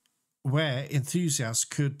where enthusiasts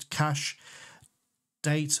could cache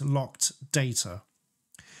date-locked data.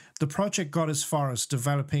 The project got as far as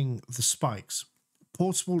developing the spikes,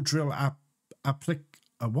 portable drill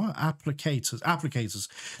applicators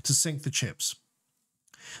to sync the chips.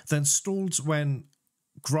 Then stalled when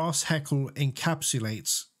Grass Heckle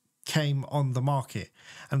Encapsulates came on the market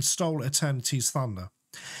and stole Eternity's thunder.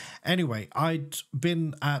 Anyway, I'd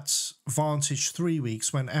been at Vantage 3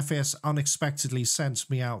 weeks when FAS unexpectedly sent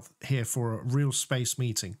me out here for a real space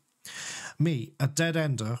meeting. Me, a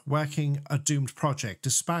dead-ender working a doomed project,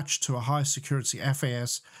 dispatched to a high-security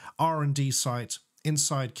FAS R&D site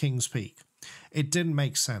inside King's Peak. It didn't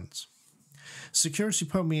make sense. Security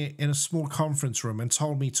put me in a small conference room and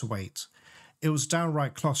told me to wait. It was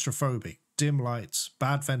downright claustrophobic, dim lights,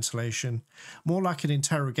 bad ventilation, more like an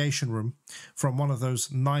interrogation room from one of those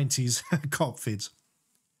 90s cop vids.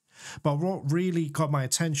 But what really got my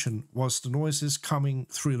attention was the noises coming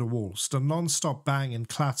through the walls, the non-stop bang and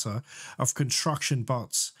clatter of construction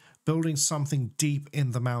bots building something deep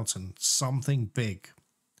in the mountain, something big.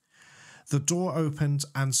 The door opened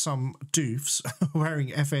and some doofs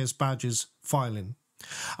wearing FAS badges file in.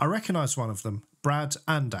 I recognized one of them, Brad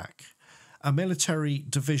Andak, a military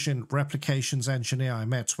division replications engineer I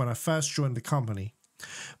met when I first joined the company,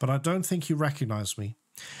 but I don't think he recognized me.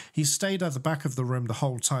 He stayed at the back of the room the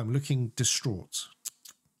whole time, looking distraught.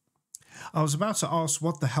 I was about to ask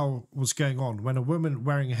what the hell was going on when a woman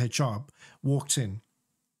wearing a hijab walked in.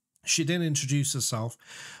 She didn't introduce herself,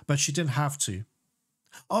 but she didn't have to.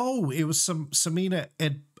 Oh, it was Samina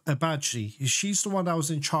Ebadji. She's the one that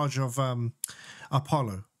was in charge of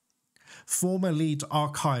Apollo. Former lead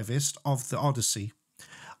archivist of the Odyssey.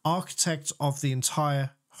 Architect of the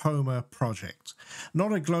entire Homer project.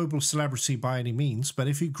 Not a global celebrity by any means, but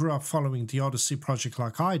if you grew up following the Odyssey project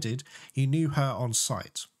like I did, you knew her on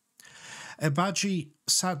sight. Ebadji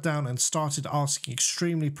sat down and started asking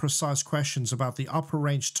extremely precise questions about the upper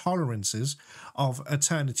range tolerances of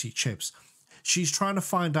Eternity chips. She's trying to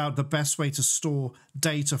find out the best way to store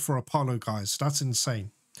data for Apollo, guys. That's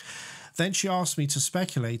insane. Then she asked me to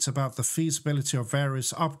speculate about the feasibility of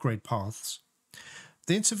various upgrade paths.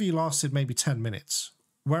 The interview lasted maybe 10 minutes,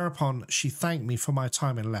 whereupon she thanked me for my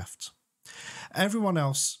time and left. Everyone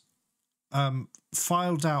else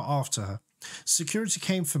filed out after her. Security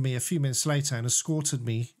came for me a few minutes later and escorted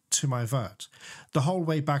me to my vert. The whole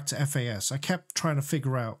way back to FAS, I kept trying to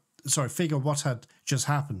figure what had just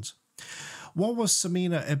happened. What was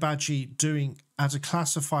Samina Ebadji doing at a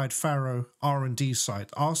classified Pharaoh R&D site,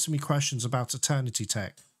 asking me questions about Eternity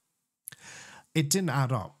tech? It didn't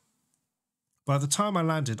add up. By the time I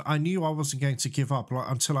landed, I knew I wasn't going to give up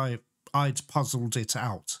until I'd puzzled it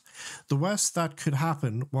out. The worst that could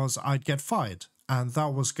happen was I'd get fired, and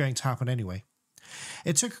that was going to happen anyway.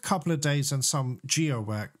 It took a couple of days and some geo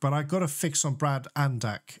work, but I got a fix on Brad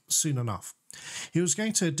Andak soon enough. He was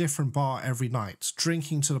going to a different bar every night,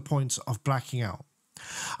 drinking to the point of blacking out.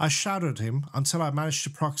 I shadowed him until I managed to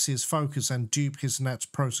proxy his focus and dupe his net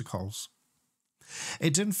protocols.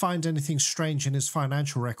 It didn't find anything strange in his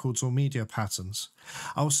financial records or media patterns.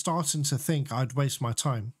 I was starting to think I'd wasted my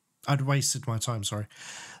time.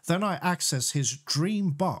 Then I accessed his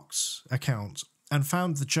Dreambox account and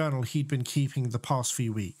found the journal he'd been keeping the past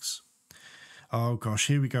few weeks. Oh gosh,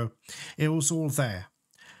 here we go. It was all there.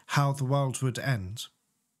 How the world would end.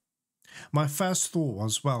 My first thought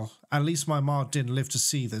was, well, at least my ma didn't live to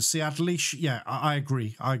see this. See, at least, yeah, I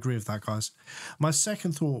agree. I agree with that, guys. My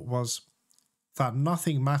second thought was that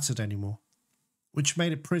nothing mattered anymore, which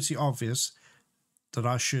made it pretty obvious that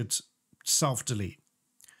I should self-delete.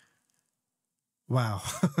 Wow.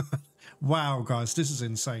 Wow, guys, this is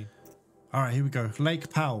insane. All right, here we go. Lake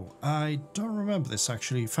Powell. I don't remember this,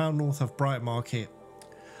 actually. Found north of Bright Market.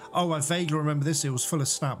 Oh, I vaguely remember this. It was full of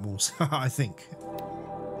snap malls, I think.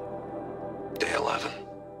 Day 11.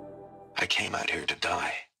 I came out here to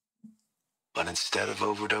die. But instead of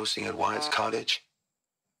overdosing at Wyatt's cottage,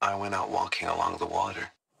 I went out walking along the water.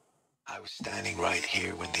 I was standing right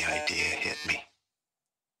here when the idea hit me.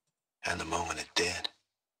 And the moment it did,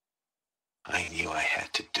 I knew I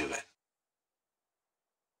had to do it.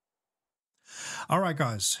 All right,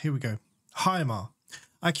 guys, here we go. Hi, Ma.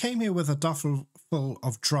 I came here with a duffel full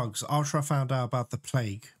of drugs after I found out about the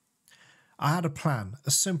plague. I had a plan,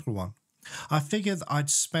 a simple one. I figured I'd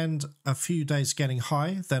spend a few days getting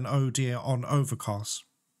high, then OD on Overcast.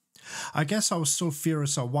 I guess I was still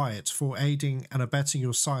furious at Wyatt for aiding and abetting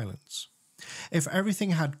your silence. If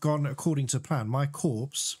everything had gone according to plan, my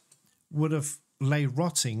corpse would have lay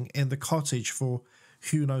rotting in the cottage for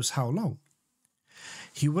who knows how long.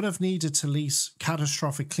 He would have needed to lease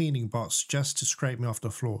catastrophic cleaning bots just to scrape me off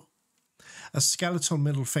the floor. A skeletal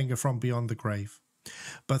middle finger from beyond the grave.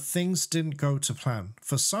 But things didn't go to plan.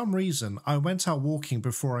 For some reason, I went out walking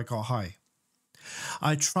before I got high.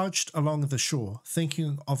 I trudged along the shore,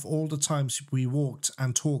 thinking of all the times we walked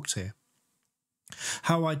and talked here.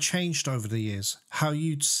 How I changed over the years, how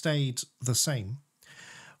you'd stayed the same.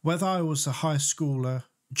 Whether I was a high schooler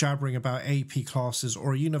jabbering about AP classes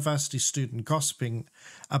or a university student gossiping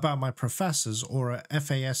about my professors or a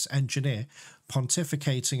FAS engineer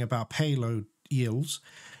pontificating about payload yields,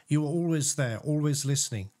 you were always there, always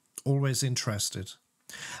listening, always interested,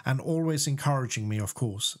 and always encouraging me, of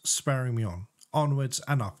course, spurring me on, onwards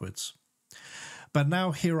and upwards. But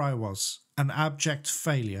now here I was, an abject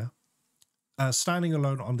failure, standing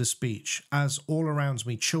alone on this beach, as all around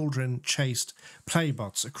me children chased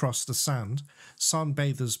playbots across the sand,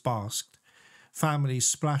 sunbathers basked, families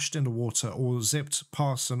splashed in the water or zipped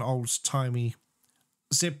past on old-timey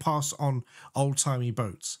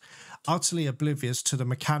boats, utterly oblivious to the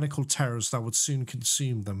mechanical terrors that would soon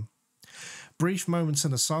consume them. Brief moments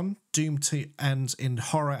in the sun, doomed to end in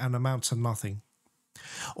horror and amount to nothing.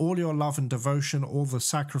 All your love and devotion, all the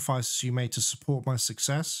sacrifices you made to support my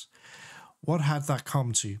success, what had that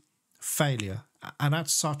come to? Failure, and at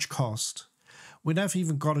such cost. We never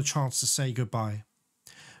even got a chance to say goodbye.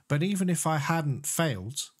 But even if I hadn't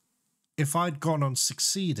failed, if I'd gone on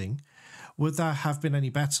succeeding, would that have been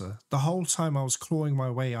any better? The whole time I was clawing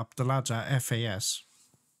my way up the ladder at FAS,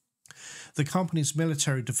 the company's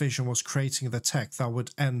military division was creating the tech that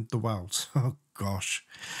would end the world. Oh gosh.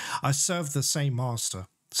 I served the same master.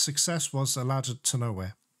 Success was a ladder to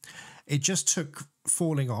nowhere. It just took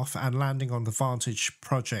falling off and landing on the Vantage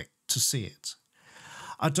project to see it.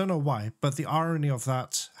 I don't know why, but the irony of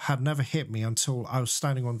that had never hit me until I was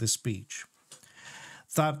standing on this beach.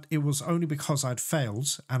 That it was only because I'd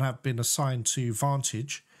failed and had been assigned to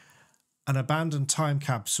Vantage, an abandoned time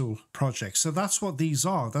capsule project. So that's what these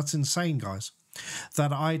are. That's insane, guys.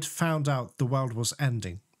 That I'd found out the world was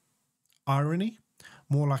ending. Irony?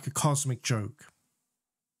 More like a cosmic joke.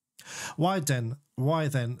 Why then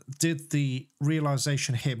did the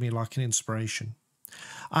realization hit me like an inspiration?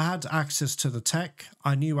 I had access to the tech.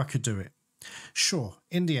 I knew I could do it. Sure,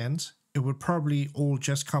 in the end, it would probably all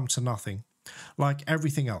just come to nothing, like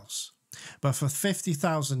everything else. But for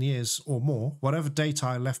 50,000 years or more, whatever data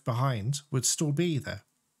I left behind would still be there.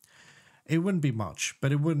 It wouldn't be much,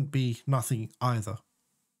 but it wouldn't be nothing either.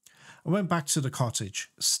 I went back to the cottage,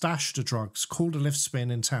 stashed the drugs, called a lift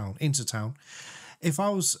spin into town. If I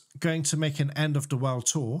was going to make an end of the world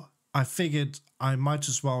tour, I figured I might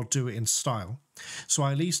as well do it in style. So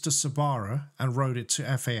I leased a Subaru and rode it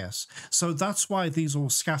to FAS. So that's why these all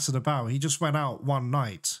scattered about. He just went out one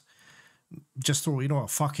night. Just thought, you know what,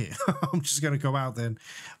 fuck it. I'm just going to go out there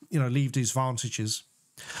and, leave these Vantages.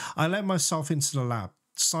 I let myself into the lab,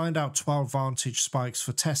 signed out 12 Vantage spikes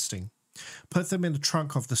for testing, put them in the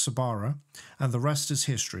trunk of the Subaru, and the rest is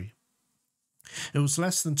history. It was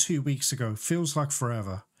less than 2 weeks ago, feels like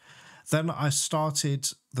forever. Then I started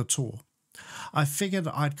the tour. I figured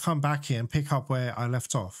I'd come back here and pick up where I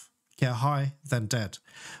left off. Get high, then dead.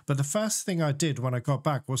 But the first thing I did when I got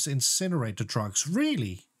back was incinerate the drugs.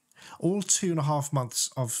 Really? All 2.5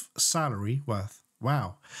 months of salary worth.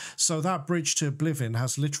 Wow. So that bridge to oblivion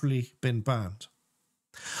has literally been burned.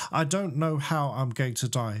 I don't know how I'm going to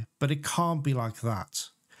die, but it can't be like that.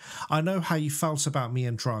 I know how you felt about me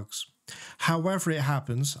and drugs. However it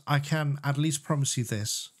happens, I can at least promise you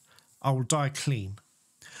this. I will die clean.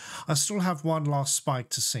 I still have one last spike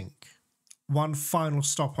to sink. One final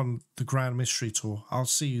stop on the Grand Mystery Tour. I'll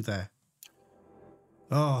see you there.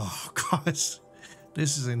 Oh, guys.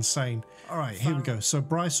 This is insane. All right, here we go. So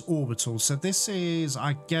Bryce Orbital. So this is,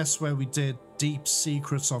 I guess, where we did Deep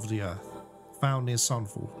Secrets of the Earth, found near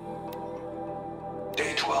Sunfall.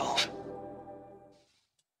 Day 12.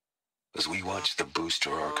 As we watched the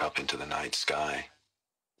booster arc up into the night sky,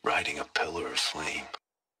 riding a pillar of flame,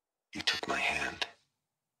 you took my hand,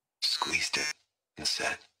 squeezed it, and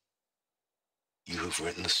said, "You have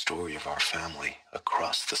written the story of our family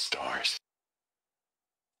across the stars."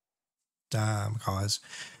 Damn, guys.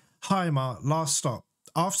 Hi, Ma. Last stop.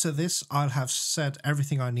 After this, I'll have said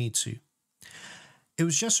everything I need to. It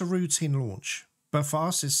was just a routine launch, but for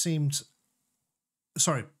us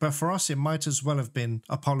it might as well have been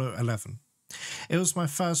Apollo 11. It was my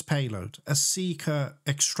first payload, a Seeker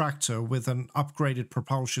extractor with an upgraded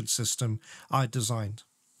propulsion system I designed.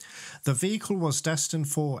 The vehicle was destined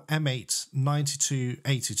for M8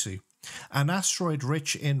 9282, an asteroid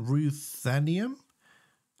rich in ruthenium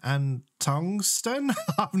and tungsten?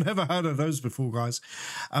 I've never heard of those before, guys.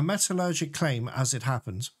 A metallurgic claim as it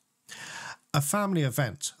happened. A family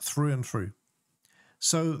event through and through.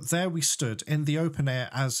 So there we stood in the open air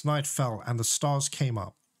as night fell and the stars came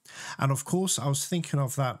up. And of course I was thinking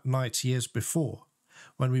of that night years before,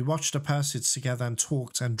 when we watched the Perseids together and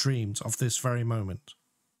talked and dreamed of this very moment.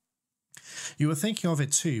 You were thinking of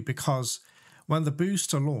it too, because when the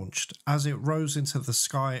booster launched, as it rose into the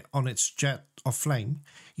sky on its jet of flame,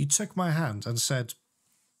 you took my hand and said,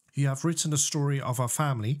 "You have written the story of our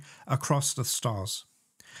family across the stars."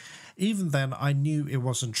 Even then, I knew it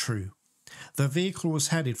wasn't true. The vehicle was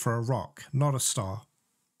headed for a rock, not a star.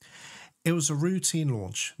 It was a routine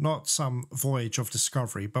launch, not some voyage of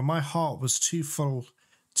discovery, but my heart was too full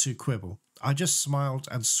to quibble. I just smiled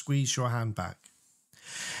and squeezed your hand back.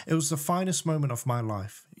 It was the finest moment of my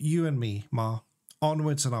life. You and me, Ma.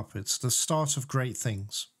 Onwards and upwards, the start of great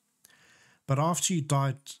things. But after you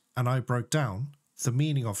died and I broke down, the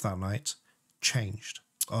meaning of that night changed.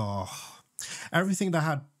 Oh, everything that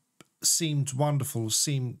had seemed wonderful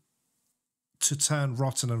seemed to turn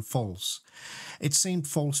rotten and false. It seemed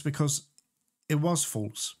false because it was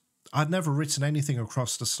false. I'd never written anything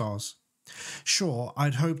across the stars. Sure,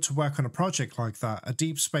 I'd hoped to work on a project like that, a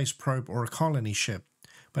deep space probe or a colony ship,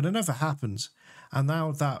 but it never happened, and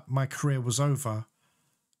now that my career was over,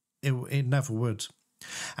 it never would.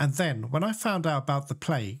 And then, when I found out about the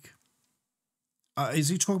plague, is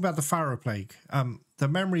he talking about the Pharaoh plague? The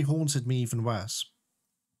memory haunted me even worse.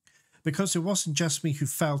 Because it wasn't just me who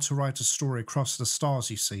failed to write a story across the stars,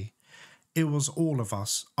 you see. It was all of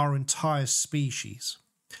us, our entire species.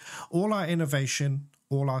 All our innovation,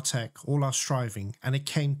 all our tech, all our striving, and it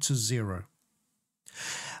came to zero.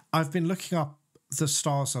 I've been looking up the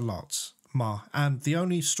stars a lot, Ma, and the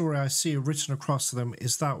only story I see written across them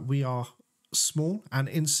is that we are small and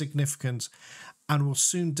insignificant and will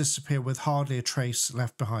soon disappear with hardly a trace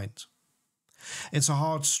left behind. It's a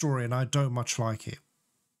hard story and I don't much like it.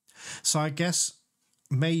 So I guess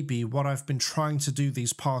maybe what I've been trying to do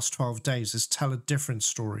these past 12 days is tell a different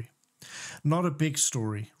story. Not a big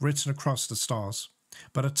story written across the stars,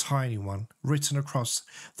 but a tiny one written across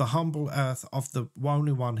the humble earth of the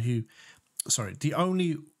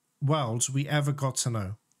only world we ever got to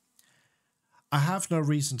know. I have no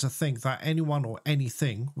reason to think that anyone or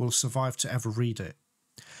anything will survive to ever read it.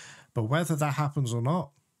 But whether that happens or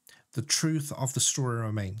not, the truth of the story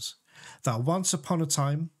remains. That once upon a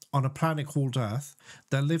time, on a planet called Earth,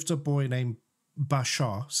 there lived a boy named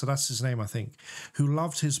Bashar, so that's his name I think, who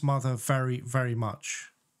loved his mother very, very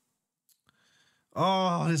much.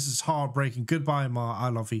 Oh, this is heartbreaking. Goodbye, Ma, I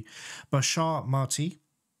love you. Bashar Marti,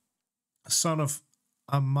 son of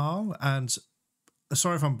Amal and,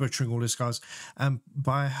 sorry if I'm butchering all this, guys, and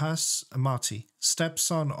Bihas Marti,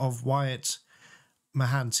 stepson of Wyatt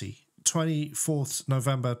Mahanti, 24th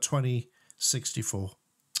November 2064.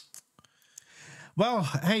 Well,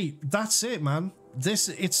 hey, that's it, man.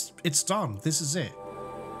 It's done. This is it.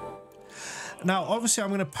 Now, obviously, I'm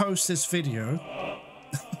going to post this video.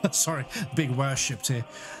 Sorry, big worshipped here.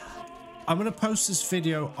 I'm going to post this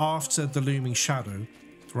video after the Looming Shadow,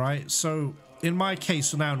 right? So, in my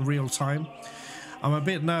case, now in real time, I'm a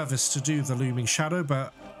bit nervous to do the Looming Shadow,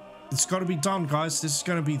 but it's got to be done, guys. This is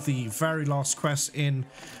going to be the very last quest in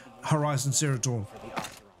Horizon Zero Dawn.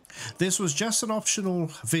 This was just an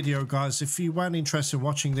optional video, guys. If you weren't interested in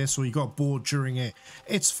watching this or you got bored during it,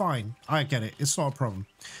 it's fine. I get it. It's not a problem.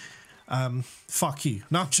 Fuck you.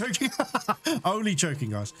 No, I'm joking. Only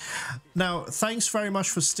joking, guys. Now, thanks very much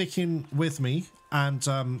for sticking with me. And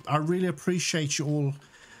I really appreciate you all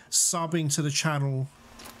subbing to the channel.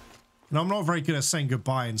 And I'm not very good at saying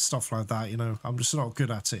goodbye and stuff like that, you know. I'm just not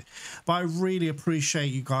good at it. But I really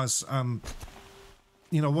appreciate you guys,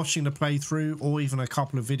 you know, watching the playthrough or even a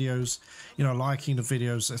couple of videos, you know, liking the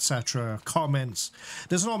videos, etc. Comments.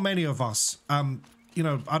 There's not many of us. You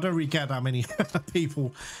know, I don't really get that many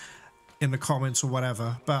people in the comments or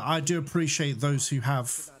whatever, but I do appreciate those who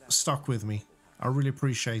have stuck with me. I really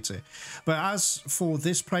appreciate it. But as for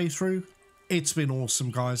this playthrough, it's been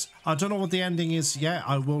awesome, guys. I don't know what the ending is yet.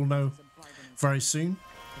 I will know very soon.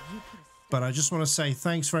 But I just want to say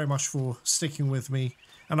thanks very much for sticking with me.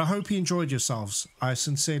 And I hope you enjoyed yourselves. I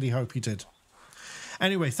sincerely hope you did.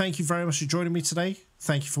 Anyway, thank you very much for joining me today.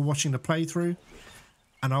 Thank you for watching the playthrough.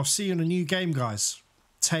 And I'll see you in a new game, guys.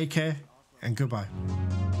 Take care and goodbye.